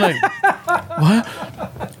 I know, I'm like, what?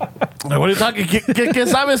 Like, what are you talking? ¿Qué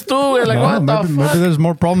sabes tú? Like, what the fuck? Maybe there's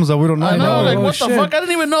more problems that we don't know. I know, like, what shit. the fuck? I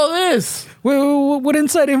didn't even know this. What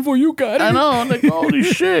inside info you got? I know. I'm like, holy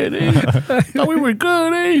shit, eh? Thought we were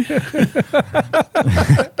good, eh?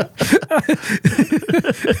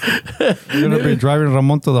 You're gonna be driving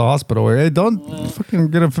Ramon to the hospital. Hey, don't fucking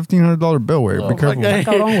get a $1,500 bill. Way, be careful.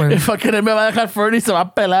 Okay. Fucking me va a dejar Fernie, se va a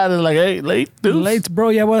pelar. It's like, hey, late, dude. Late, bro.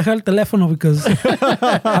 Ya voy a dejar el teléfono because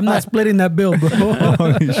I'm not splitting that bill, bro.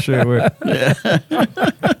 Holy shit, wait.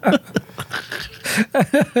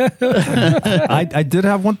 I did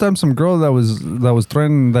have one time some girl that was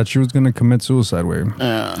threatening that she was gonna commit suicide. Way.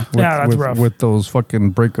 Yeah. That's rough. With those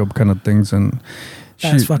fucking breakup kind of things, and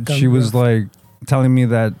she was like telling me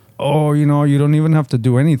that, oh, you don't even have to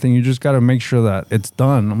do anything. You just got to make sure that it's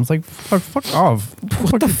done. I was like, fuck off.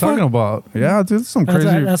 What are you talking about? Yeah, dude, some crazy.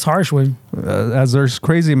 That's harsh, way. As there's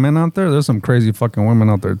crazy men out there's some crazy fucking women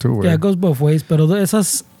out there too. Yeah, it goes both ways. But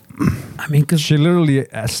esas, I mean, because she literally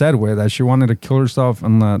said that she wanted to kill herself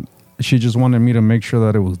and that she just wanted me to make sure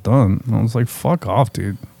that it was done. And I was like, fuck off,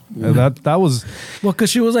 dude. That was because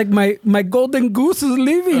she was like, my golden goose is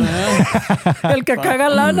leaving. El que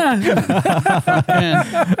caga lana.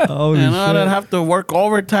 And I didn't have to work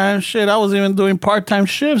overtime. Shit, I was even doing part-time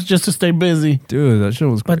shifts just to stay busy. Dude, that shit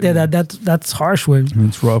was crazy. But yeah, that's harsh, way.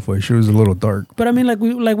 It's rough, way. She was a little dark. But I mean, like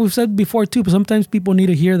we've said before too. But sometimes people need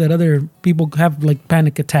to hear that other people have like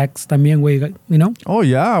panic attacks. También, way, Oh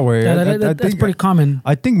yeah, way. That's pretty common.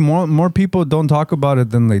 I think more people don't talk about it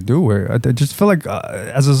than they do. Way. I just feel like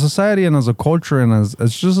as a society and as a culture and as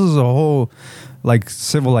just as a whole like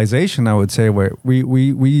civilization, I would say, where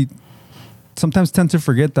we sometimes tend to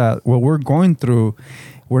forget that what we're going through,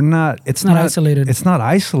 it's not isolated. It's not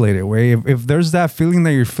isolated. Where if there's that feeling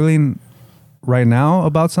that you're feeling right now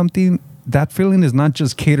about something, that feeling is not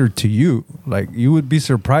just catered to you. Like, you would be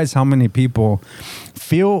surprised how many people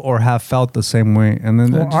feel or have felt the same way, and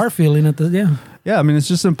then are feeling it. Yeah, I mean, it's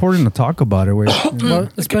just important to talk about it. Well,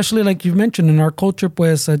 especially like you mentioned in our culture,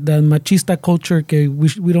 pues, the machista culture, que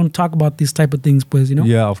we don't talk about these type of things, pues, you know?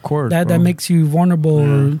 Yeah, of course. That makes you vulnerable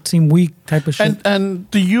or seem weak type of shit. And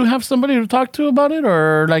do you have somebody to talk to about it,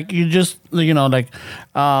 or like you just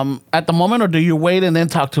at the moment, or do you wait and then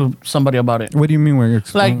talk to somebody about it? What do you mean?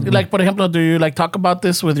 Like for example, do you like talk about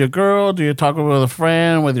this with your girl? Do you talk with a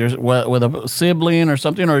friend, with a sibling or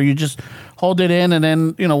something, or you just hold it in and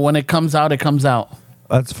then when it comes out, it comes out?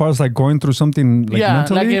 As far as like going through something mentally?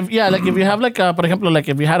 Like if you have like for example, like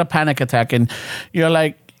if you had a panic attack and you're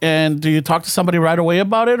like, and do you talk to somebody right away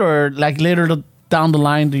about it, or like later down the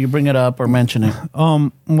line do you bring it up or mention it?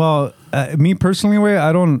 Well, me personally,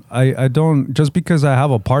 I don't just because I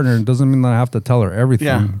have a partner it doesn't mean that I have to tell her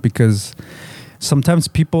everything, because sometimes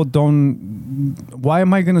people don't. Why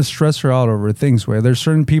am I going to stress her out over things? Where there's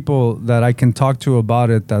certain people that I can talk to about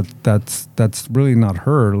it that's really not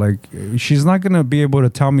her. Like, she's not going to be able to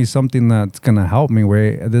tell me something that's going to help me.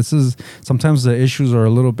 Where sometimes the issues are a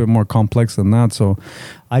little bit more complex than that. So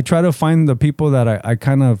I try to find the people that I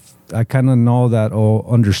kind of know that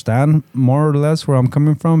understand more or less where I'm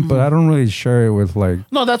coming from, but I don't really share it with like.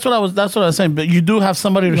 No, that's what I was saying. But you do have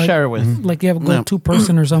somebody to share it with. Like you have a go-to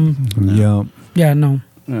person or something. Yeah. Yeah. No.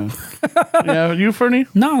 Yeah, you, Fernie?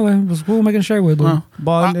 No, who am I gonna share with?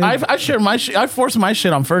 But I share my shit. I force my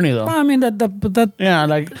shit on Fernie though. Well, I mean that. Yeah,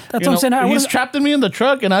 like that's what I'm saying. He's trapped in me in the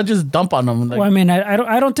truck, and I just dump on him. Like, well, I mean,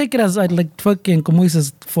 I don't take it as like fucking como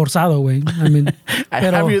dices forzado, way. I mean, I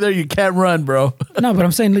have you there. You can't run, bro. No, but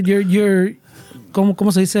I'm saying that you're como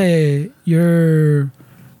se dice, you're.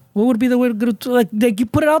 What would be the way to like you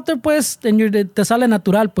put it out there, pues, and te sale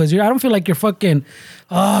natural, pues. I don't feel like you're fucking.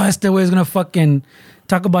 Oh, este way is gonna fucking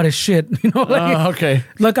talk about his shit, like, okay.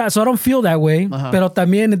 Look, so I don't feel that way, pero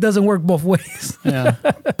también it doesn't work both ways. Yeah.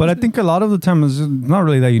 But I think a lot of the time it's not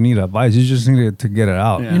really that you need advice. You just need it to get it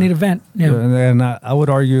out. Yeah. You need a vent. Yeah. And I would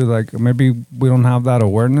argue like maybe we don't have that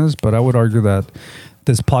awareness, but I would argue that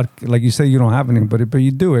this like you say, you don't have anybody, but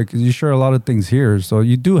you do it because you share a lot of things here. So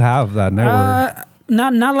you do have that network.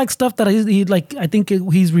 Not like stuff that he like. I think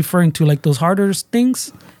he's referring to like those harder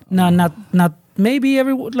things. Not maybe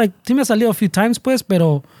like sí me salió a few times, pues,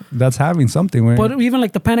 pero that's having something. Right? But even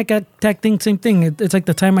like the panic attack thing, same thing. It's like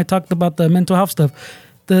the time I talked about the mental health stuff.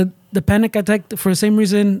 The panic attack, for the same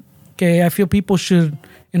reason, I feel people should,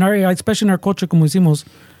 especially in our culture, como decimos,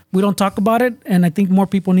 we don't talk about it, and I think more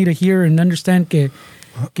people need to hear and understand que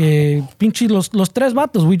pinche los tres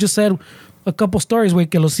vatos. We just said a couple stories, güey,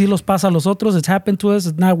 que los sí los pasa a los otros. It's happened to us.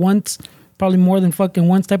 It's not once, probably more than fucking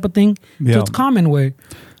once type of thing. Yeah. So it's common, way.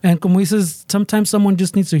 And como dices, sometimes someone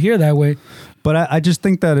just needs to hear that way. But I just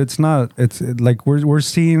think that it's like we're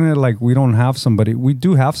seeing it like we don't have somebody. We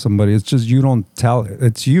do have somebody. It's just you don't tell it.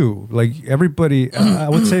 It's you. Like everybody, I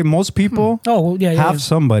would say most people have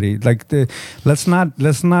somebody. Like let's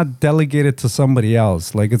not delegate it to somebody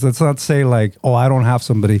else. Like let's not say like, oh, I don't have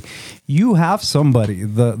somebody. You have somebody.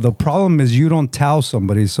 The problem is you don't tell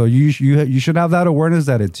somebody. So you should have that awareness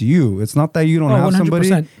that it's you. It's not that you don't have 100%.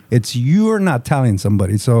 Somebody. It's you're not telling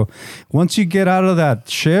somebody. So once you get out of that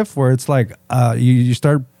shift where it's like you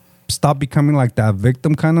stop becoming like that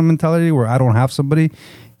victim kind of mentality where I don't have somebody.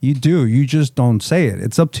 You just don't say it.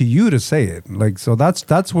 It's up to you to say it. Like, so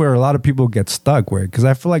that's where a lot of people get stuck with, because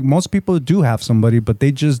I feel like most people do have somebody, but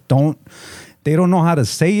they just don't know how to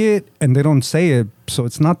say it, and they don't say it. So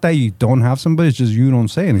it's not that you don't have somebody, it's just you don't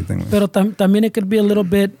say anything. Pero también it could be a little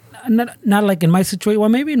bit, not like in my situation, well,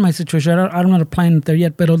 maybe in my situation, I'm not applying it there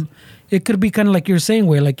yet, but it could be kind of like you're saying,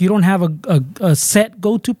 where like you don't have a set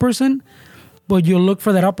go-to person, but you'll look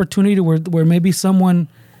for that opportunity where maybe someone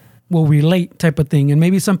will relate type of thing. And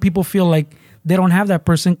maybe some people feel like they don't have that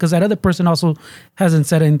person because that other person also hasn't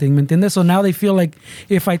said anything. ¿Me entiendes? So now they feel like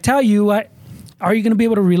if I tell you, are you going to be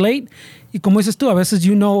able to relate? Y como dices tú, a veces if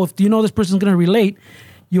you know this person's going to relate,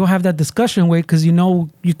 you'll have that discussion way because you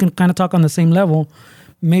can kind of talk on the same level.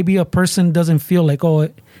 Maybe a person doesn't feel like, oh,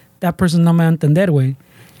 that person no me va a entender way.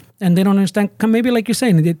 And they don't understand. Maybe like you're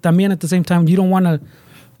saying, también at the same time, you don't want to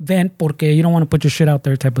vent porque you don't want to put your shit out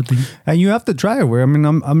there type of thing. And you have to try it. I mean,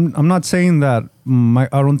 I'm not saying that I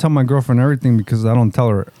don't tell my girlfriend everything because I don't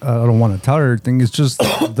want to tell her everything. It's just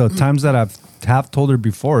the times that have told her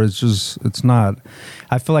before. It's not.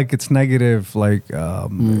 I feel like it's negative. Like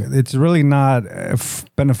it's really not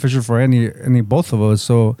beneficial for any both of us.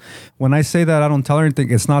 So when I say that I don't tell her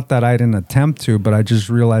anything, it's not that I didn't attempt to, but I just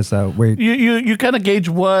realized that wait. You kind of gauge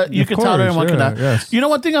what you can tell her and what cannot. Yes. You know,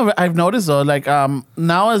 one thing I've noticed though, like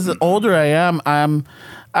now as older I am,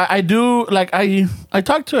 I do like I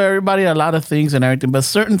talk to everybody a lot of things and everything, but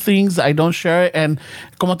certain things I don't share. And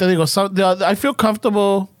como te digo, I feel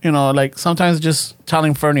comfortable, like sometimes just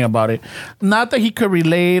telling Fernie about it. Not that he could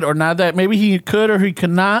relate, or not that maybe he could or he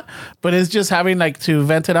could not, but it's just having like to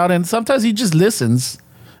vent it out. And sometimes he just listens.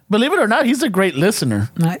 Believe it or not, he's a great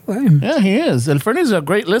listener. Yeah, he is. El Fernie's a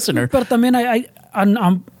great listener. But también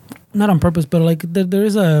I'm not on purpose, but like there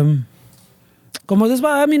is a como this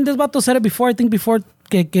vato said it before. I think before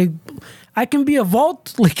que I can be a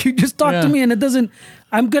vault. Like you just talk to me and it doesn't.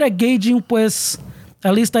 I'm good at gauging. Pues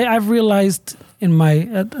at least I've realized in my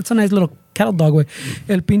that's a nice little cattle dog way.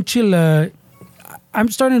 El pinche. I'm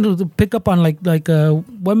starting to pick up on like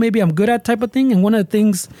what maybe I'm good at type of thing. And one of the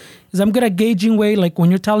things is I'm good at gauging way. Like when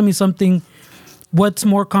you're telling me something, what's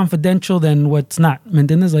more confidential than what's not. ¿Me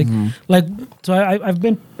entiendes? Like so I've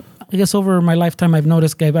been. I guess over my lifetime, I've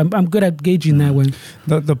noticed, Gabe, I'm good at gauging that way.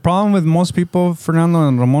 The problem with most people, Fernando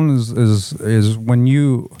and Ramon, is when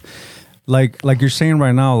you, like you're saying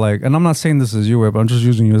right now, like, and I'm not saying this is you, but I'm just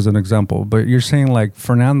using you as an example. But you're saying like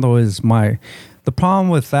Fernando is the problem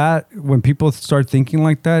with that, when people start thinking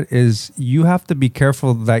like that, is you have to be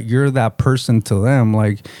careful that you're that person to them.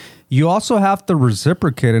 Like, you also have to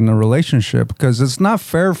reciprocate in a relationship, because it's not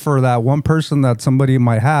fair for that one person that somebody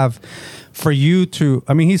might have for you to,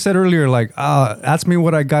 I mean, he said earlier, like, ask me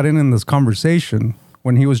what I got in this conversation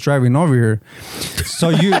when he was driving over here.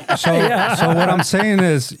 So so what I'm saying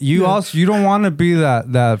is you don't want to be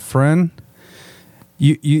that friend.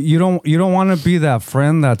 You don't want to be that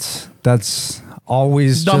friend that's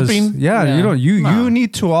always dumping. You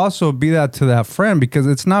need to also be that to that friend, because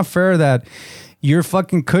it's not fair that you're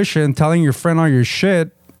fucking cushion telling your friend all your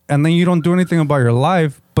shit and then you don't do anything about your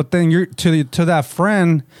life, but then you're to that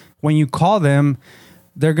friend, when you call them,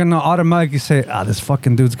 they're gonna automatically say, this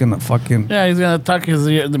fucking dude's gonna fucking... Yeah, he's gonna tuck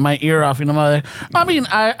my ear off, I mean,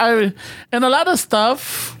 I and a lot of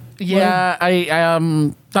stuff,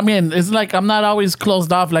 I mean, it's like I'm not always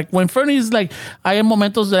closed off. Like when Fernie's like, I am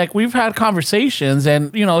momentos, like we've had conversations,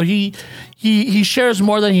 and he shares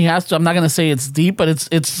more than he has to. I'm not gonna say it's deep, but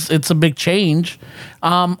it's a big change.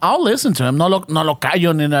 I'll listen to him. No lo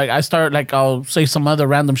callo, and I start like I'll say some other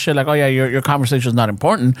random shit like, oh yeah, your conversation is not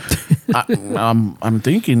important. I'm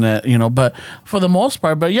thinking that but for the most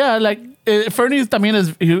part, but yeah, like Fernie's también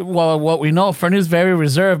is what we know. Fernie's very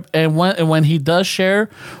reserved, and when he does share,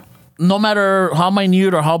 no matter how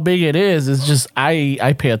minute or how big it is, it's just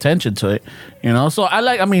I pay attention to it, So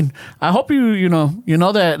I hope you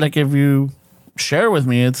know that, like, if you share with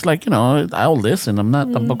me, it's like I'll listen. I'm not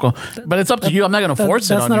tampoco, but it's up to you. I'm not gonna force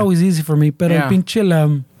it on you. That's not always easy for me, pero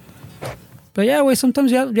pinche But yeah,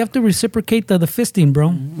 sometimes you have to reciprocate the fisting, bro.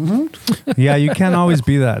 Mm-hmm. Yeah, you can't always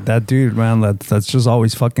be that dude, man. That's just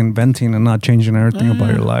always fucking venting and not changing everything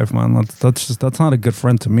about your life, man. That's not a good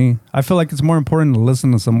friend to me. I feel like it's more important to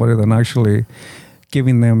listen to somebody than actually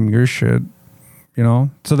giving them your shit.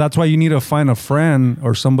 So that's why you need to find a friend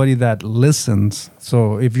or somebody that listens.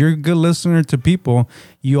 So if you're a good listener to people,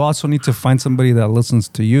 you also need to find somebody that listens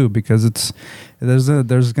to you, because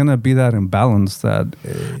there's gonna be that imbalance that.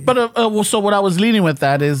 But so what I was leading with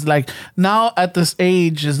that is like, now at this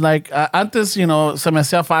age is like antes se me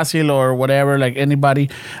hacía fácil or whatever, like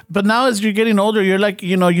anybody, but now as you're getting older, you're like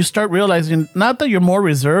you start realizing not that you're more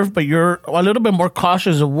reserved, but you're a little bit more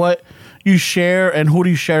cautious of what you share and who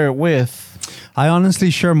do you share it with. I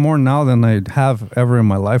honestly share more now than I have ever in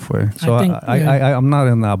my life. So I'm not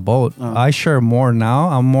in that boat. I share more now.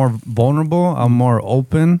 I'm more vulnerable. I'm more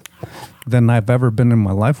open than I've ever been in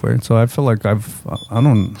my life. So I feel like I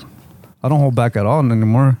don't hold back at all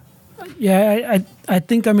anymore. Yeah, I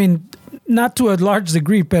think, not to a large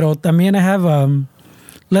degree, pero también I have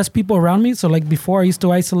less people around me. So like before, I used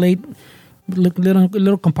to isolate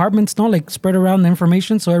little compartments, like spread around the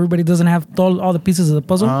information so everybody doesn't have all the pieces of the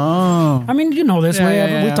puzzle. Oh. This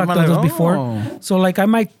way. We talked about this before. So like I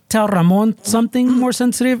might tell Ramon something more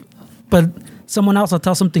sensitive, but someone else will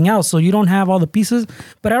tell something else. So you don't have all the pieces,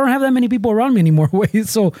 but I don't have that many people around me anymore.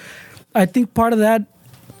 So I think part of that,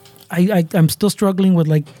 I'm still struggling with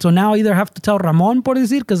so now I either have to tell Ramon, por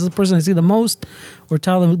decir, because it's the person I see the most, or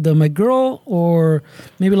tell my girl, or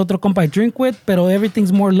maybe el otro compa I drink with, pero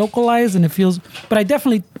everything's more localized and it feels, but I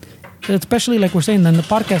definitely, especially like we're saying in the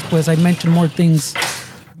podcast, pues I mention more things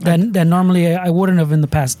than normally I wouldn't have in the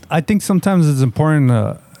past. I think sometimes it's important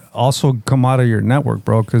to also come out of your network,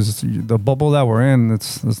 bro, because the bubble that we're in,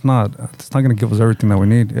 it's not going to give us everything that we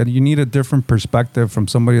need. You need a different perspective from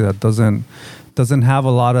somebody that doesn't have a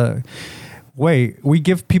lot of we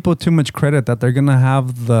give people too much credit that they're gonna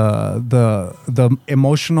have the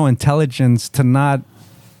emotional intelligence to not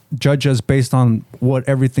judge us based on what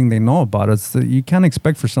everything they know about us. You can't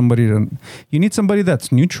expect for somebody to. You need somebody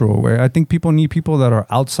that's neutral. Where I think people need people that are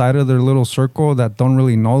outside of their little circle, that don't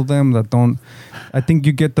really know them, that don't. I think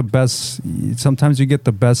you get the best. Sometimes you get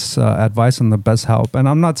the best advice and the best help. And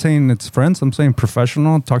I'm not saying it's friends. I'm saying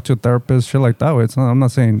professional. Talk to a therapist, shit like that. I'm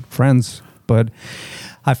not saying friends, but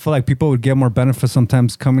I feel like people would get more benefit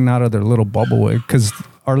sometimes coming out of their little bubble, because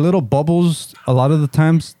our little bubbles, a lot of the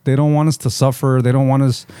times, they don't want us to suffer. They don't want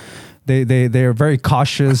us. They're very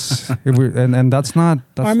cautious, and that's not.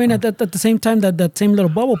 I mean, at the same time, that same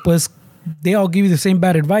little bubble, pues, they all give you the same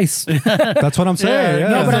bad advice. That's what I'm saying. Yeah.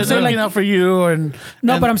 No, but I'm saying looking out for you,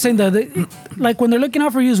 but I'm saying that like when they're looking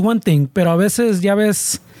out for you is one thing, pero a veces ya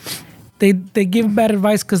ves, they give bad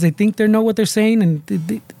advice because they think they know what they're saying,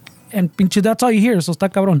 and pinche, that's all you hear. So está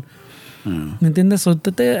cabrón. ¿Me entiendes? So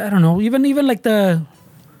I don't know. Even like I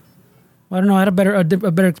don't know. I had a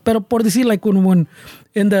better. Pero por decir, like when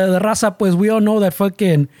in the raza, pues we all know that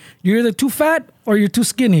fucking you're either too fat or you're too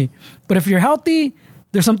skinny. But if you're healthy,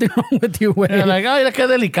 there's something wrong with you, güey. You're like, ay, qué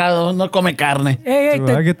delicado, no come carne. Hey, dude,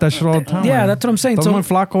 I get that shit all the time. Yeah, that's what I'm saying. Estás muy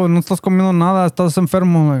flaco, no estás comiendo nada, estás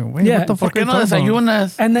enfermo. Like, wait, Yeah. what the fuck? ¿Por qué no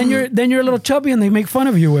desayunas? And then you're a little chubby, and they make fun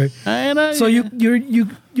of you, güey. So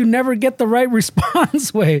you never get the right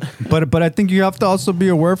response, way. But I think you have to also be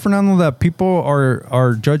aware, Fernando, that people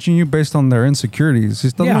are judging you based on their insecurities. Si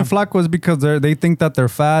estás muy flaco is because they think that they're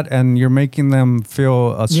fat, and you're making them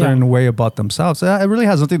feel a certain way about themselves. It really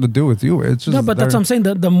has nothing to do with you. It's just but that's what I'm saying.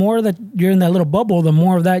 The more that you're in that little bubble, the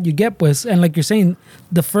more of that you get, pues. And like you're saying,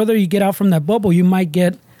 the further you get out from that bubble, you might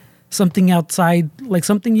get something outside, like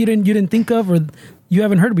something you didn't think of, or you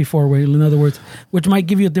haven't heard before, way, in other words, which might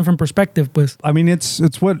give you a different perspective, pues. I mean, it's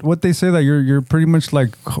what they say, that you're pretty much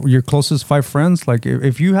like your closest 5 friends. Like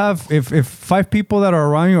if 5 people that are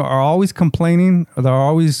around you are always complaining, they're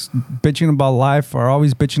always bitching about life, are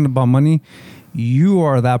always bitching about money, you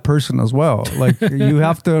are that person as well. Like you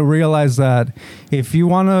have to realize that if you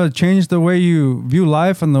want to change the way you view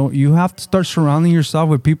life, and you have to start surrounding yourself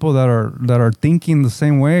with people that are thinking the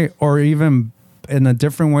same way, or even in a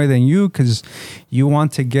different way than you, because you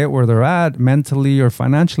want to get where they're at mentally or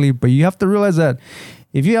financially. But you have to realize that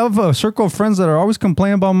if you have a circle of friends that are always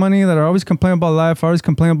complaining about money, that are always complaining about life, always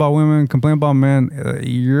complaining about women, complaining about men,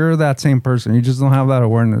 you're that same person. You just don't have that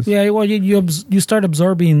awareness. Yeah, well, you start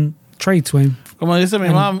absorbing traits, güey. Como dice mi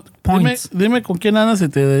mamá, dime con quién andas y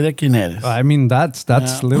te diré quién eres. I mean, that's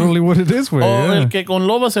literally what it is, güey. El que con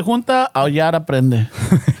lobo se junta, aullar aprende.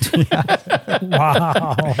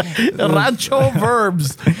 Wow. Rancho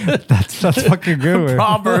verbs. That's fucking good, güey.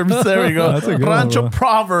 Proverbs, there we go. That's a good Rancho one, bro.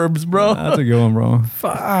 proverbs, bro. That's a good one, bro.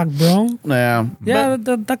 Fuck, bro. Yeah. Yeah,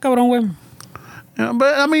 está cabrón, güey. Yeah,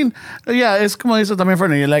 but I mean, yeah, it's como dice también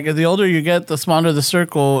Fernie. Like the older you get, the smaller the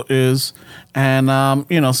circle is, and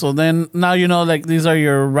so then now like these are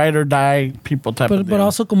your ride or die people type of deal. But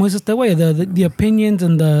also, como dice este güey, the opinions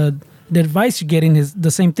and the advice you're getting is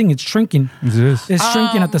the same thing. It's shrinking. It is. It's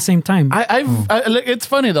shrinking at the same time. It's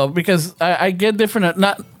funny though, because I get different.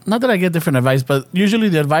 Not that I get different advice, but usually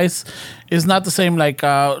the advice is not the same. Like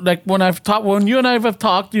when you and I have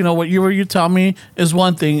talked, what you tell me is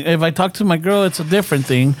one thing. If I talk to my girl, it's a different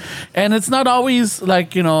thing, and it's not always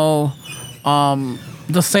like the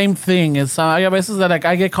same thing. It's a veces that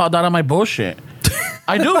I get called out on my bullshit.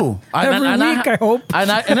 I do. Every week, I hope.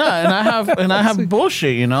 And I have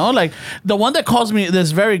bullshit. Like the one that calls me, that's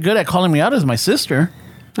very good at calling me out, is my sister.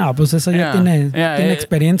 No, pues esa ya tiene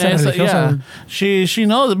experiencia religiosa. Yeah. She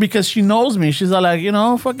knows, because she knows me. She's like,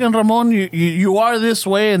 fucking Ramon, you are this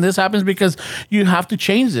way, and this happens because you have to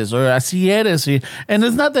change this, or así eres. And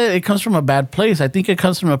it's not that it comes from a bad place. I think it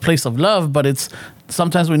comes from a place of love, but it's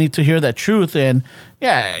sometimes we need to hear that truth, and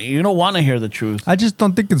you don't want to hear the truth. I just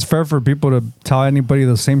don't think it's fair for people to tell anybody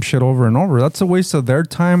the same shit over and over. That's a waste of their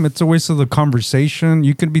time. It's a waste of the conversation.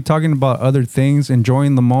 You could be talking about other things,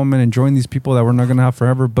 enjoying the moment, enjoying these people that we're not going to have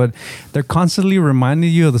forever, but they're constantly reminding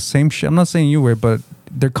you of the same shit. I'm not saying you, Wade, but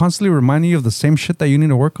they're constantly reminding you of the same shit that you need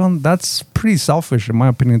to work on. That's pretty selfish, in my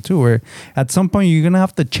opinion, too. Where at some point you're gonna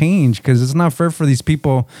have to change, because it's not fair for these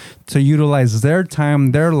people to utilize their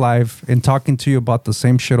time, their life, in talking to you about the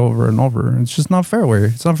same shit over and over. It's just not fair. Where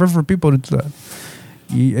it's not fair for people to do that.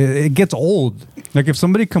 It gets old. Like if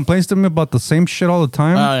somebody complains to me about the same shit all the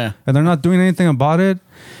time, and they're not doing anything about it,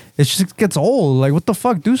 it just gets old. Like, what the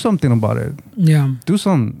fuck? Do something about it. Yeah. Do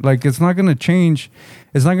something. Like, it's not going to change.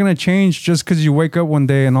 It's not going to change just because you wake up one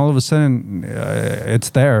day and all of a sudden it's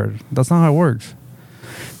there. That's not how it works.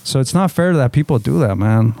 So it's not fair that people do that,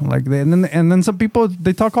 man. Like, and then some people,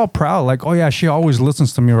 they talk all proud. Like, oh, yeah, she always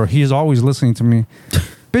listens to me, or he's always listening to me.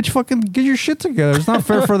 bitch, fucking get your shit together. It's not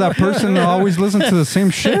fair for that person to always listen to the same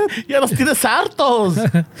shit. Ya los tienes hartos.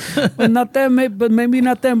 But not them, but maybe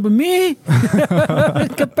not them, but me.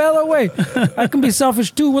 ¿Qué pedo, güey? I can be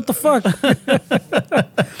selfish too. What the fuck?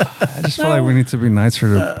 I just feel like we need to be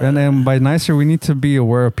nicer. And then by nicer, we need to be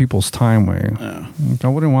aware of people's time, way. Yeah. I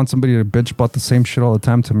wouldn't want somebody to bitch about the same shit all the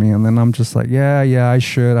time to me. And then I'm just like, yeah, I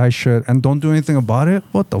should. And don't do anything about it?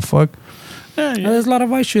 What the fuck? Yeah, There's a lot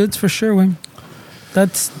of I shoulds for sure, güey.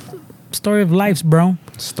 That's story of lives, bro.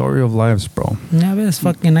 Story of lives, bro. Yeah, but it's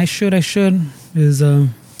fucking I should is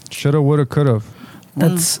Shoulda, woulda, coulda.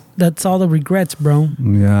 that's all the regrets, bro.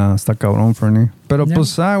 Yeah, está cabrón, Fernie. Pero Yeah.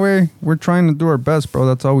 pues, güey, we're trying to do our best, bro.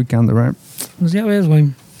 That's all we can do, right? Pues ya ves,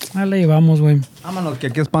 güey. Ahí le llevamos, güey. Vámonos, que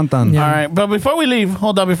aquí espantan. Yeah. All right, but before we leave,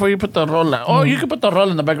 hold on, before you put the roll. Oh, you can put the roll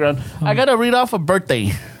in the background. I gotta read off a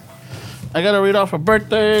birthday.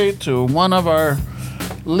 To one of our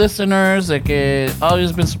listeners that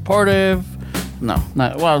always been supportive. No,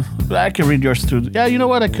 not well. I can read yours too. Yeah, you know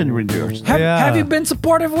what? I could read yours. Have you been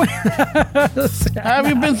supportive, güey? Have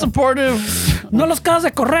you been supportive? No los acabas de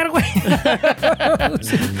correr, güey.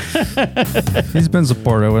 He's been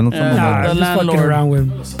supportive. Güey. No estamos Nah, the just fucking landlord. around with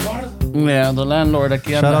him. Yeah, the landlord. Aquí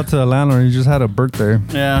Shout anda. out to the landlord. He just had a birthday.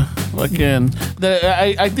 Yeah, fucking.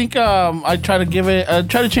 I think I try to give it. I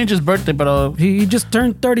try to change his birthday, but He just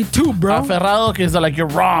turned 32, bro. aferrado que is like you're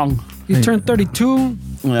wrong. He turned 32.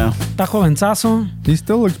 Yeah. Está jovenzazo. He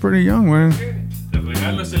still looks pretty young, güey. Te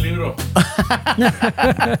regalo ese libro.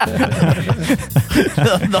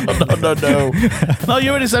 No. No, you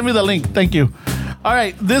already sent me the link. Thank you. All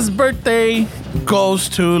right, this birthday goes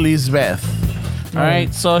to Lisbeth. All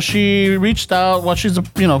right, so she reached out. Well, she's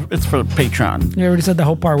it's for Patreon. You already said the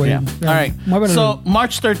whole part, güey. Yeah. All right. So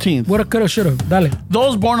March 13th. Woulda, coulda, shoulda. Dale.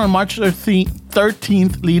 Those born on March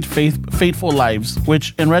 13th lead fateful lives,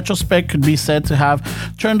 which in retrospect could be said to have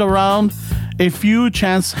turned around a few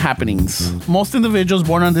chance happenings. Most individuals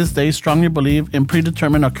born on this day strongly believe in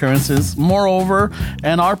predetermined occurrences, moreover,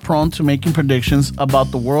 and are prone to making predictions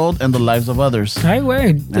about the world and the lives of others. Hey,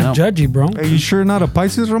 güey. The know. judgy, bro. Are you sure not a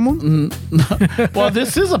Pisces, Ramon? Well,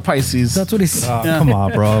 this is a Pisces. That's what he's... Come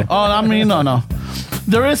on, bro. Oh, I mean, no.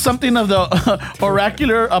 There is something of the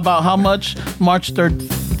oracular about how much March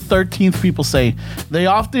 13th people say. They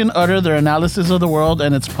often utter their analysis of the world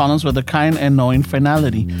and its problems with a kind and knowing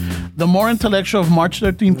finality. The more intellectual of March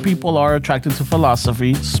 13th people are attracted to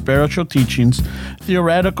philosophy, spiritual teachings,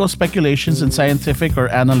 theoretical speculations, and scientific or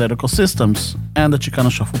analytical systems, and the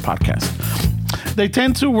Chicano Shuffle podcast. They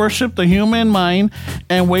tend to worship the human mind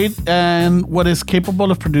and what is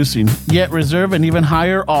capable of producing, yet reserve an even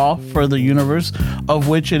higher awe for the universe of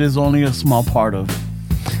which it is only a small part of.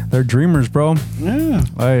 They're dreamers, bro. Yeah.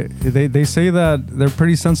 They say that they're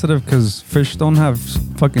pretty sensitive because fish don't have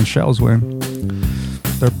fucking shells, güey.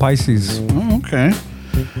 They're Pisces. Okay.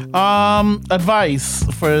 Advice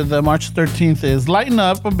for the March 13th is lighten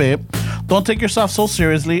up a bit. Don't take yourself so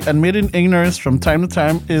seriously. Admitting ignorance from time to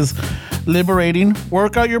time is liberating.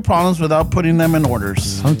 Work out your problems without putting them in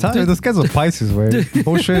orders. I'm telling you, this guy's a Pisces, güey.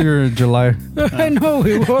 Bullshit, you're in July. I know,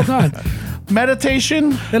 güey. Hold on.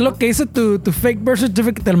 Meditation. Es lo que hice tu fake birth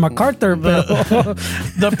certificate del MacArthur, pero...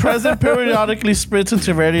 The present periodically splits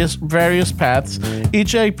into various paths,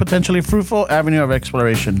 each a potentially fruitful avenue of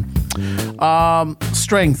exploration.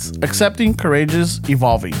 Strengths: accepting, courageous,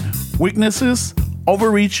 evolving. Weaknesses: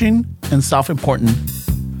 overreaching and self-important.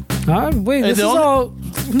 Wait, this is the only- all...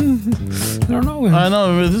 I don't know, güey. I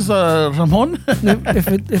know, is this Ramon?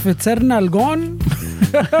 If it's Hernalgón...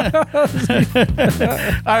 All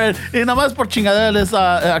right, y nomás por chingadera es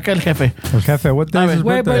aquel jefe. El jefe, what day is his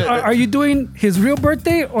Wait, birthday? but are you doing his real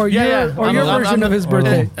birthday or your I'm- version of his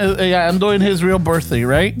birthday? Yeah, I'm doing his real birthday,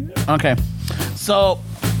 right? Okay. So,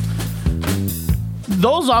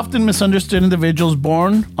 those often misunderstood individuals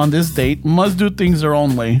born on this date must do things their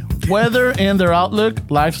own way. Whether in their outlook,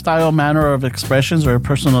 lifestyle, manner of expressions, or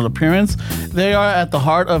personal appearance, they are at the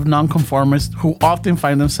heart of nonconformists who often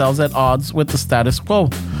find themselves at odds with the status quo.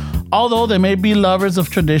 Although they may be lovers of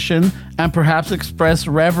tradition and perhaps express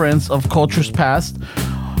reverence of cultures past,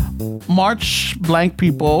 March blank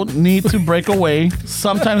people need to break away.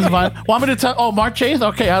 Sometimes want me to tell? Oh, March 8th.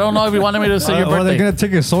 Okay, I don't know if you wanted me to say your Are they birthday. gonna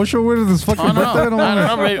take a social with this fucking I birthday? don't know. I don't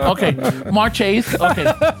know. Maybe- Okay, March 8th. Okay,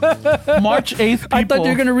 March 8th. People, I thought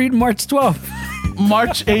you were gonna read March 12th.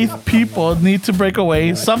 March 8th people need to break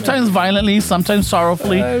away. Sometimes violently, sometimes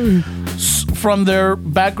sorrowfully, from their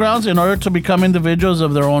backgrounds in order to become individuals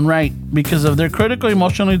of their own right because of their critical,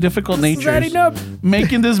 emotionally difficult natures. adding up.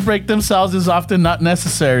 Making this break themselves is often not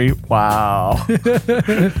necessary. Wow.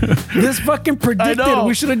 This fucking predicted. know.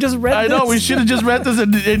 We should have just read I this. know, we should have just read this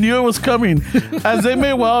and knew it was coming. As they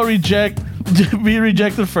may well be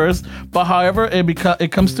rejected first, but however,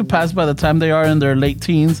 it comes to pass by the time they are in their late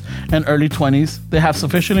teens and early 20s, they have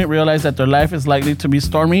sufficiently realized that their life is likely to be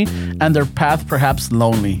stormy and their path perhaps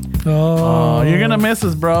lonely. Oh, you're gonna miss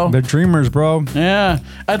us, bro. They're dreamers, bro. Yeah.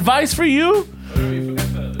 Advice for you? You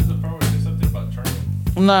forgot there's a part where it says something about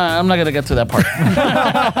charming. Nah, I'm not gonna get to that part.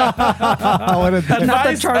 What a dick. Not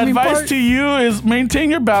the charming Advice part. to you is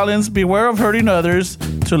maintain your balance, beware of hurting others.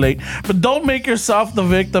 Too late. But don't make yourself the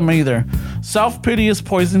victim either. Self-pity is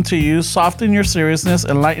poison to you. Soften your seriousness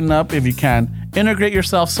and lighten up if you can. Integrate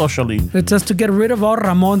yourself socially. It says to get rid of all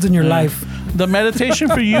Ramons in your life. The meditation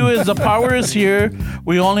for you is the power is here.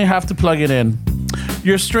 We only have to plug it in.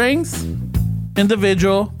 Your strengths,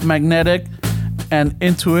 individual, magnetic, and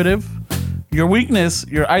intuitive. Your weakness,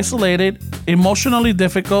 you're isolated, emotionally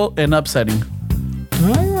difficult, and upsetting.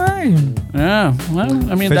 All right. Yeah, well,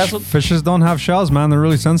 I mean, that's what Fishes don't have shells, man. They're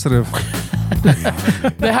really sensitive.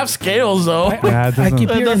 they have scales, though. Yeah, it I doesn't, keep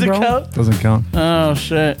That hearing, doesn't bro. count. doesn't count. Oh,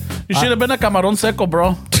 shit. You should have been a camarón seco,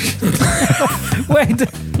 bro. Wait,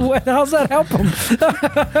 how's that help him?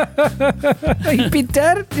 He'd be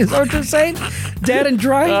dead? Is that what you're saying? Dead and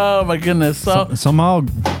dry? Oh, my goodness. So, Somehow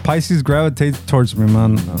Pisces gravitate towards me,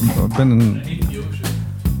 man. I've been in.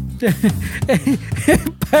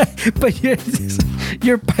 but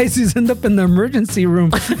your Pisces end up in the emergency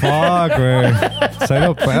room. Fuck, güey.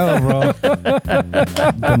 Cero pedo, bro.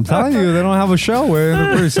 I'm telling you, they don't have a shell, güey.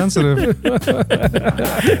 They're pretty sensitive.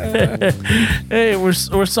 hey,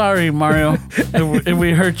 we're sorry, Mario, if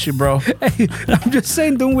we hurt you, bro. Hey, I'm just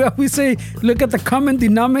saying, don't we always say, look at the common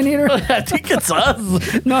denominator? I think it's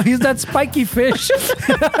us. No, he's that spiky fish. The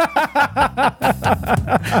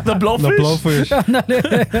blowfish? The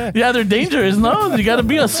blowfish. Yeah, they're dangerous, no? You got to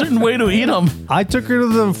be a certain way to eat them. I took her to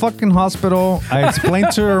the fucking hospital. I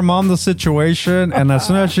explained to her mom the situation, and as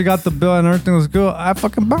soon as she got the bill and everything was good, I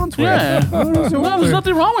fucking bounced with Yeah. it. No, there's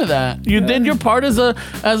nothing wrong with that. You did your part as a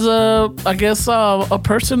I guess, a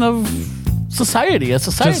person of society,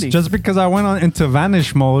 Just because I went into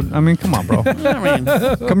vanish mode, I mean, come on, bro. I mean,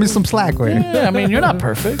 Cut me some slack, way. yeah, I mean, you're not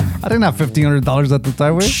perfect. I didn't have $1,500 at the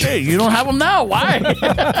time, way. Shit, you don't have them now. Why?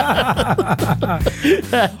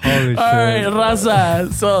 Holy All right,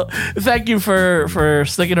 Raza. So thank you for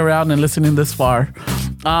sticking around and listening this far.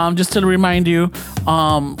 Just to remind you,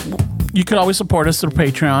 you could always support us through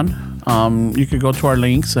Patreon. You could go to our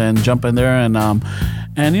links and jump in there and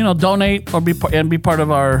donate or be part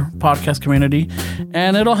of our podcast community,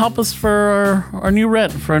 and it'll help us for our new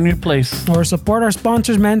rent, for our new place. Or support our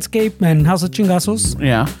sponsors, Manscaped and House of Chingazos.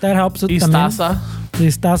 Yeah. That helps. Istaza. The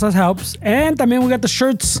Istazas helps. And también we got the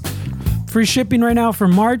shirts. Free shipping right now for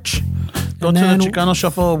March. Go And to the then- Chicano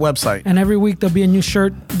Shuffle website. And every week there'll be a new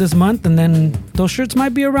shirt this month, and then those shirts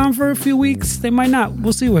might be around for a few weeks. They might not.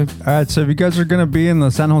 We'll see. What. All right, so if you guys are going to be in the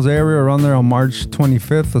San Jose area around there on March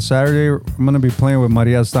 25th, a Saturday, I'm going to be playing with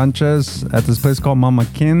Maria Sanchez at this place called Mama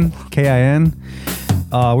Kin, Kin.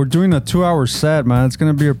 We're doing a 2-hour set, man. It's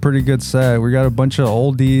going to be a pretty good set. We got a bunch of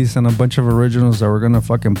oldies and a bunch of originals that we're going to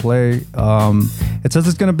fucking play. It says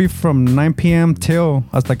it's going to be from 9 p.m. till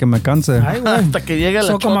hasta que me canse. Hasta que llegue la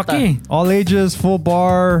So como chota. aquí. All ages, full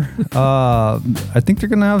bar. I think they're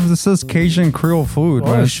gonna have, this says Cajun Creole food.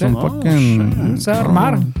 Oh, man. shit. Some fucking. Se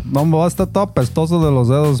armaron. Vamos a estar todo pestoso de los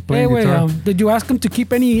dedos Hey, playing wait. guitar. Did you ask him to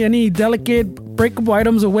keep any delicate breakable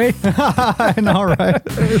items away? I know, right?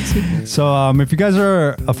 So if you guys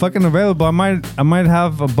are fucking available, I might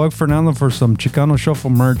have a bug Fernando for some Chicano Shuffle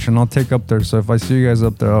merch, and I'll take up there. So if I see you guys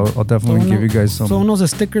up there, I'll definitely give you guys some. So unos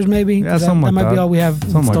stickers maybe. Yeah, that, something that like might that. be all we have in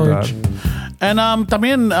Something storage. like that. And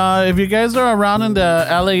también, if you guys are around in the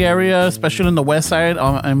LA area, especially in the west side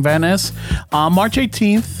in Venice, March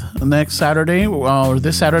 18th, next Saturday, or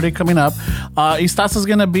this Saturday coming up, Istaza's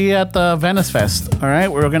going to be at the Venice Fest. All right,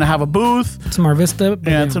 we're going to have a booth. It's Mar Vista.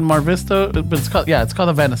 Yeah, it's in Mar Vista, but it's called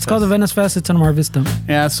the Venice. It's called the Venice Fest. It's in Mar Vista.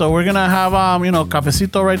 Yeah, so we're gonna have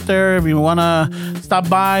cafecito right there. If you wanna stop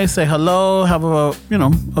by, say hello, have a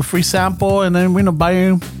free sample, and then buy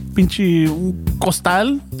a pinche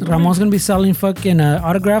costal. Ramon's gonna be selling fucking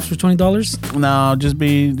autographs for $20. No, just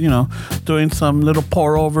be doing some little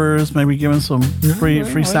pour overs, maybe giving some free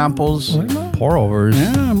samples. Pour overs.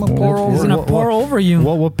 Yeah, I'm a pour He's over. gonna pour over you.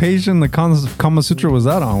 What page in the Kama Sutra was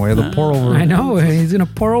that on? Way the pour over. I know. He's gonna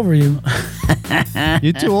pour over you.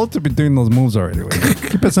 You're too old to be doing those moves already. Way.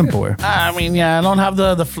 Keep it simple, güey. I mean, yeah, I don't have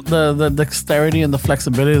the dexterity and the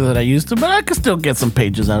flexibility that I used to, but I could still get some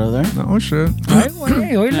pages out of there. No shit. Ay,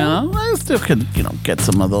 güey, oílo. Yeah, I still could, get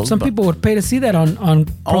some of those. Some but people would pay to see that on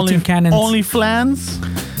protein cannons. Only flans.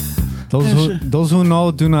 Those who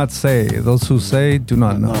know do not say. Those who say do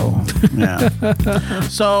not know. Yeah.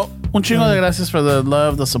 So, un chingo de gracias for the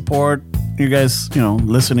love, the support. You guys,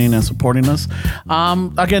 listening and supporting us.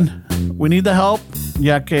 Again, we need the help.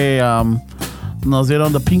 Ya que nos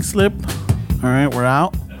dieron the pink slip. All right, we're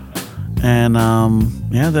out. And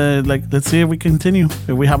let's see if we continue. If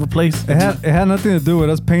we have a place. It had nothing to do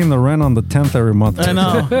with us paying the rent on the 10th every month. I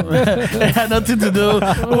know. It had nothing to do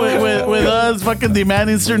with us fucking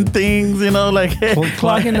demanding certain things, like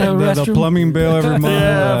Clogging the the restroom. plumbing bill every month.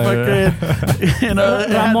 yeah, fucking,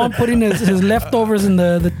 Ramon putting his leftovers in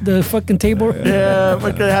the fucking table. yeah,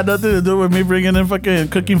 fucking had nothing to do with me bringing in fucking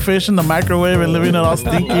cooking fish in the microwave and leaving it all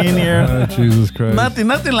stinky in here. Oh, Jesus Christ.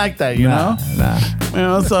 Nothing like that, you know? Nah.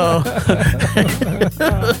 So.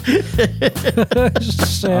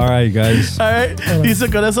 Shit. All right, guys. All right. Dice,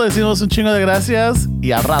 con eso decimos un chingo de gracias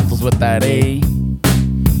y a ratos votaré.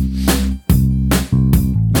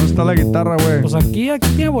 ¿Dónde está la guitarra, güey? Pues aquí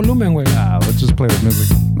tiene volumen, güey. Let's just play with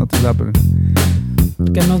music. Nothing's happening.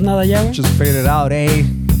 Que no es nada ya, güey. Just fade it out, eh?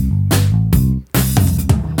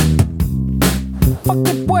 Fuck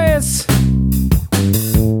it, pues.